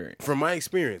your experience. From my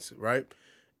experience, right?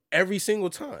 Every single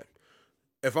time,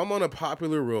 if I'm on a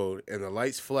popular road and the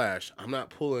lights flash, I'm not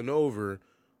pulling over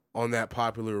on that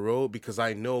popular road because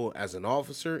I know as an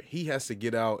officer, he has to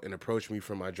get out and approach me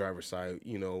from my driver's side,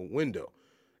 you know, window.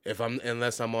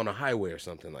 Unless I'm on a highway or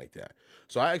something like that.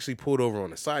 So I actually pulled over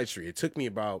on a side street. It took me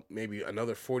about maybe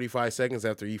another 45 seconds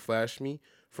after he flashed me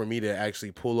for me to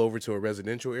actually pull over to a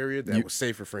residential area that was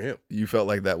safer for him. You felt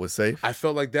like that was safe? I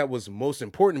felt like that was most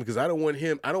important because I don't want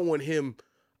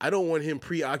him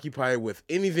preoccupied with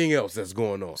anything else that's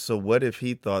going on. So what if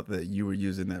he thought that you were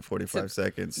using that 45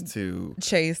 seconds to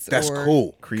chase? That's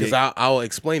cool. Because I'll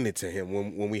explain it to him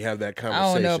when we have that conversation.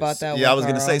 I don't know about that. Yeah, I was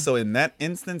going to say, so in that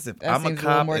instance, if I'm a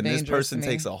cop and this person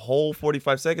takes a whole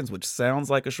 45 seconds, which sounds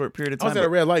like a short period of time. I was at a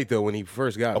red light, though, when he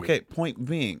first got me. Okay, point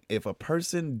being, if a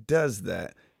person does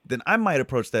that, then I might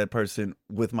approach that person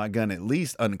with my gun at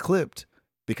least unclipped.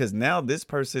 Because now this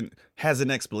person has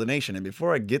an explanation. And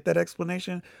before I get that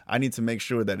explanation, I need to make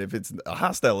sure that if it's a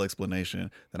hostile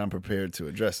explanation, that I'm prepared to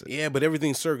address it. Yeah, but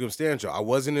everything's circumstantial. I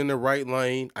wasn't in the right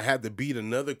lane. I had to beat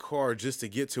another car just to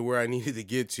get to where I needed to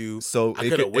get to. So I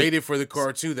could have waited for the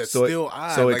car, too. That's still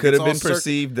odd. So it could have been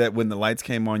perceived that when the lights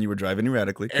came on, you were driving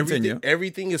erratically. Continue.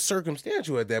 Everything is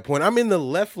circumstantial at that point. I'm in the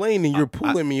left lane and you're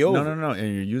pulling me over. No.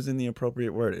 And you're using the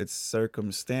appropriate word. It's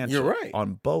circumstantial. You're right.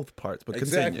 On both parts. But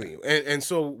exactly. Continue. And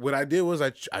so what I did was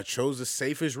I chose the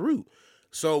safest route.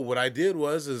 So what I did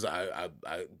was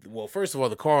well, first of all,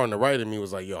 the car on the right of me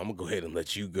was like, "Yo, I'm gonna go ahead and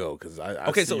let you go because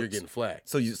I see you're getting flagged."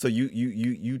 So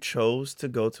you chose to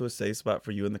go to a safe spot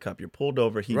for you and the cop. You're pulled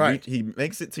over. He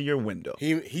makes it to your window.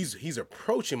 He's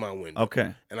approaching my window.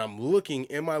 Okay. And I'm looking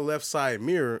in my left side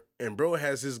mirror, and bro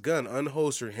has his gun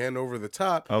unholstered, hand over the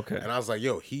top. Okay. And I was like,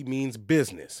 "Yo, he means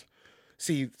business."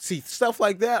 See, stuff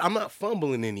like that, I'm not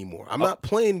fumbling anymore. I'm not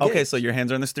playing games. Okay, so your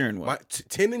hands are on the steering wheel.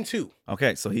 10-2.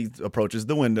 Okay, so he approaches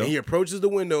the window. He approaches the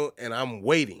window, and I'm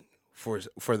waiting for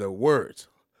the words,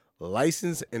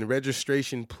 license and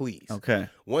registration, please. Okay.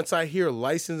 Once I hear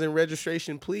license and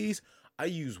registration, please, I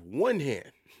use one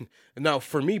hand. Now,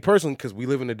 for me personally, because we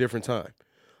live in a different time,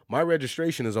 my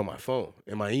registration is on my phone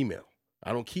and my email.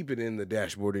 I don't keep it in the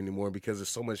dashboard anymore because there's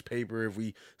so much paper if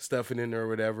we stuff it in there or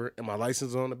whatever, and my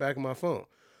license is on the back of my phone.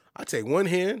 I take one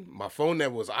hand, my phone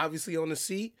that was obviously on the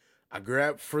seat, I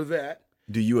grab for that.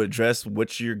 Do you address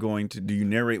what you're going to do? You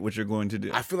narrate what you're going to do?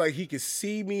 I feel like he could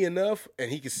see me enough and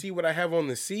he could see what I have on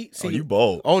the seat. See, you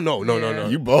bold. Oh, no.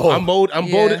 You bold. I'm bold.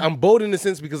 I'm bold in the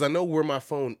sense because I know where my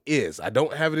phone is. I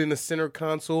don't have it in the center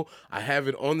console. I have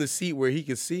it on the seat where he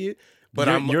can see it. But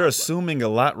you're assuming a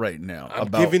lot right now.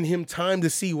 I'm giving him time to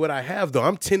see what I have, though.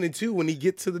 I'm 10-2 when he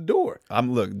gets to the door.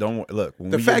 Look.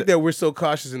 The fact that we're so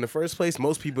cautious in the first place,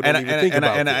 most people don't even think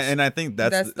about this. And I think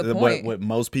that's the point. What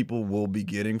most people will be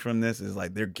getting from this is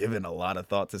like they're giving a lot of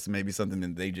thought to maybe something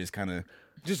that they just kind of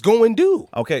Just go and do.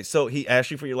 Okay, so he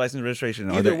asked you for your license registration.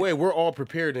 Either way, we're all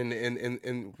prepared,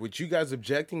 and with you guys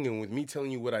objecting and with me telling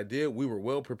you what I did, we were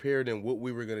well prepared in what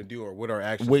we were going to do or what our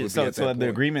actions would be at that point. The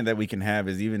agreement that we can have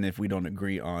is even if we don't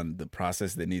agree on the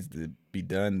process that needs to be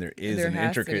done, there is an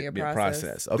intricate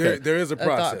process. Okay, there is a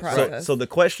process. So the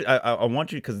question I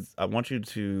want you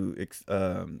to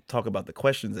talk about the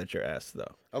questions that you're asked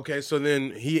though. Okay, so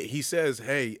then he says,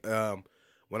 hey.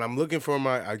 When I'm looking for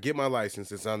I get my license.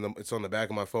 It's on the back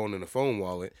of my phone in the phone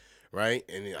wallet, right?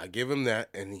 And I give him that,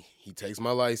 and he takes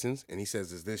my license, and he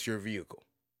says, "Is this your vehicle?"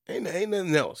 Ain't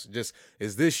nothing else. Just,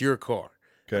 is this your car?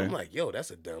 Okay. I'm like, yo,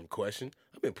 that's a dumb question.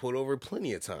 I've been pulled over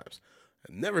plenty of times.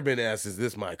 I've never been asked, "Is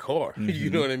this my car?" Mm-hmm. You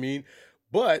know what I mean?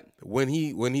 But when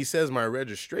he says my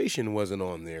registration wasn't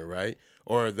on there, right?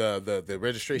 Or the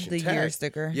registration tag. The year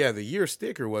sticker. Yeah, the year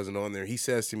sticker wasn't on there. He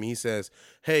says to me,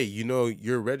 hey,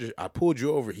 you're I pulled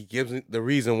you over. He gives me the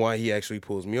reason why he actually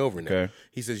pulls me over now. Okay.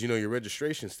 He says, your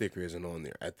registration sticker isn't on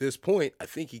there. At this point, I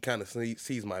think he kind of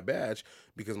sees my badge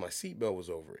because my seatbelt was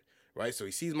over it. Right? So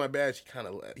he sees my badge,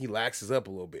 he laxes up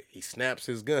a little bit. He snaps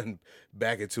his gun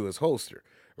back into his holster.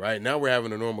 Right, now we're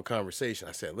having a normal conversation.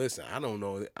 I said, listen, I don't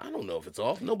know if it's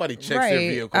off. Nobody checks their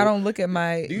vehicle. I don't look at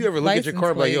my Do you ever look at your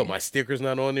car like, yo, my sticker's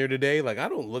not on there today? Like, I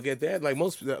don't look at that.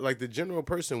 Like the general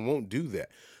person won't do that.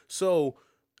 So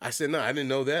I said, no, I didn't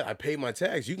know that. I paid my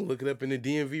tax. You can look it up in the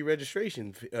DMV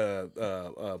registration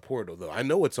portal, though. I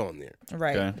know it's on there.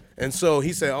 Right. Okay. And so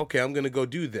he said, okay, I'm going to go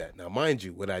do that. Now, mind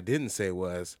you, what I didn't say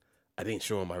was I didn't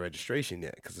show him my registration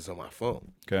yet because it's on my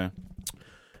phone. Okay.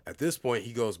 At this point,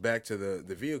 he goes back to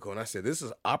the vehicle, and I said, this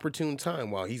is opportune time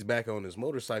while he's back on his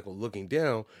motorcycle looking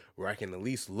down where I can at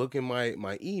least look in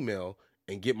my email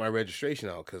and get my registration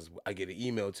out because I get an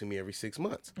email to me every 6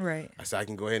 months. Right. I said, I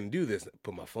can go ahead and do this.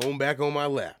 Put my phone back on my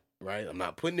lap, right? I'm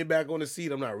not putting it back on the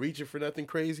seat. I'm not reaching for nothing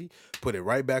crazy. Put it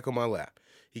right back on my lap.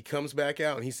 He comes back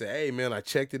out and he said, hey, man, I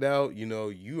checked it out.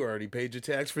 You already paid your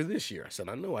tax for this year. I said,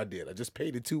 I know I did. I just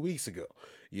paid it 2 weeks ago,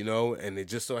 and it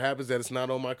just so happens that it's not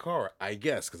on my car, I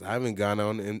guess, because I haven't gone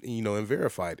on and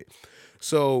verified it.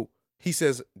 So he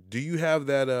says, do you have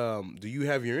that? Do you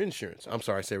have your insurance? I'm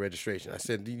sorry, I said registration. I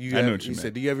said, do you have, he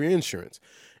said, do you have your insurance?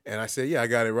 And I said, yeah, I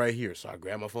got it right here. So I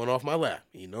grabbed my phone off my lap.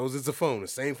 He knows it's a phone, the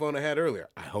same phone I had earlier.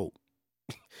 I hope.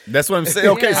 That's what I'm saying.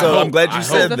 Okay, so I'm glad you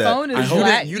said the that. Phone is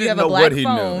black. You didn't know what he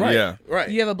phone. knew. Right, yeah, right.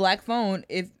 You have a black phone.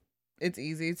 It's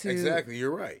easy to exactly.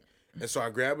 You're right. And so I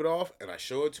grab it off and I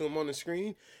show it to him on the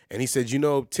screen. And he said,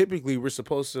 typically we're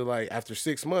supposed to after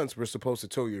 6 months we're supposed to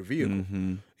tow your vehicle.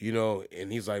 Mm-hmm.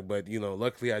 And he's like, but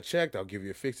luckily I checked. I'll give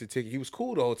you a fix-it ticket. He was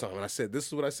cool the whole time. And I said, this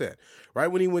is what I said. Right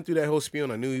when he went through that whole spiel,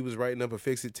 and I knew he was writing up a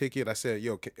fix-it ticket. I said,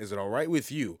 yo, is it all right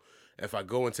with you if I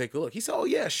go and take a look? He said, oh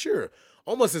yeah, sure.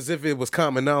 Almost as if it was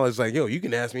common knowledge, like, yo, you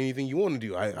can ask me anything you want to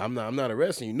do. I'm not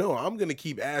arresting you. No, I'm gonna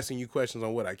keep asking you questions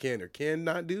on what I can or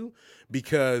cannot do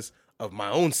because of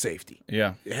my own safety.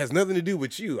 Yeah. It has nothing to do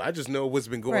with you. I just know what's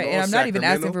been going on. Right, and I'm not even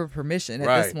asking for permission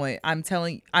at this point.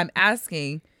 I'm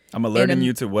asking. I'm alerting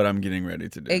you to what I'm getting ready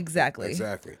to do. Exactly.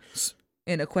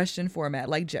 In a question format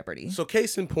like Jeopardy. So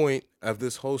case in point of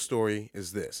this whole story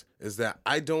is that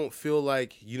I don't feel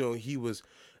like, he was,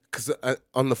 because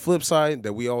on the flip side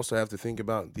that we also have to think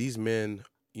about, these men,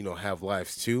 have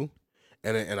lives too.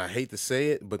 And I hate to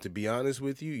say it, but to be honest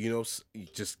with you,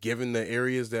 just given the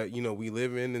areas that, we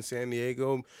live in San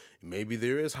Diego, maybe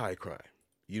there is high crime.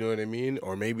 You know what I mean?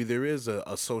 Or maybe there is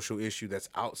a social issue that's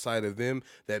outside of them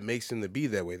that makes them to be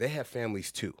that way. They have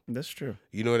families too. That's true.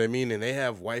 You know what I mean? And they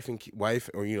have wife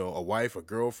or, a wife, a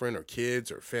girlfriend or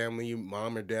kids or family,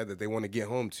 mom or dad that they want to get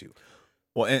home to.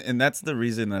 Well, and that's the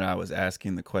reason that I was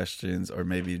asking the questions or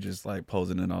maybe just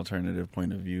posing an alternative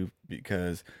point of view,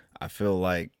 because I feel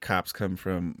like cops come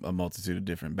from a multitude of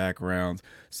different backgrounds.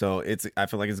 So I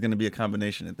feel like it's going to be a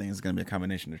combination of things. It's going to be a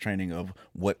combination of training of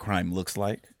what crime looks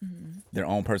like, their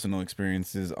own personal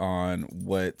experiences on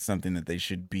what something that they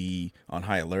should be on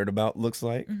high alert about looks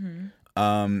like.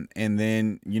 And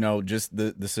then, just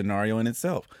the scenario in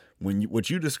itself. What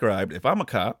you described, if I'm a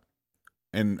cop,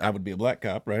 and I would be a black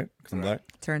cop, right? Because I'm black.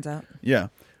 Turns out. Yeah.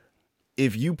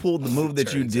 If you pulled the move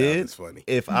that you did,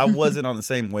 if I wasn't on the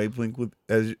same wavelength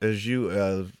as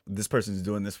you, this person's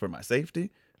doing this for my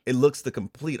safety, it looks the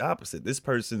complete opposite. This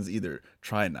person's either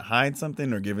trying to hide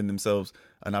something or giving themselves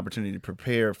an opportunity to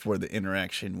prepare for the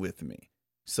interaction with me.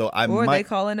 So they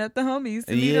calling up the homies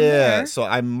to meet them there. So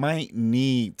I might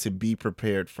need to be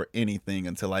prepared for anything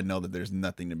until I know that there's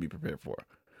nothing to be prepared for.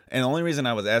 And the only reason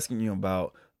I was asking you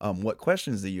about what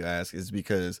questions do you ask is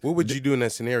because... What would you do in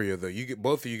that scenario, though?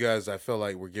 Both of you guys, I felt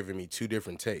like, were giving me two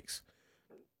different takes.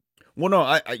 Well, no,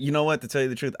 I you know what? To tell you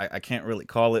the truth, I can't really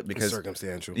call it because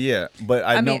circumstantial. Yeah, but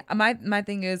I know. mean, my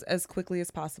thing is as quickly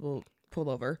as possible pull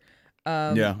over.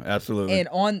 Yeah, absolutely.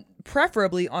 And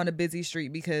preferably on a busy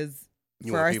street because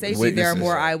You for want our people- safety, there are Witnesses.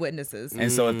 more eyewitnesses.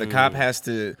 And so if the cop has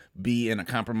to be in a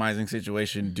compromising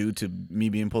situation due to me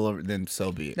being pulled over, then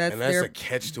so be it. And that's their a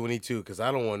catch-22 because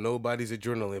I don't want nobody's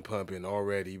adrenaline pumping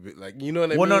already. But like, you know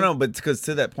what I Well, mean? no, but because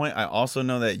to that point, I also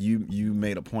know that you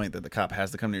made a point that the cop has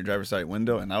to come to your driver's side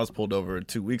window, and I was pulled over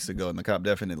 2 weeks ago, and the cop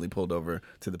definitely pulled over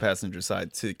to the passenger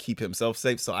side to keep himself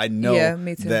safe. So I know Yeah,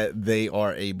 me too. that they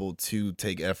are able to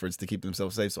take efforts to keep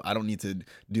themselves safe. So I don't need to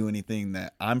do anything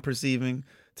that I'm perceiving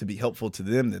to be helpful to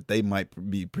them that they might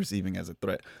be perceiving as a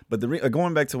threat. But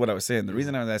going back to what I was saying, the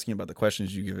reason I was asking about the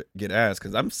questions you get asked,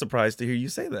 because I'm surprised to hear you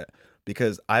say that,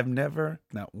 because I've never,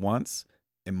 not once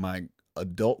in my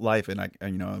adult life, and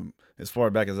as far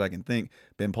back as I can think,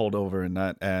 been pulled over and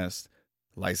not asked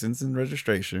license and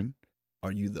registration.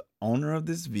 Are you the owner of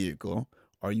this vehicle?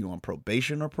 Are you on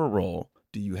probation or parole?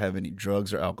 Do you have any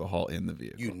drugs or alcohol in the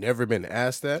vehicle? You've never been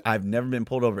asked that? I've never been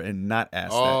pulled over and not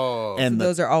asked Oh. that. And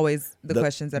those are always the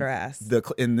questions that are asked.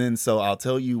 and then so I'll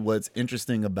tell you what's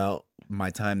interesting about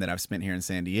my time that I've spent here in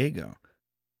San Diego.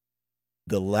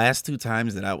 The last 2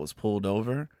 times that I was pulled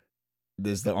over,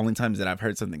 there's the only times that I've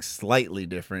heard something slightly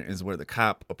different is where the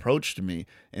cop approached me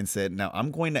and said, "Now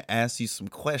I'm going to ask you some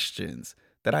questions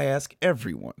that I ask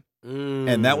everyone."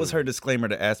 And that was her disclaimer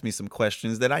to ask me some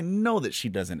questions that I know that she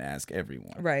doesn't ask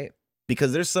everyone. Right.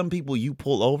 Because there's some people you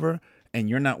pull over and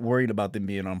you're not worried about them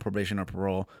being on probation or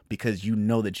parole because you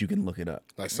know that you can look it up.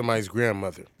 Like somebody's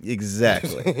grandmother.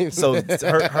 Exactly. So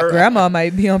her Grandma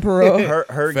might be on parole.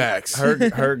 her Facts.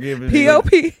 her giving me POP.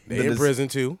 They in prison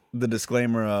too. the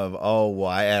disclaimer of, oh, well,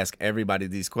 I ask everybody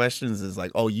these questions is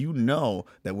like, oh, you know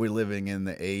that we're living in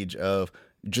the age of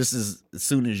just as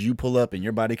soon as you pull up and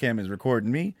your body cam is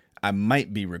recording me, I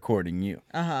might be recording you.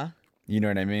 Uh-huh. You know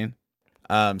what I mean?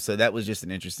 So that was just an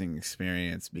interesting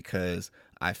experience because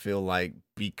I feel like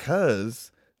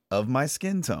because of my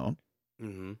skin tone,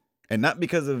 Mm-hmm. and not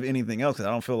because of anything else, because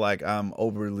I don't feel like I'm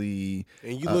overly.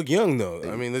 And you look young though.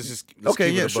 I mean, let's okay,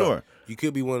 keep it yeah, a buck. sure. You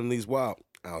could be one of these wild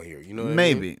out here. You know what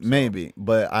I mean? Maybe,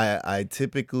 but I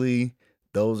typically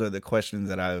those are the questions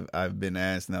that I've been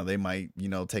asked. Now they might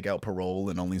take out parole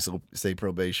and only say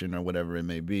probation or whatever it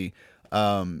may be.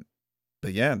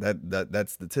 But yeah,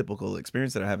 that's the typical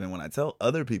experience that I have. And when I tell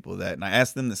other people that, and I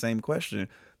ask them the same question,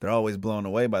 they're always blown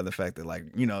away by the fact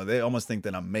that they almost think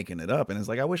that I'm making it up. And it's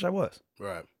like, I wish I was.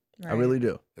 Right. I really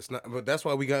do. It's not, but that's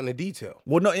why we got into detail.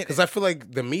 Well, no, Because I feel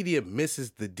like the media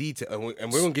misses the detail,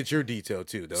 and we're gonna get your detail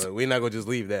too. Though we're not gonna just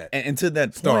leave that. and to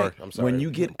that Star, point, I'm sorry, when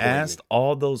you get pardon me. asked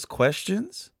all those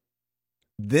questions,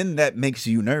 then that makes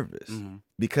you nervous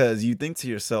because you think to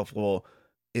yourself, well,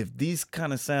 if these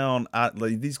kind of sound out,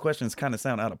 like these questions kind of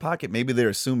sound out of pocket, maybe they're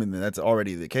assuming that that's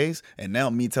already the case, and now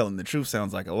me telling the truth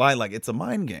sounds like a lie, like it's a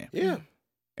mind game. Yeah.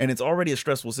 And it's already a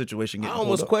stressful situation. I Getting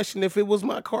almost pulled up. questioned if it was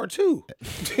my car too.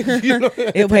 You know?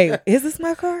 Wait, is this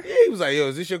my car? Yeah, he was like, "Yo,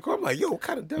 is this your car?" I'm like, "Yo, what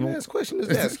kind of dumbass question is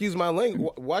that?" Excuse my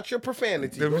language. Watch your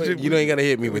profanity. Go ahead. You ain't gotta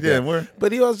hit me with Yeah, that. word.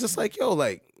 But he was just like, "Yo,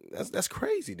 like that's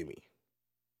crazy to me."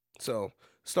 So,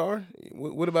 Star,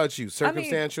 what about you?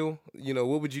 Circumstantial.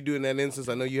 What would you do in that instance?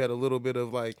 I know you had a little bit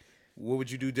of like, what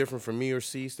would you do different from me or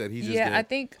Cease that he just did? I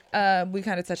think we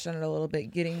kind of touched on it a little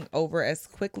bit. Getting over as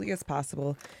quickly as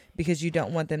possible because you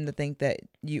don't want them to think that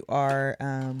you are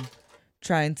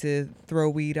trying to throw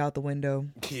weed out the window.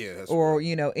 Yeah, that's or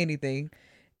right. anything,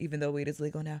 even though weed is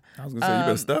legal now. I was gonna say you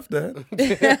better stuff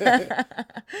that.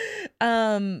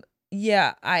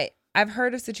 Yeah, I've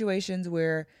heard of situations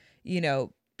where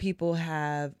people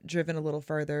have driven a little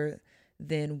further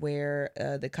than where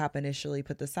the cop initially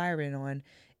put the siren on,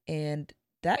 and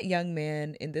that young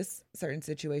man in this certain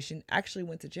situation actually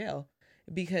went to jail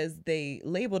because they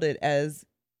labeled it as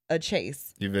a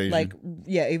chase. Evasion.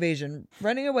 Evasion,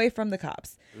 running away from the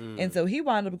cops. And so he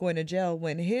wound up going to jail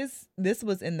when this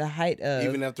was in the height of,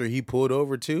 Even after he pulled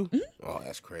over too? Oh,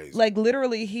 that's crazy. like,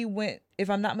 literally he went, if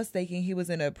I'm not mistaken, he was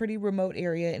in a pretty remote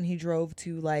area and he drove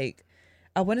to, like,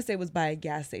 I want to say it was by a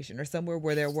gas station or somewhere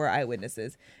where there were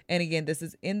eyewitnesses. And again, this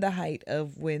is in the height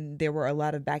of when there were a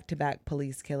lot of back-to-back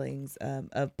police killings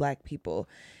of Black people.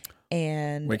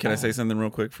 And Wait, can I say something real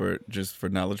quick for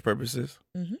knowledge purposes?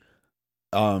 Mhm.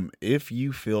 If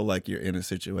you feel like you're in a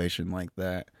situation like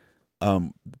that,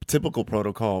 typical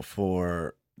protocol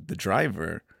for the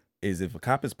driver is if a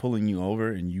cop is pulling you over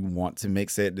and you want to make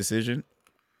said decision,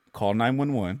 call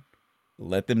 911,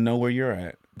 let them know where you're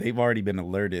at. They've already been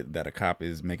alerted that a cop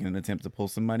is making an attempt to pull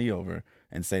somebody over,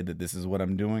 and say that this is what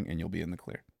I'm doing, and you'll be in the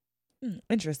clear.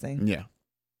 Interesting. Yeah.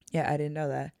 Yeah, I didn't know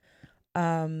that.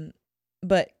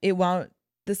 but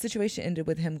the situation ended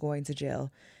with him going to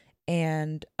jail.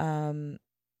 And,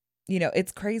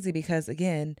 it's crazy because,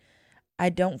 again, I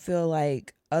don't feel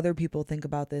like other people think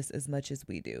about this as much as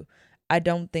we do. I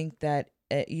don't think that,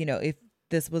 if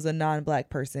this was a non-Black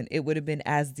person, it would have been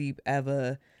as deep of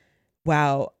a,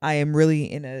 wow, I am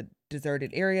really in a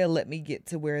deserted area. Let me get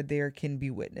to where there can be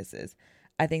witnesses.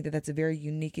 I think that that's a very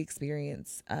unique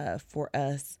experience for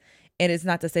us. And it's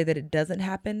not to say that it doesn't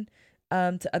happen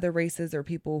to other races or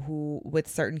people who with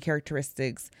certain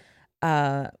characteristics.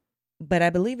 But I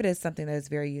believe it is something that is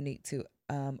very unique to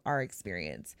our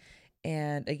experience.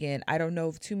 And again, I don't know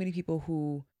of too many people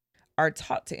who are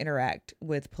taught to interact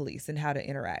with police and how to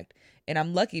interact. And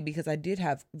I'm lucky because I did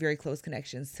have very close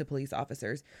connections to police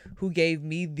officers who gave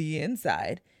me the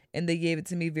inside, and they gave it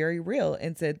to me very real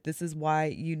and said, this is why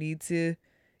you need to,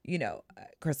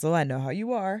 Crystal, I know how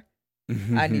you are.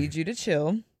 I need you to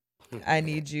chill. I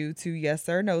need you to yes,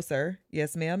 sir, no, sir.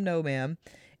 Yes, ma'am, no, ma'am.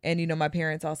 And, my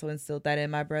parents also instilled that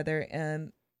in my brother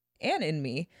and in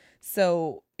me.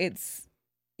 So it's,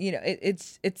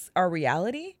 it's our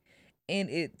reality, and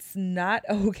it's not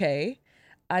okay.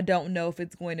 I don't know if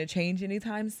it's going to change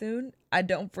anytime soon. I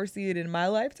don't foresee it in my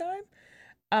lifetime.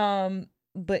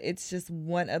 But it's just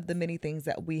one of the many things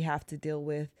that we have to deal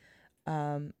with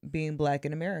being Black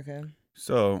in America.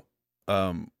 So,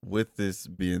 with this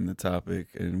being the topic,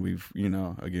 and we've,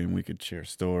 again, we could share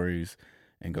stories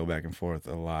and go back and forth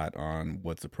a lot on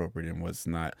what's appropriate and what's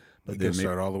not. But then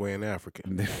start all the way in Africa.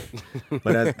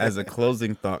 But as a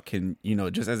closing thought, can,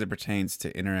 just as it pertains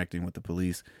to interacting with the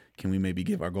police, can we maybe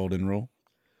give our golden rule?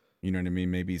 You know what I mean?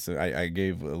 Maybe so. I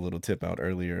gave a little tip out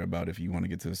earlier about if you want to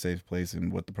get to a safe place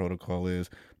and what the protocol is,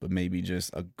 but maybe just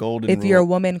a golden rule. If you're a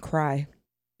woman, cry.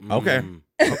 Okay.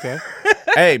 Okay.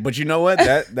 Hey, but you know what?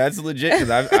 That's legit, because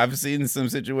I've seen some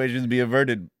situations be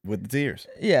averted with the tears.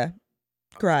 Yeah.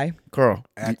 Cry. Carl.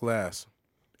 Act last.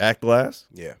 Act last?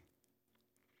 Yeah.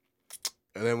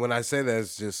 And then when I say that,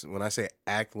 it's just when I say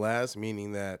act last,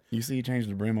 meaning that you see, he changed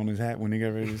the brim on his hat when he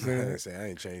got ready to say that. I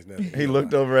ain't changed nothing. He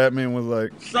looked over at me and was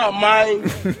like, "Sup, man?"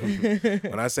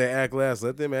 When I say act last,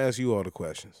 let them ask you all the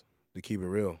questions to keep it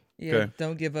real. Yeah, okay.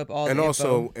 Don't give up all. And the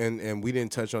also, info. and we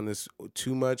didn't touch on this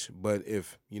too much, but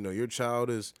if your child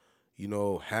is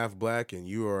half Black and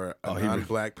you are a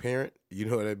non-Black parent, you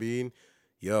know what I mean.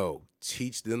 Yo,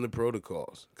 teach them the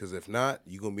protocols, because if not,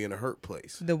 you're gonna be in a hurt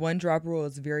place. The one drop rule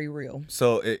is very real.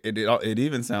 So it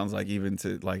even sounds like, even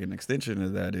to like an extension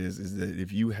of that is that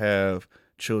if you have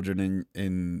children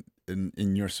in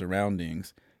your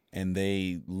surroundings and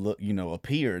they look,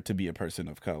 appear to be a person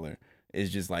of color,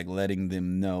 it's just like letting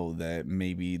them know that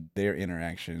maybe their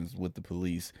interactions with the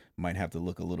police might have to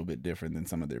look a little bit different than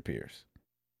some of their peers.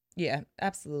 Yeah,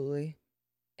 absolutely.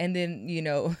 And then,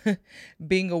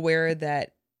 being aware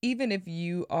that even if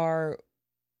you are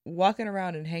walking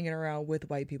around and hanging around with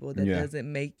white people, that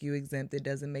doesn't make you exempt. It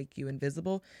doesn't make you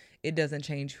invisible. It doesn't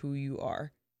change who you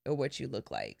are or what you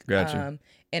look like. Gotcha.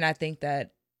 And I think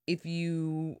that if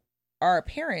you are a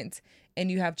parent and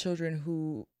you have children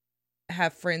who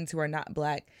have friends who are not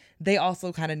Black, they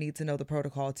also kind of need to know the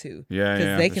protocol too. Yeah,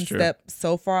 because they can step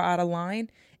so far out of line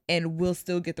and we'll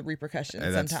still get the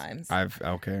repercussions sometimes.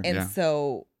 And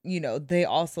so, they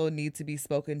also need to be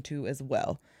spoken to as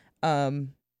well.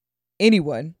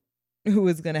 Anyone who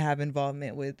is going to have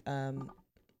involvement with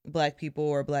Black people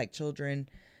or Black children,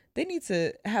 they need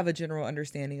to have a general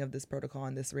understanding of this protocol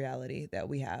and this reality that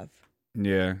we have.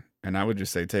 Yeah, and I would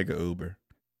just say take an Uber.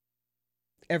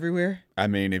 Everywhere? I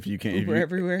mean, if you can. Uber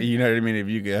everywhere? You know what I mean? If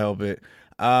you can help it.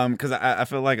 Because I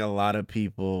feel like a lot of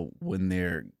people, when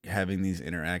they're having these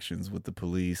interactions with the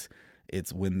police,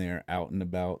 it's when they're out and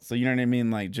about. So you know what I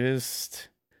mean? Like, just,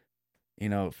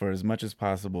 for as much as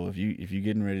possible, if you're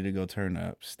getting ready to go turn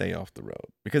up, stay off the road.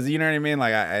 Because you know what I mean?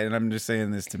 Like, and I'm just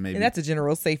saying this to maybe. And that's a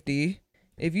general safety.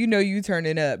 If you know you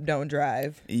turning up, don't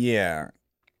drive. Yeah.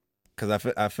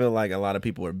 Because I feel like a lot of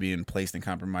people are being placed in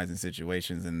compromising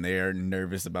situations, and they're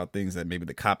nervous about things that maybe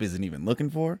the cop isn't even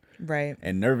looking for. Right.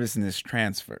 And nervousness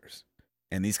transfers.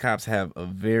 And these cops have a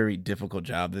very difficult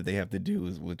job that they have to do,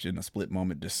 which in a split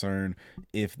moment discern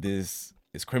if this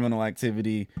is criminal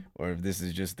activity or if this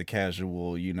is just the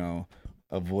casual,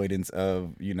 avoidance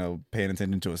of, paying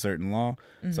attention to a certain law.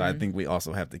 Mm-hmm. So I think we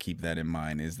also have to keep that in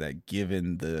mind, is that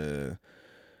given the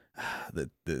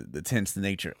tense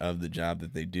nature of the job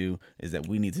that they do, is that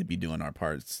we need to be doing our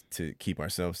parts to keep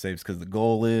ourselves safe, because the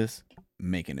goal is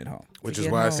making it home. Which is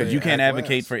why I said you can't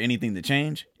advocate for anything to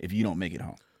change if you don't make it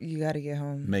home. You got to get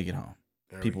home. Make it home.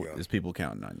 There's people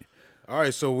counting on you. All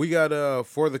right, so we got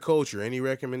for the culture. Any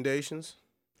recommendations?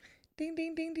 Ding,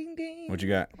 ding, ding, ding, ding. What you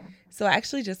got? So I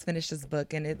actually just finished this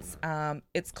book, and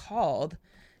it's called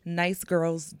Nice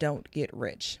Girls Don't Get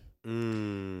Rich.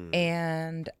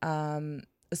 And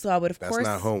so I would, of course. That's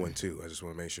not hoeing, too. I just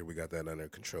want to make sure we got that under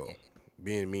control.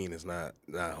 Being mean is not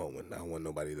hoeing. I don't want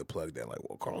nobody to plug that like,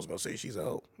 well, Carl's going to say she's a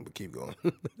hoe. But keep going.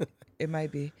 It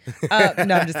might be.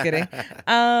 No, I'm just kidding.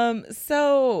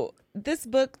 So this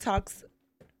book talks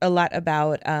a lot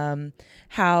about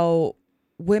how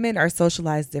women are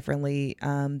socialized differently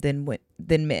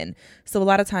than men. So a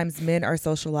lot of times men are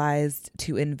socialized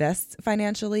to invest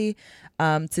financially,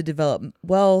 to develop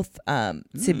wealth,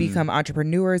 to become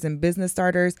entrepreneurs and business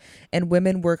starters. And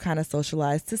women were kind of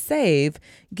socialized to save,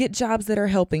 get jobs that are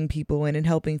helping people and in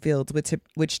helping fields,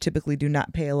 which typically do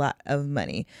not pay a lot of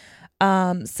money.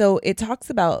 So it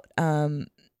talks about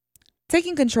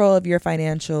taking control of your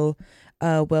financial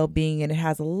well-being, and it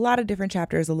has a lot of different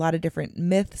chapters, a lot of different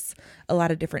myths, a lot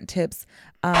of different tips.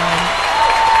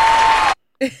 That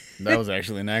was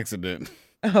actually an accident.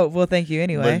 Oh, well, thank you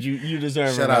anyway. But you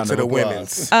deserve Shout a out round to of the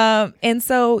applause. women's. And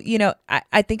so,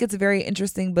 I think it's a very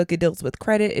interesting book. It deals with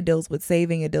credit. It deals with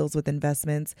saving. It deals with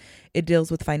investments. It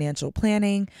deals with financial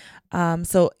planning.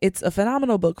 So it's a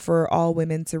phenomenal book for all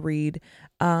women to read.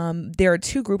 There are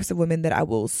two groups of women that I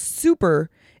will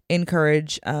super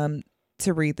encourage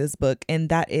to read this book, and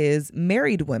that is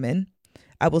married women.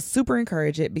 I will super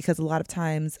encourage it because a lot of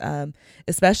times,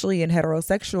 especially in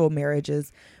heterosexual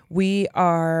marriages, we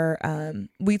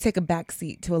take a back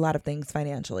seat to a lot of things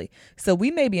financially. So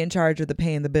we may be in charge of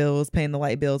paying the bills, paying the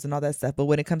light bills and all that stuff. But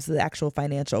when it comes to the actual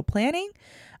financial planning,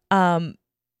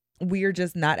 we are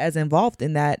just not as involved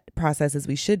in that process as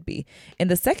we should be.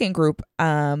 And the second group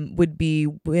would be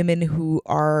women who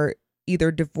are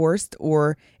either divorced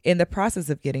or in the process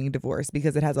of getting divorced,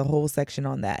 because it has a whole section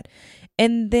on that.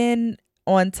 And then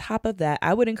on top of that,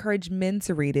 I would encourage men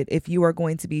to read it if you are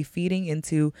going to be feeding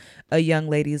into a young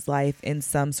lady's life in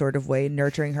some sort of way,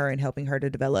 nurturing her and helping her to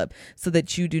develop, so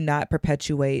that you do not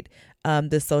perpetuate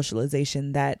the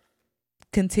socialization that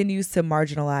continues to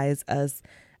marginalize us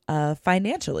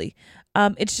financially.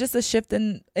 It's just a shift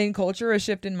in culture, a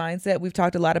shift in mindset. We've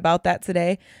talked a lot about that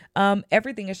today.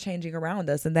 Everything is changing around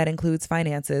us, and that includes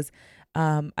finances.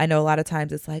 I know a lot of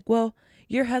times it's like, well,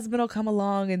 your husband will come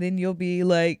along and then you'll be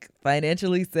like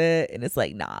financially set. And it's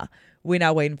like, nah, we're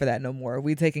not waiting for that no more.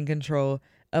 We're taking control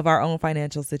of our own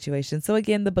financial situation. So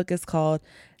again, the book is called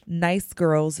Nice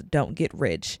Girls Don't Get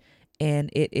Rich. And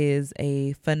it is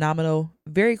a phenomenal,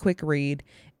 very quick read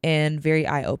and very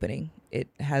eye-opening. It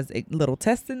has a little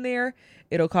test in there.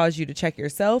 It'll cause you to check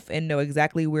yourself and know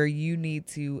exactly where you need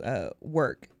to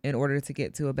work in order to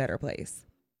get to a better place.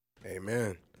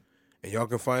 Amen. And y'all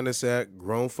can find us at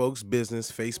Grown Folks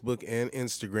Business, Facebook and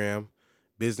Instagram.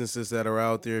 Businesses that are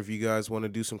out there, if you guys want to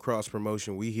do some cross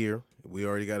promotion, we here. We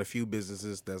already got a few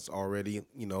businesses that's already,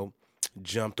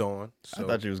 jumped on. So. I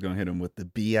thought you was going to hit them with the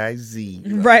B-I-Z.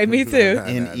 Right, me too.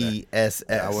 N-E-S-S.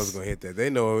 I wasn't going to hit that. They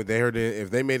know, they heard it.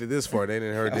 If they made it this far, they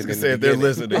didn't heard it. I was going to say, if they're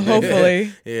listening.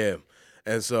 Hopefully. Yeah.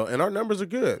 And our numbers are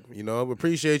good. We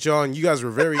appreciate y'all. And you guys were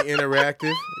very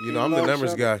interactive. I'm the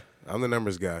numbers guy.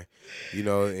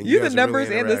 And you're the numbers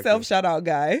really and the self shout out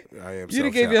guy. I am. You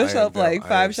gave yourself like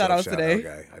 5 shout outs today.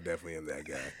 Guy. I definitely am that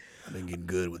guy. I've been getting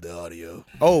good with the audio.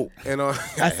 Oh, and I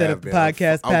set up the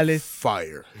podcast palace.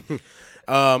 Fire.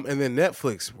 And then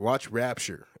Netflix, watch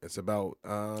Rapture. It's about.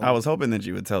 I was hoping that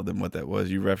you would tell them what that was.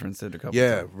 You referenced it a couple times.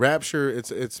 Yeah, Rapture.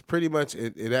 It's pretty much.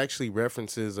 It actually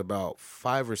references about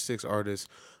 5 or 6 artists.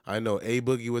 I know A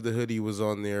Boogie with the Hoodie was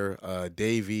on there.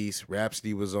 Dave East,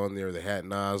 Rhapsody was on there. The Hat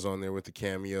Nas on there with the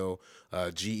cameo.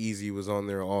 G-Eazy was on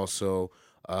there also.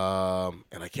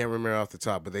 And I can't remember off the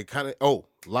top, but they kind of.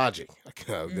 Logic.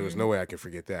 There was no way I could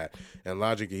forget that. And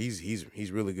Logic,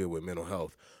 he's really good with mental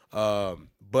health.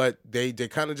 But they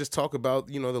kind of just talk about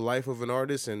the life of an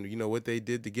artist and what they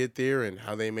did to get there and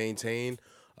how they maintain,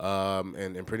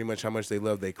 and pretty much how much they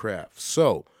love their craft.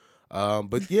 So.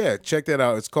 But yeah, check that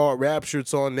out. It's called Rapture.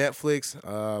 It's on Netflix.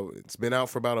 It's been out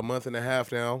for about a month and a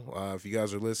half now, if you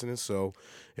guys are listening. So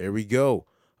here we go.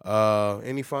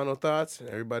 Any final thoughts?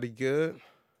 Everybody good?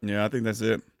 Yeah, I think that's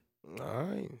it. All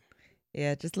right.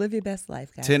 Yeah, just live your best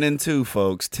life, guys. 10-2,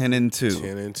 folks. 10-2.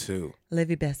 10-2. Live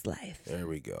your best life. There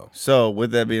we go. So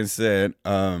with that being said,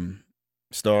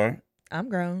 Star. I'm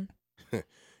grown.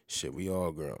 Shit, we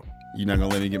all grown. You not gonna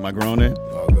let me get my grown in?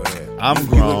 Oh, go ahead. I'm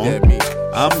grown. You looked at me.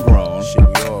 I'm grown. Shit,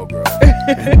 we all grown.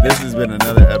 This has been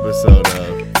another episode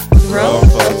of Grown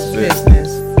Folks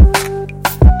Business.